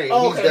this nigga's green.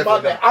 Oh, He's okay, my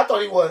definitely bad. not. I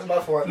thought he was. My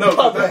fault. No,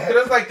 My bad.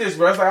 that's like this,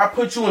 bro. It's like I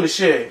put you in the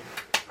shed.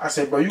 I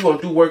said, bro, you gonna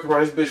do work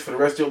around this bitch for the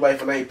rest of your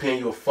life, and I ain't paying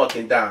you a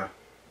fucking dime.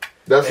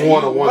 That's And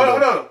one on you- one.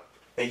 Hold on.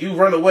 And you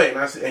run away, and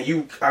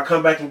I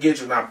come back and get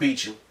you, and I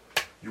beat you.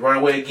 You run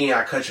away again,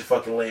 I cut your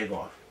fucking leg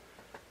off.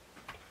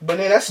 But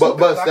then that's But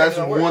stupid, 'cause I that's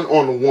can work. one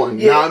on one.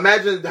 Yeah. Now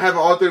imagine having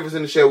all three of us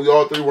in the shed. We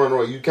all three run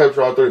away. You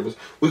capture all three of us.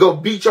 We go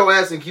beat your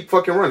ass and keep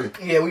fucking running.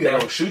 Yeah, we They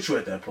got don't shoot you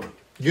at that point.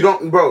 You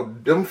don't, bro.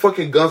 Them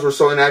fucking guns were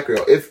so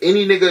inaccurate. If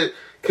any nigga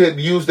could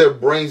use their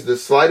brains the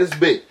slightest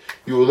bit,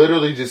 you will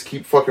literally just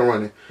keep fucking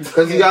running.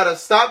 Because you gotta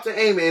stop to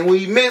aim it, and when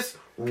you miss,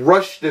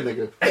 rush the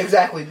nigga.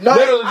 Exactly. No,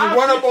 Literally just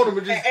run up on him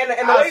and just. And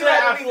the way you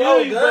had to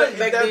reload guns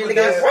back then, nigga,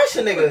 that's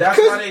Russian nigga. That's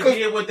why they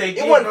did what they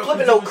did. It wasn't bro,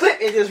 flipping 'cause no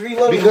clip and just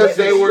reloading. Because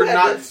they were You had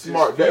not to-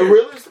 smart.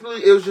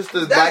 Realistically, it was just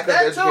the lack of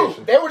that too.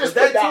 education. They were just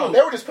That put down. too.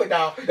 They were just put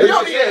down. You It's don't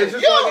just- need, yeah, it's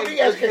just you don't like need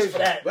education for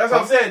that. That's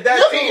what I'm saying. You That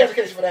don't too. need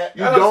education for that.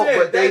 You That's what I'm don't, saying.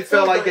 but they That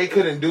felt too, like but- they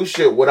couldn't do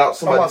shit without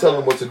somebody Come on, telling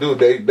them what to do.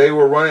 They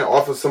were running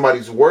off of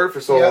somebody's word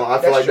for so Yep, long. I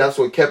feel that's like true. that's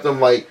what kept them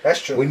like. That's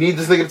true. We need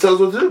this nigga to tell us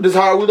what to do. This is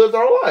how we lived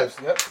our lives.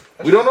 Yep.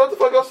 We don't know what the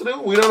fuck else to do.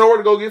 We don't know where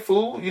to go get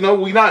food. You know,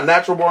 we not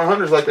natural born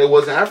hunters like they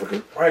was in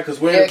Africa. Right, because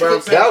we're Yeah, in the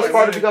 'cause That was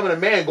part of becoming a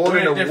man, going We're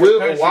in in the a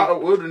different country.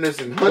 wilderness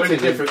and we're in a hunting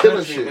and different killing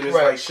country, shit. and it's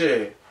Right. like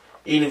shit.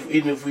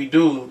 Even if we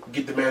do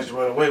get the man to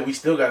run away, we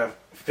still gotta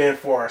fend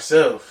for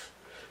ourselves.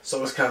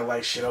 So it's kind of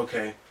like shit.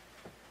 Okay,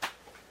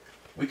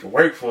 we can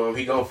work for him.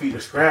 He gonna feed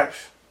the scraps.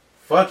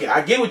 Fuck it.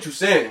 I get what you're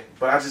saying,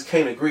 but I just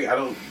can't agree. I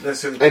don't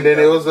necessarily. And then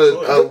think it was that's the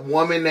a choice.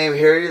 woman named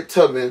Harriet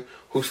Tubman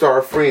who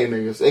started freeing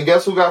niggas. And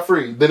guess who got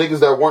free? The niggas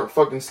that weren't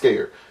fucking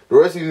scared. The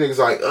rest of these niggas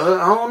like,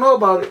 I don't know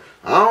about it.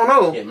 I don't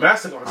know. Yeah,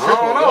 Master gonna I trip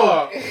don't on know.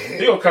 y'all.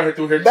 He gonna come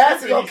through here.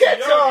 Master gonna catch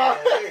y'all.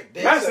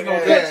 Master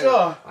gonna catch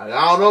y'all. I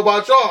don't know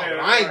about y'all, but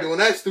I ain't doing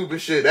that stupid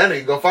shit. That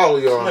nigga gonna follow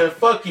y'all. Man,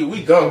 fuck you.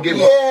 We go.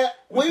 Yeah,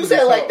 when you say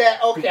it like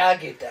that, okay, I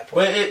get that.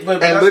 But And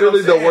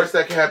literally the worst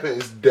that can happen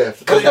is death.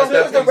 Because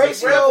the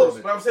ratio.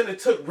 But I'm saying it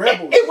took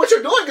rebels. And what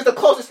you're doing is the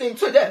closest thing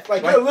to death.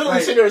 Like you're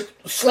literally sitting there.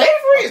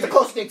 Slavery is the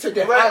closest thing to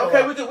death. Right,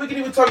 okay, we can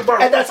even talk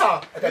about at that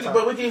time.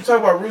 But we can even talk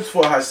about Roots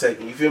for a hot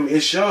second. You feel me?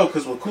 It showed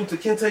because when Kunta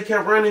Kinte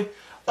kept running,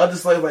 other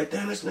slaves like,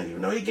 damn, this nigga, you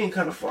know, he getting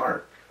kind of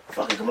far.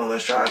 Fucking come on,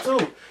 let's try it too.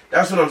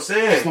 That's what I'm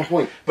saying. That's my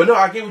point. But no,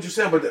 I get what you're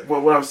saying. But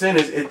what I'm saying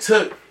is, it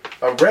took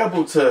a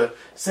rebel to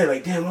say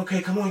like, damn,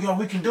 okay, come on, y'all,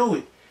 we can do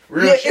it.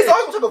 Real shit. It's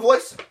always took a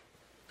voice.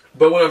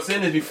 But what I'm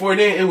saying is, before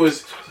then, it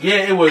was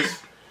they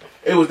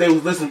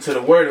was listening to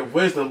the word of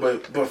wisdom,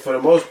 but for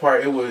the most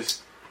part, it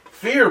was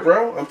fear,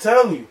 bro. I'm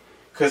telling you.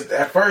 Because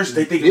at first,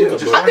 they think we could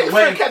just run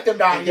away. Kept them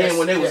down. And then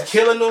when they was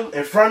killing them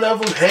in front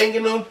of them,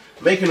 hanging them,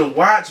 making them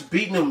watch,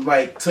 beating them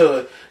like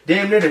to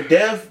damn near to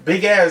death,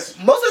 big ass.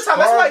 Most of the time,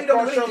 that's why you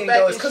don't do anything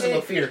though. It's because of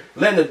the fear.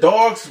 Letting the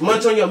dogs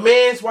munch on your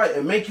man's wife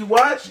and make you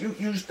watch. You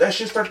that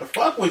shit start to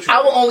fuck with you.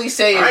 I will only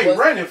say I ain't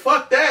running.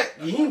 Fuck that.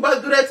 You ain't about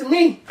to do that to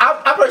me.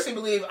 I personally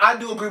believe I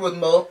do agree with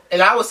Mo,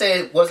 and I would say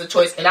it was a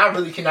choice, and I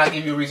really cannot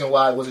give you a reason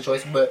why it was a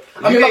choice. But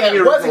I mean,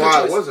 it wasn't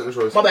a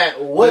choice. My bad,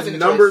 wasn't a choice.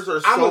 Numbers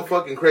are so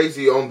fucking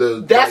crazy on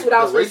the. That's what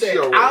I was going to say.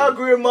 Rate. I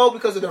agree with Mo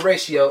because of the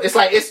ratio. It's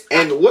like it's.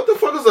 And what the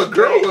fuck is a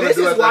girl going to do? This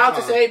is wild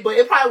to say, but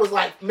it probably was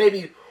like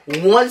maybe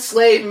one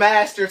slave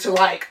master to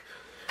like.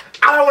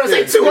 I don't want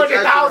to say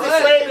 200,000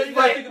 slaves. You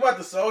gotta think about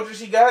the soldiers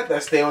he got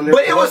that stay on there.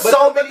 But it was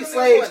so many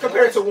slaves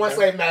compared to one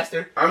slave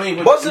master. I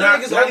mean, most of the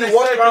niggas only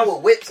walk around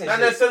with whips and not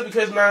shit. necessarily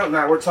because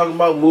now we're talking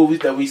about movies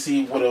that we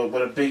see with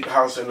a big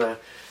house and a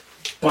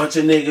bunch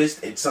of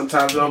niggas. It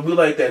sometimes don't be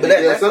like that.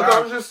 Yeah,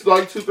 sometimes just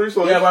like 2-3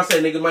 slaves. Yeah, but I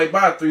say niggas might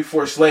buy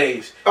 3-4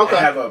 slaves and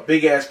have a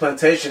big ass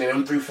plantation and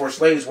them 3-4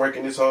 slaves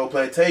working this whole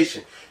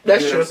plantation.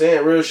 That's true. What I'm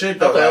saying? Real shit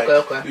though.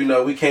 Okay. You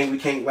know, we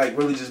can't like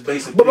really just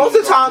base it. But most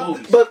of the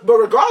time, but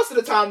regardless of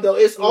the time though,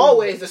 it's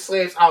always the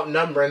slaves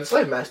outnumbering the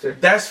slave master.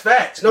 That's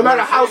facts. No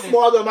matter how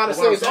small the amount of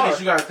slaves are.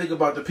 You gotta think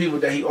about the people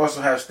that he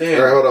also has standing.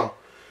 Alright, hold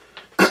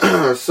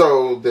on.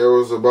 So there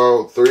was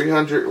about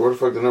 300. Where the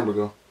fuck did the number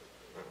go?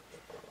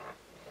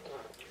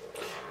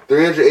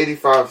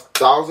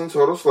 385,000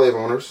 total slave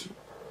owners,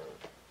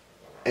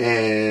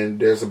 and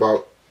there's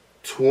about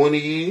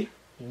 20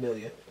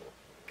 million.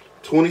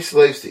 20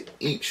 slaves to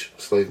each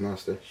slave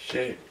master.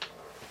 Shit.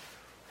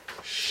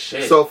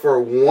 So for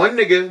one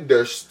nigga,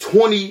 there's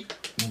 20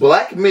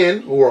 black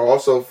men who are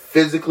also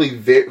physically,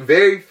 very,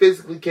 very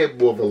physically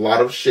capable of a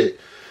lot of shit.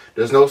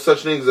 There's no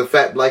such thing as a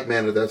fat black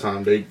man at that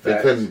time. They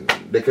couldn't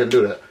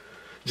do that.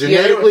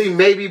 Genetically,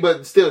 maybe,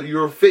 but still, you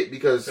were fit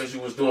because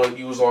you was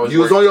on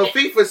your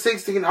feet for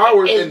 16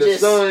 hours in the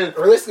sun,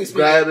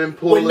 grabbing,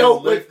 pulling,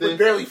 lifting, with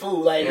barely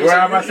food. Like you're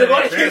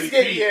gonna get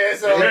skinny,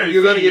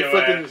 you're gonna get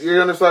fucking. You're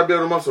gonna start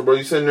building muscle, bro.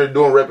 You sitting there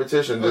doing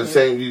repetitions, the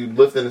same. You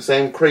lifting the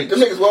same crates,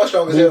 them niggas well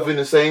strong as hell. Moving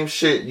the same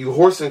shit. You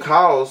horsing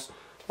cows,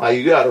 like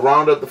you gotta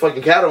round up the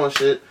fucking cattle and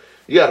shit.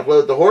 You gotta play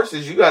with the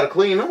horses. You gotta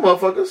clean them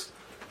motherfuckers.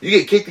 You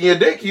get kicked in your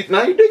dick,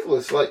 now you're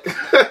dickless. Like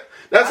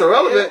that's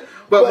irrelevant.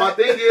 But my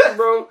thing is,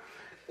 bro.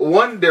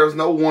 One, there was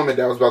no woman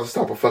that was about to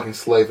stop a fucking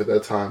slave at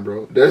that time,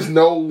 bro. There's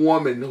no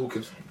woman who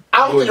could.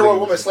 I don't think there were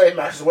women slave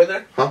masters, were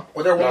there? Huh?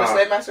 Were there women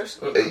slave masters?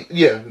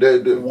 Yeah.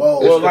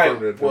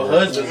 husbands.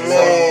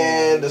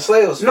 Man, the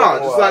slaves. No,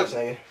 just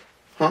like.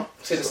 Huh?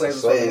 See, the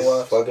slaves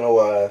was fucking the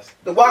wives.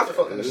 The wives were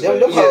fucking the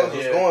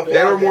slaves.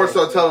 They were more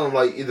so telling them,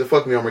 like, either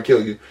fuck me or I'm gonna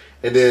kill you.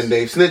 And then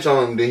they snitch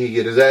on him, then he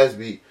get his ass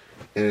beat.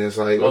 And it's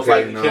like,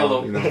 okay,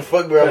 kill him. You know.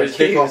 Fuck me, I'm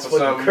kill It's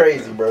fucking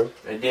crazy, bro.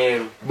 And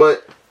then.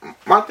 But.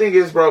 My thing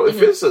is, bro,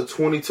 if it's a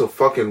 20 to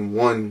fucking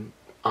 1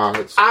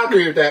 odds, I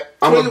agree with that.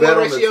 I'm gonna bet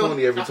on the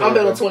 20 every time. I'm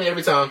bet on 20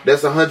 every time.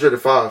 That's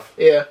 105.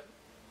 Yeah.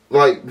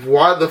 Like,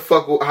 why the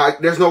fuck?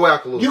 There's no way I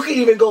could lose. You can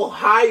even go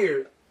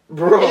higher,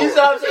 bro. You know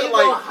what I'm saying? You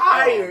go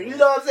higher. You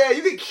know what I'm saying?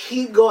 You can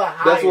keep going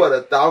higher. That's what,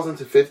 1,000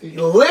 to 50.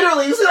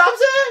 Literally, you see what I'm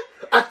saying?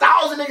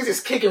 1,000 niggas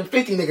is kicking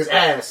 50 niggas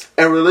ass.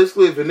 And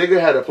realistically, if a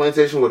nigga had a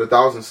plantation with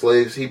 1,000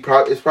 slaves, it's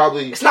not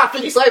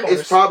 50 slave owners.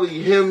 It's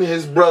probably him,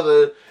 his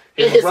brother.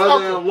 His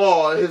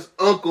brother-in-law, his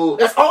uncle.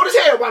 That's old as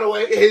hell, by the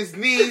way. His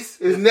niece,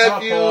 his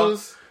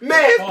nephews.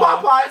 Man, his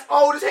papa is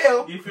old as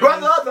hell.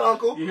 Brother of the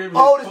uncle,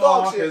 old as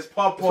dog shit. It's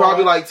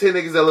probably like 10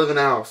 niggas that live in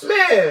the house.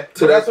 Man.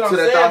 So that's what I'm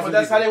saying, but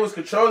that's how they was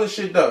controlling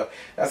shit, though.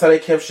 That's how they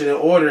kept shit in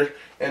order,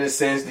 in a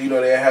sense, you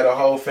know, they had a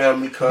whole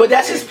family come. But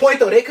that's his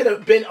point, though. They could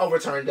have been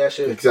overturned that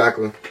shit.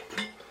 Exactly.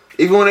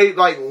 Even when they,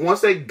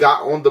 once they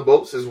got on the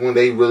boats is when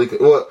they really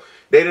could,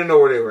 they didn't know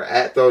where they were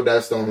at, though.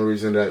 That's the only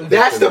reason that...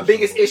 That's the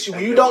biggest issue.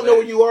 When you don't know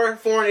where you are,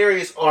 foreign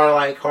areas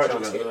are, hard to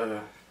escape.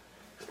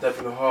 Step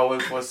in the hallway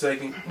for a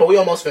second. But we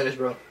almost finished,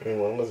 bro.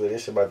 Almost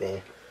this shit about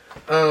the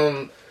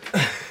end.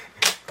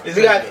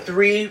 We got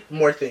 3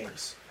 more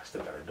things. I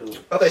still gotta do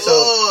it. Okay,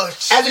 so,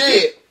 as a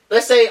kid,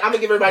 let's say, I'm gonna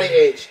give everybody an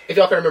age. If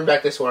y'all can remember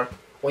back this far.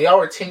 When y'all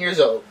were 10 years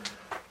old,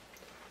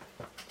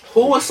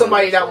 Who was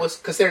somebody that was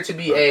considered to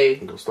be a?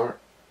 Go start.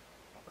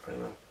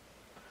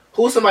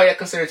 Who was somebody that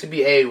considered to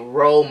be a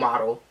role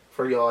model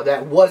for y'all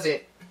that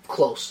wasn't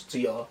close to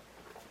y'all?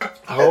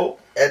 Hope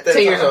at that 10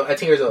 time. years old. At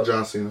 10 years old.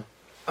 John Cena.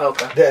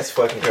 Okay. That's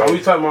fucking Are we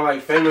crazy. talking about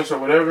like famous or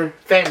whatever?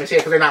 Famous, yeah,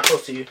 because they're not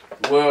close to you.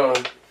 Well,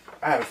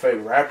 I had a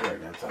favorite rapper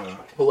at that time.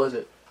 Who was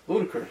it?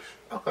 Ludacris.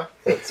 Okay.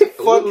 That's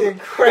fucking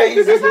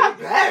crazy. That's not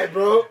bad,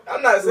 bro.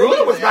 I'm not saying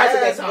Rudy was nice at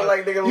that ass, time. but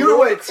like nigga, You were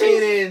what, Ludacris-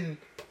 10 in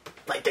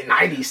like the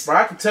 90s? But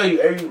I can tell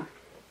you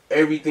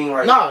everything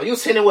like. No, you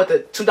was 10 in what, the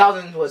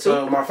 2000, what, 2?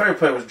 So my favorite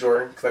player was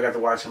Jordan because I got to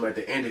watch him at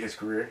the end of his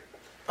career.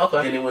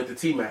 Okay. Then it went to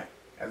T-Mac.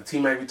 After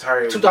T-Mac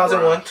retired, it was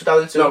 2001, LeBron.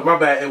 2002. No, my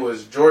bad. It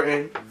was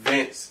Jordan,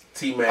 Vince,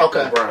 T-Mac,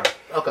 Okay. LeBron.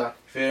 Okay.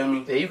 Feel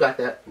me? Yeah, you got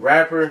that.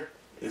 Rapper,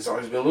 it's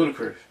always been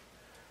Ludacris.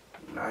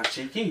 Not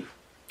Chief Keef.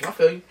 I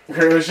feel you.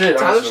 Real shit.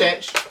 Times have So,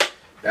 changed.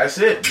 that's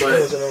it.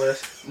 But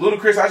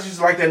Ludacris, I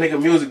just like that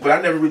nigga music, but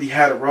I never really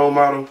had a role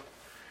model.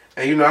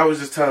 And you know, I was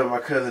just telling my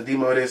cousin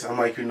Demo this. I'm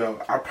like, you know,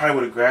 I probably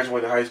would have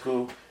graduated high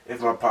school if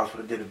my pops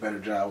would have did a better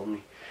job with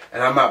me.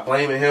 And I'm not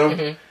blaming him,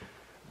 Mhm.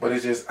 but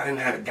it's just I didn't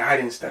have the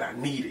guidance that I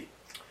needed.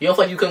 You don't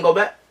feel like you couldn't go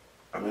back?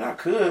 I mean, I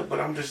could, but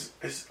I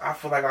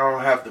feel like I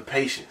don't have the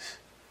patience.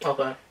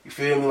 Okay. You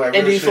feel me? Like, And do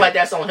real you shit. feel like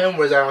that's on him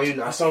or is that on you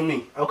now? That's on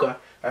me. Okay.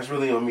 That's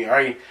really on me.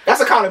 I That's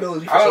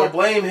accountability for don't sure.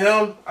 blame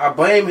him. I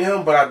blame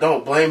him, but I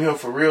don't blame him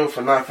for real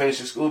for not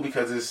finishing school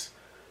because it's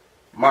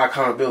my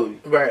accountability.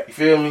 Right. You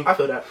feel me? I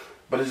feel that.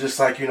 But it's just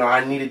like, you know,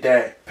 I needed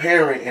that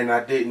parent and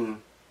I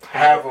didn't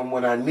have him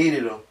when I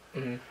needed him.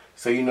 Mhm.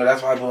 So, you know,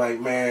 that's why I be like,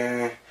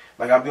 man,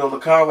 like I be on the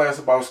call last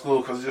about school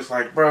because it's just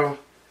like, bro,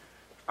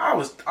 I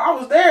was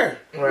there.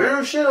 Right.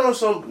 Real shit on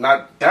some,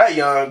 not that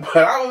young,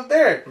 but I was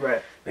there.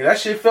 Right. And that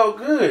shit felt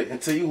good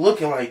until you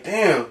looking like,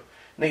 damn,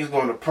 niggas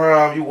going to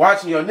prom. You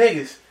watching your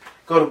niggas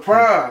go to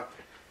prom.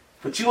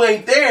 But you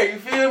ain't there, you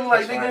feel me?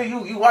 Like, That's nigga,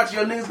 right. you watch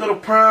your niggas go to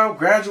prom,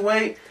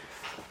 graduate,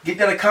 get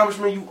that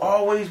accomplishment you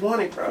always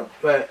wanted, bro.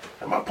 Right.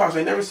 And my pops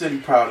ain't never said he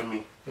proud of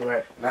me.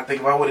 Right. And I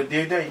think if I would have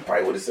did that, he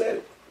probably would have said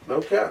it.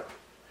 No cap.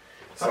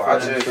 So I I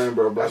feel just, that,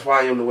 bro. that's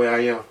why I am the way I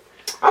am.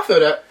 I feel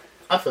that.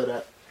 I feel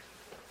that.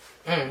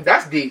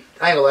 That's deep.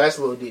 I ain't gonna lie, that's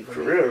a little deep For for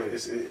me.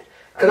 real.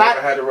 Cause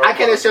I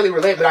can't necessarily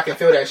relate, but I can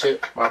feel that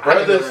shit. My I can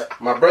feel brother,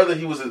 that. my oldest brother,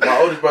 he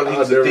I'll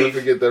was a never thief.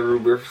 forget that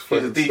Ruber. He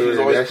was a thief. He was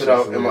always put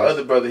out. And my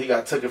other brother, he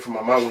got taken from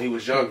my mom when he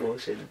was younger.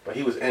 Bullshit. But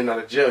he was in and out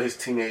of jail his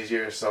teenage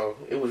years, so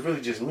it was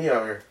really just me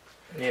out here.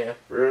 Yeah.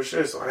 Real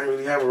shit, so I didn't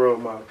really have a role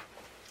model.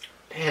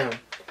 Damn.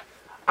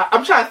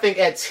 I'm trying to think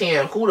at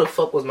 10, who the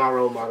fuck was my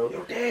role model?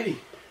 Yo, daddy.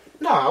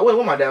 No, I went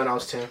with my dad when I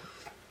was 10.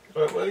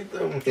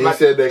 He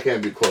said they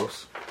can't be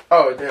close.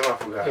 Oh, damn, I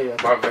forgot. Yeah.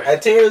 My bad.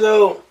 At 10 years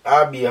old,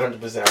 I'll be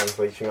 100% honest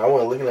with you. I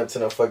wasn't looking up to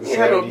no fucking You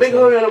had no celebrities.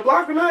 big homie on the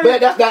block or nothing?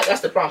 But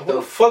that's the problem, Who the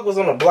though. fuck was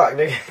on the block,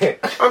 nigga?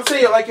 I'm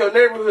saying, like, your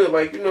neighborhood,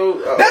 like, you know,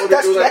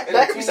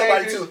 That could be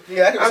somebody, too.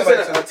 Yeah, that could be I'm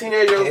somebody, saying a too.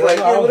 teenager was Yeah, like,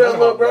 no, yeah, I what was up, on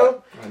little the bro?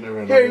 block. I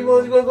never Here, you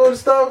gonna go to the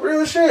store?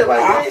 Real shit. Like,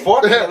 I man.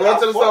 fought Run to the I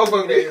store fought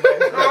for me. niggas,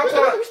 No, I'm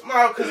talking,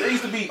 no, because it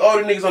used to be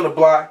older niggas on the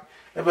block.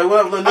 And like,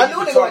 what up, little I nigga? knew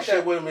You a nigga talk like shit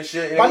that. with him and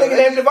shit. My And nigga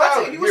they named like,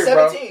 Devontae, he was here,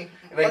 bro. 17.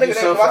 And My they nigga do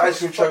some named ice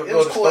cream truck, It go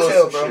was to cool as stores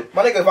hell, and bro. shit.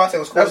 My nigga Devontae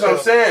was cool That's as what hell.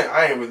 I'm saying.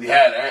 I ain't really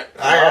had that.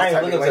 I ain't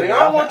Like, looking nigga, at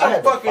I don't want I your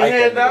had to fucking fight that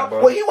hand nigga, out. bro.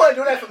 Well, he wasn't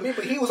doing that for me,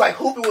 but he was like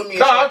hooping with me.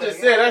 No, and I'm shit, just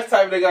nigga. saying that's the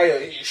type of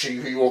nigga. Shit,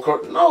 you won't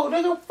come. No,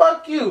 nigga,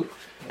 fuck you.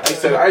 I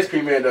used to the ice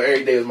cream man though.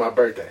 Every day was my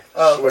birthday.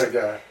 Oh, Swear okay. to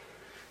God.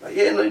 Like,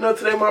 yeah, you know,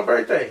 today my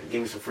birthday.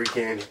 Give me some free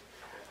candy.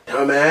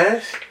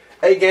 Dumbass.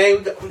 Hey,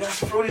 gang, we got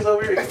some fruities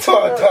over here.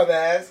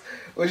 Dumbass.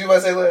 What you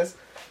want to say, Liz?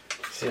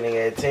 Shit,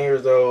 nigga, at 10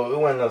 years old, it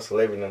wasn't no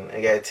celebrity.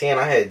 Nigga, at 10,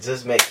 I had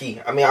just met Key.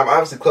 I mean, I'm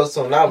obviously close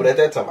to him now, but at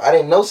that time, I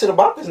didn't know shit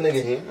about this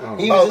nigga.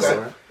 He was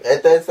Okay. just,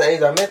 at that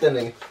stage, I met that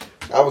nigga.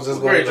 I was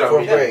just What going in grade the y'all 4th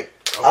meet? grade.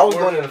 I was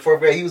going in the 4th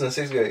grade. He was in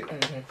 6th grade.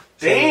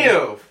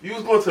 Damn, you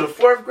was going to the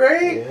 4th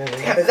grade? Yeah,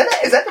 Damn,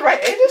 is that the right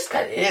ages?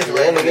 That is yeah,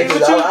 right. nigga, But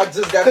 'cause you- I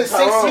just got Because the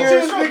 6 Tyrone.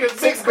 years, Nigga,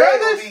 6th big grade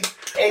brothers? would be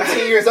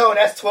 18 years old.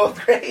 That's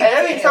 12th grade.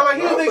 And they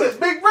talking like you Damn. niggas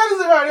big brothers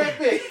around that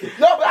bitch.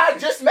 No, but I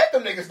just met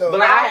them niggas though.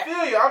 But I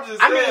feel you. I'm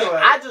just I saying. mean,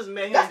 like, I just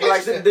met him. That's But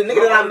like the interesting.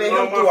 nigga that I met him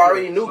No, through my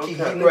already friend. knew Key.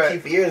 He Okay. knew Right. Key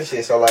for years and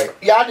shit. So like,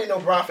 yeah, I didn't know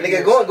Bron for nigga,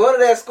 years. going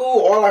to that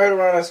school, all I heard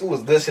around that school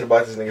was good shit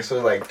about this nigga. So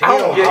like, I don't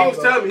damn, know. yeah, he was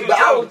telling me. He was But I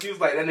telling me. was- He was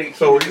like, that nigga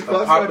So Keith you is a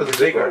classified popular as a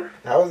dick nigga. rider?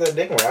 how was that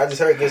dick one? I just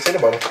heard good shit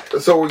about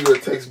him. So were you a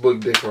textbook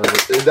dick rider?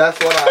 That's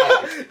what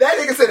I That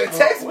nigga said a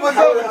textbook. What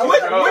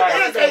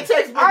is a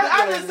textbook?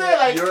 I just said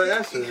like. Your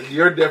answer.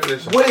 Your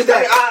definition. What is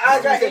that? I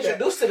got Restate that.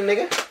 introduced to the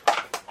nigga.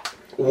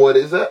 What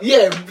is that?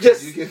 Yeah,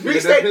 just You give me the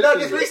restate. No,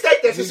 definition. just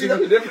restate that. You shit. give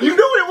me the definition. You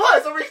knew what it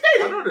was, so restate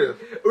I it. know this.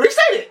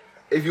 Restate it.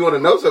 If you want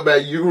to know so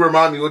bad, you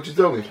remind me what you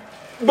told me.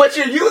 But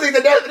you're using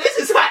the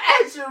definition, so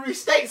I asked you to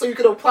restate so you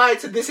could apply it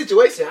to this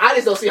situation. I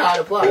just don't see how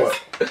it applies.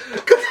 What?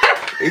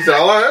 He said,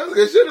 "Oh, that's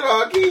good shit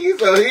about Key."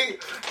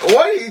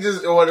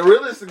 So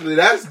realistically,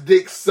 that's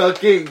dick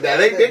sucking. That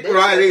ain't dick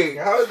riding.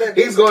 How is that?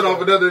 He's going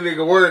off another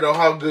nigga word on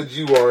how good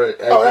you are.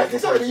 Oh, that's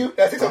dick sucking to you?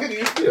 That's dick sucking to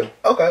you? Yeah.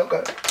 Okay.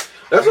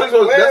 That's what. That's why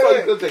you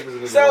Wait. could take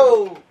this.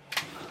 So,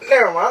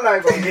 never mind. I'm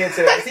not gonna get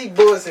into that. 'Cause he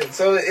bullshit.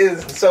 So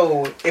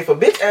if a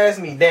bitch asks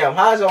me, damn,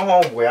 how's your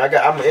homeboy?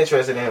 I'm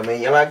interested in him,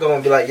 man. I'm not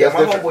gonna be like, yeah, That's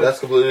my different. homeboy. That's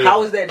completely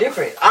How is that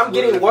different? I'm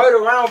getting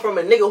word around from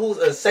a nigga who's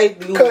a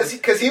safety.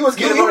 Because he was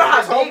getting You know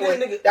his how big homeboy.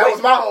 this nigga- That wait.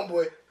 was my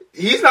homeboy.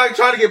 He's not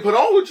trying to get put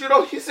on with you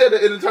though. He said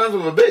it in terms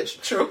of a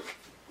bitch. True.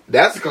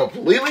 That's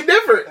completely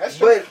different. That's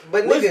true.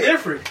 But What's nigga,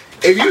 different?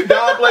 If you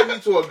downplay me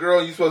to a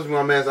girl, you supposed to be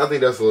my man. I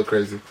think that's a little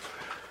crazy.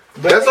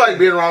 That's like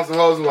being around some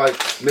hoes and like,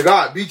 nigga,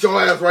 I beat your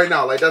ass right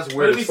now. Like that's What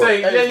weird if as he fuck.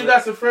 say, yeah, you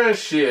got some friends?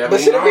 Shit. I but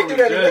mean, shit, I if we don't do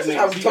that, judge that's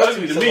how niggas. we He talk to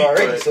ugly each to other me,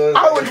 already. but So it's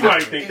I like- would You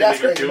might think that's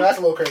the nigga crazy. do. That's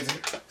a little crazy.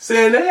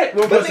 saying that,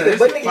 But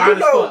nigga, fine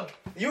as fuck.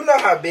 you know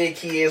how big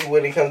he is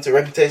when it comes to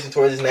reputation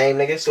towards his name,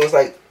 nigga. So it's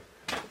like,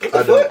 what the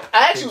I do. fuck? I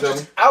actually Can you was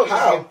just, tell I was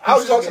just, How? getting, I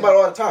was talking about it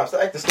all the time.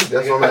 Stop acting stupid.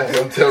 That's nigga. what I'm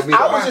saying. Tell me.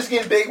 I was just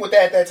getting big with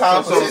that at that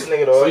time. So- This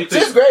nigga, So dog. you think,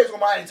 Sixth grade was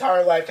my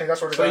entire life changed.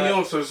 That's what so you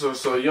don't,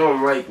 so you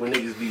don't like when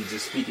niggas be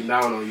just speaking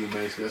down on you,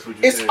 basically. That's what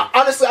you're It's saying.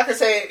 honestly, I can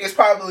say it's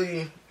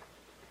probably.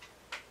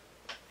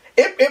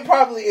 It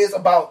probably is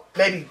about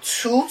maybe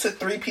 2 to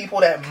 3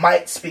 people that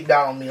might speak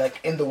down on me, like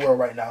in the world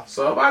right now.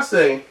 So if I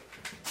say,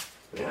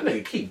 man, that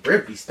nigga keep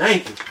breath be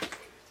stanking,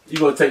 you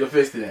gonna take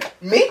offense to that?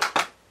 Me,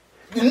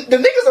 the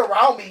niggas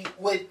around me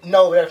would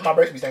know if my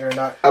breath be stinking or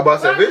not. I'm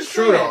about to say, if it's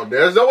true though,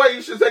 there's no way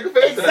you should take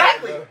offense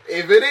Exactly. to that.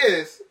 If it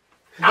is,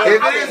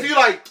 you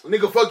like,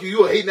 nigga, fuck you,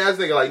 you a hating ass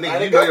nigga, like, nigga,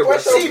 I you know your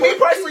breath. See, me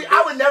personally,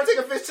 I would never take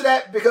offense to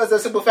that because of the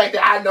simple fact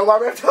that I know my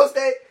breath don't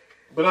stink.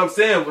 But I'm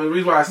saying, but the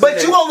reason why I say But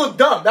that, you won't look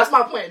dumb. That's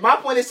my point. My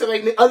point is to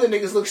make other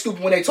niggas look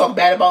stupid when they talk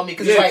bad about me.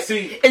 Because Yeah, it's like,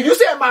 see- if you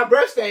say my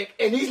breath stink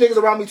and these niggas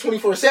around me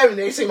 24/7,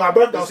 they say my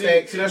breath don't See,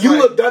 stink, that's you like-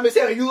 look dumb as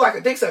hell and you like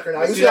a dick sucker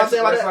now. You see what I'm saying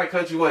about that's that? like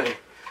Country Wayne.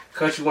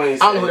 Country Wayne. I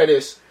don't know who that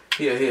is.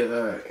 He a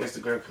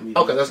Instagram comedian.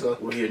 Okay, let's go.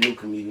 Well, he a new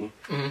comedian.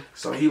 Mm-hmm.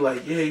 So he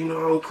like, yeah, you know,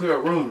 I don't clear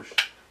up rumors.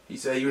 He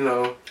said, you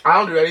know, I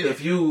don't do that either.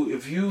 if you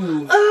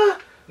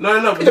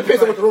no, but It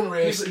depends on what the rumor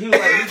is. He was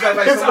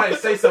like somebody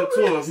say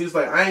something to him. He's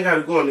like, I ain't got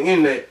to go on the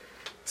internet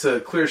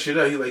to clear shit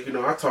up. He like, you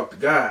know, I talk to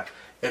God.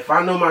 If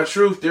I know my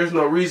truth, there's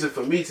no reason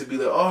for me to be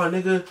like, oh,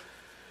 nigga,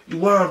 you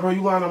lying, bro.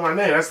 You lying on my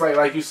name. That's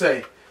like you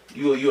say,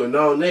 you a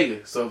known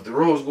nigga. So if the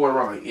rumors going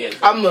around, like, yeah,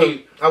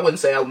 I wouldn't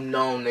say I'm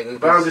known, nigga.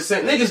 but I'm just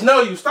saying, niggas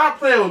know you. Stop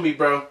playing with me,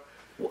 bro.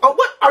 Oh,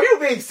 what? Are you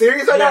being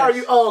serious right now? Or are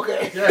you? Oh,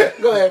 okay. Yes.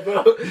 Go ahead,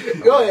 bro.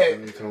 Go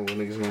ahead.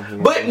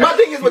 But my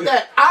thing is with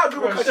that, I agree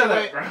with Bro, Country shut up,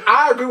 Rain. bro.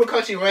 I agree with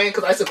Country Rain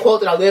because it's a quote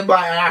that I live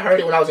by and I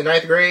heard it when I was in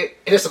 9th grade.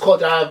 And it's a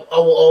quote that I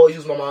will always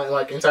use in my mind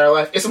like entire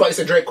life. It's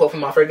a Drake quote from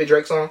my favorite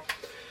Drake song.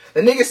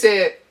 The nigga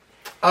said,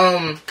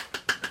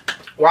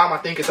 why am I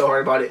thinking so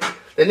hard about it?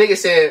 The nigga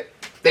said,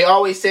 they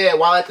always said,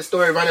 while let the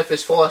story run if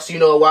it's false, you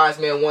know a wise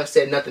man once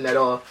said nothing at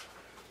all.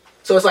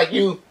 So it's like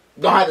you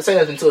don't have to say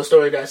nothing to a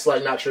story that's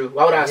like not true.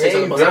 Why would I say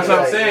something about That's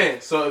something what I'm like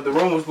saying. So if the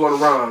rumor was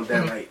going around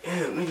that like,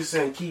 damn, niggas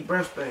saying keep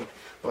breath thing.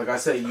 Like I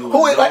said, you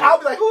who is, like, I'll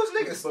be like, who's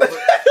niggas? But-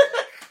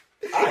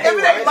 If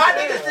it ain't my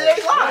niggas, then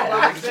they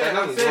lying.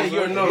 I'm saying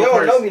you're a known You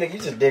don't know person. me, nigga. You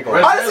just dick on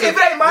Right. me. Honestly, if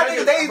it ain't my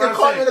niggas, they either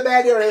caught me in the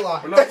bag or they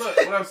lying. But no, look,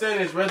 what I'm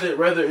saying is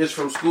whether it's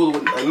from school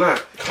or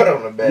not, Cut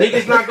on the back.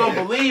 niggas not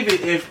gonna believe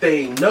it if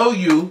they know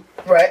you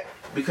Right.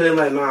 because they're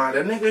like, nah,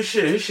 that nigga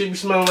shit, his shit be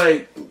smelling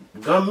like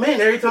gum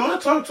mint every time I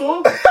talk to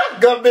him.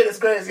 Gunbit is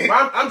crazy.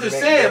 But I'm just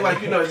saying,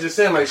 like, you know, just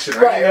saying like shit.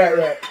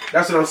 Right.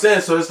 That's what I'm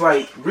saying. So it's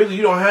like, really,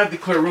 you don't have to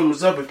clear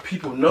rumors up if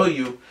people know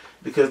you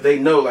because they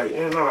know, like,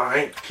 no, I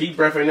ain't keep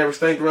breath ain't never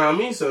stank around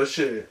me, so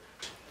shit.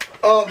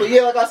 But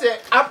yeah, like I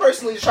said, I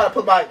personally just try to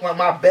put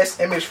my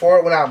best image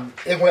forward when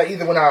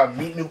I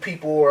meet new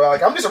people or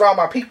like I'm just around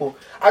my people.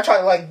 I try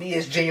to like be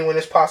as genuine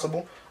as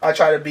possible. I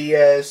try to be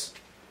as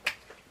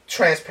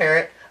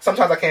transparent.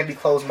 Sometimes I can be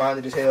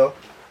closed-minded as hell,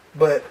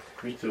 but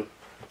Me too.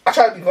 I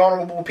try to be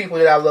vulnerable with people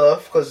that I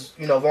love because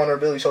you know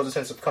vulnerability shows a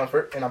sense of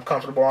comfort, and I'm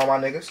comfortable around my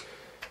niggas.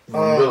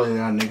 Really,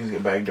 y'all niggas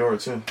get back door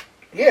too.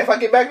 Yeah, if I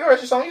get back there,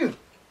 it's just on you.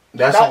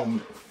 That's Not-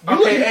 on.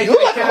 Okay, you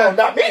like a can hoe, I-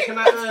 not me. can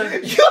I,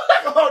 You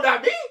like a hoe,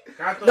 not me.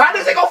 Not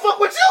niggas ain't gonna fuck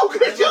with you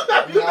because you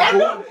back door.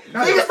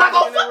 Niggas not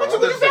gonna fuck with you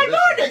because you back door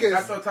I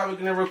niggas. throw a topic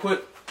in there real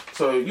quick.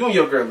 So you and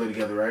your girl live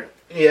together, right?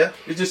 Yeah.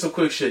 It's just some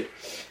quick shit.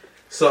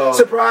 So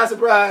Surprise,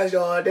 surprise,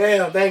 y'all.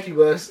 Damn, thank you,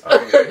 Buzz.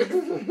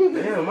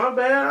 damn, my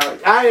bad.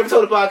 I ain't even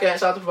told the podcast.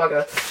 Shout out to the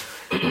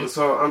podcast.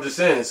 So I'm just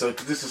saying. So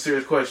this is a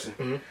serious question.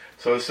 Mhm.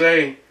 So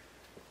say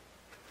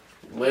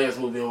Lance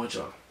moved in with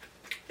y'all.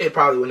 It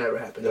probably would never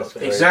happen. That's though.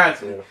 crazy.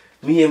 Exactly.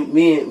 Me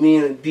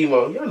and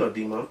Demo, y'all know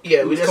Demo. Yeah,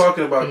 we we was just-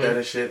 talking about Mhm. that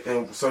and shit.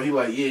 And so he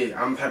like,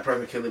 yeah, I'm that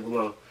person can't live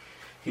alone.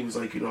 He was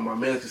like, you know, my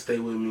man can stay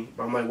with me.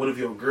 But I'm like, what if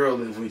your girl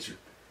lives with you?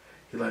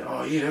 He like,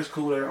 oh yeah, that's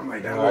cool. I'm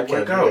like, that No, I won't can't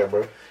work do out. that,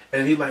 bro.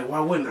 And he like, why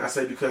wouldn't I?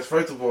 Say because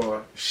first of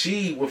all,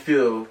 she would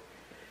feel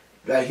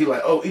like he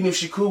like, oh, even if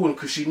she cool with him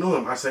because she knew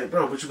him. I say,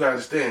 bro, but you gotta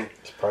understand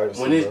It's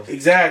privacy, when it's bro.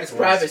 exactly It's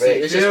privacy.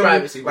 Respect. It's just Feel me?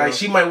 privacy, bro. Like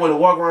she might want to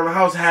walk around the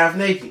house half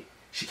naked.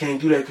 She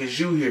can't do that because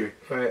you here.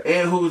 Right.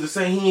 And who was to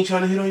say he ain't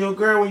trying to hit on your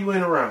girl when you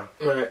ain't around?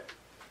 Right.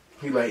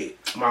 He like,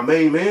 my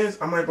main man's?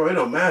 I'm like, bro, it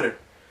don't matter.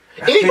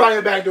 Anybody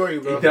can backdoor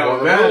you, bro. It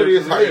don't Well, matter. it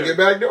is how you get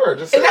backdoor.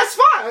 Just And say. that's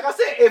fine. Like I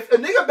said, if a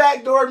nigga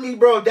backdoored me,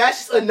 bro, that's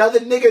just another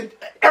nigga.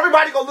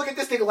 Everybody gonna look at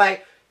this nigga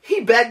like,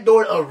 he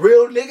backdoored a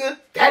real nigga?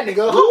 That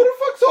nigga a Who hoe. the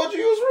fuck told you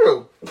you was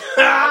real?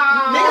 Who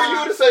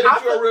are you to say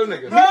that you're a real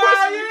nigga?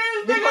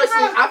 Me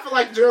personally, I feel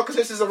like the general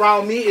consensus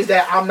around me is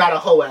that I'm not a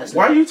hoe ass nigga.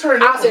 Why you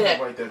turn I'll up say on that.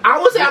 him like that? I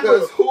would say I'm real.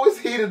 Because who is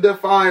he to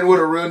define what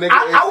a real nigga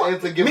is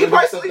and to give me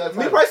personally,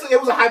 it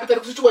was a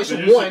hypothetical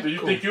situation. One. Do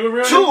you think you a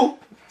real nigga? Two.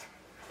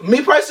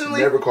 Me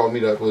personally, Never call me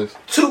that, please.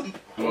 two.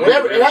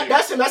 Whatever.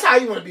 That's him. That's how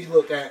you want to be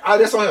looked at.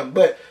 That's on him.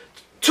 But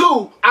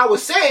two, I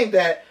was saying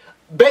that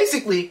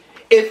basically,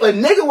 if a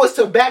nigga was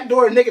to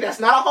backdoor a nigga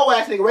that's not a hoe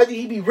ass nigga, whether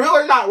he be real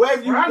or not,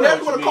 whatever you want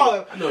to call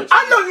him,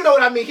 I know you know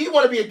what I mean. He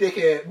want to be a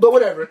dickhead, but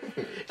whatever.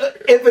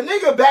 If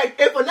another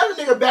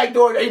nigga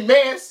backdoored a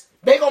man's,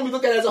 they gonna be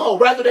looked at as a hoe,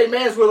 whether they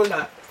man's real or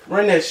not.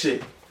 Run that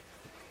shit.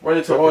 Run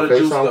into all the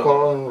juice FaceTime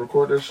call and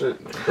record that shit.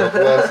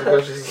 Ask the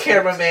questions.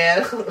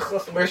 Cameraman,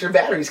 where's your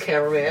batteries,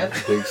 cameraman?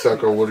 Big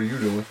sucker, what are you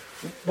doing?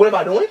 What am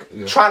I doing?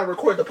 Yeah. Trying to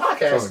record the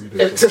podcast.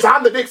 Trying to Since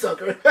I'm the dick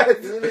sucker.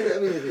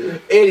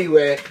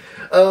 Anyway,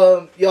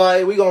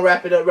 y'all, we gonna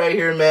wrap it up right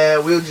here,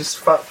 man. We'll just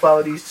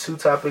follow these two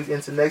topics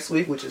into next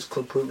week, which is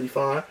completely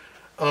fine.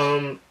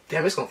 Damn,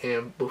 it's gonna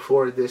end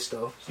before this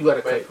though. You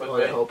gotta cut all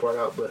that whole part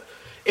out. But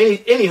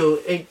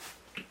anywho,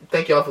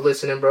 thank y'all for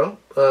listening, bro.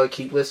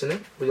 Keep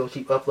listening. We're gonna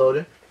keep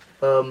uploading.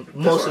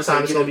 Most of the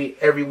time, it's gonna be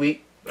every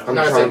week. I'm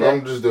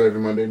just doing every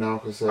Monday now.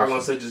 Cause I'm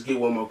gonna say just get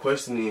one more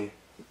question in.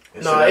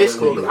 No, it's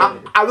cool.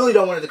 I really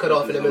don't want it to cut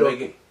off in the middle.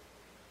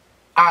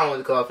 I don't want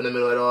it to cut off in the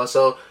middle at all.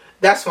 So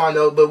that's fine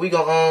though. But we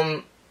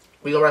gonna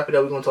wrap it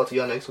up. We gonna talk to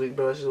y'all next week,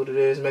 bro. That's just what it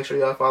is. Make sure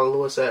y'all follow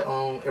Lewis at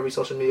every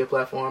social media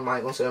platform. I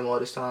ain't gonna say them all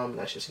this time.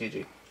 That's just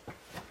GG.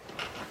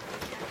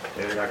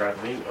 And I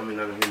got me. I mean,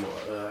 not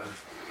anymore.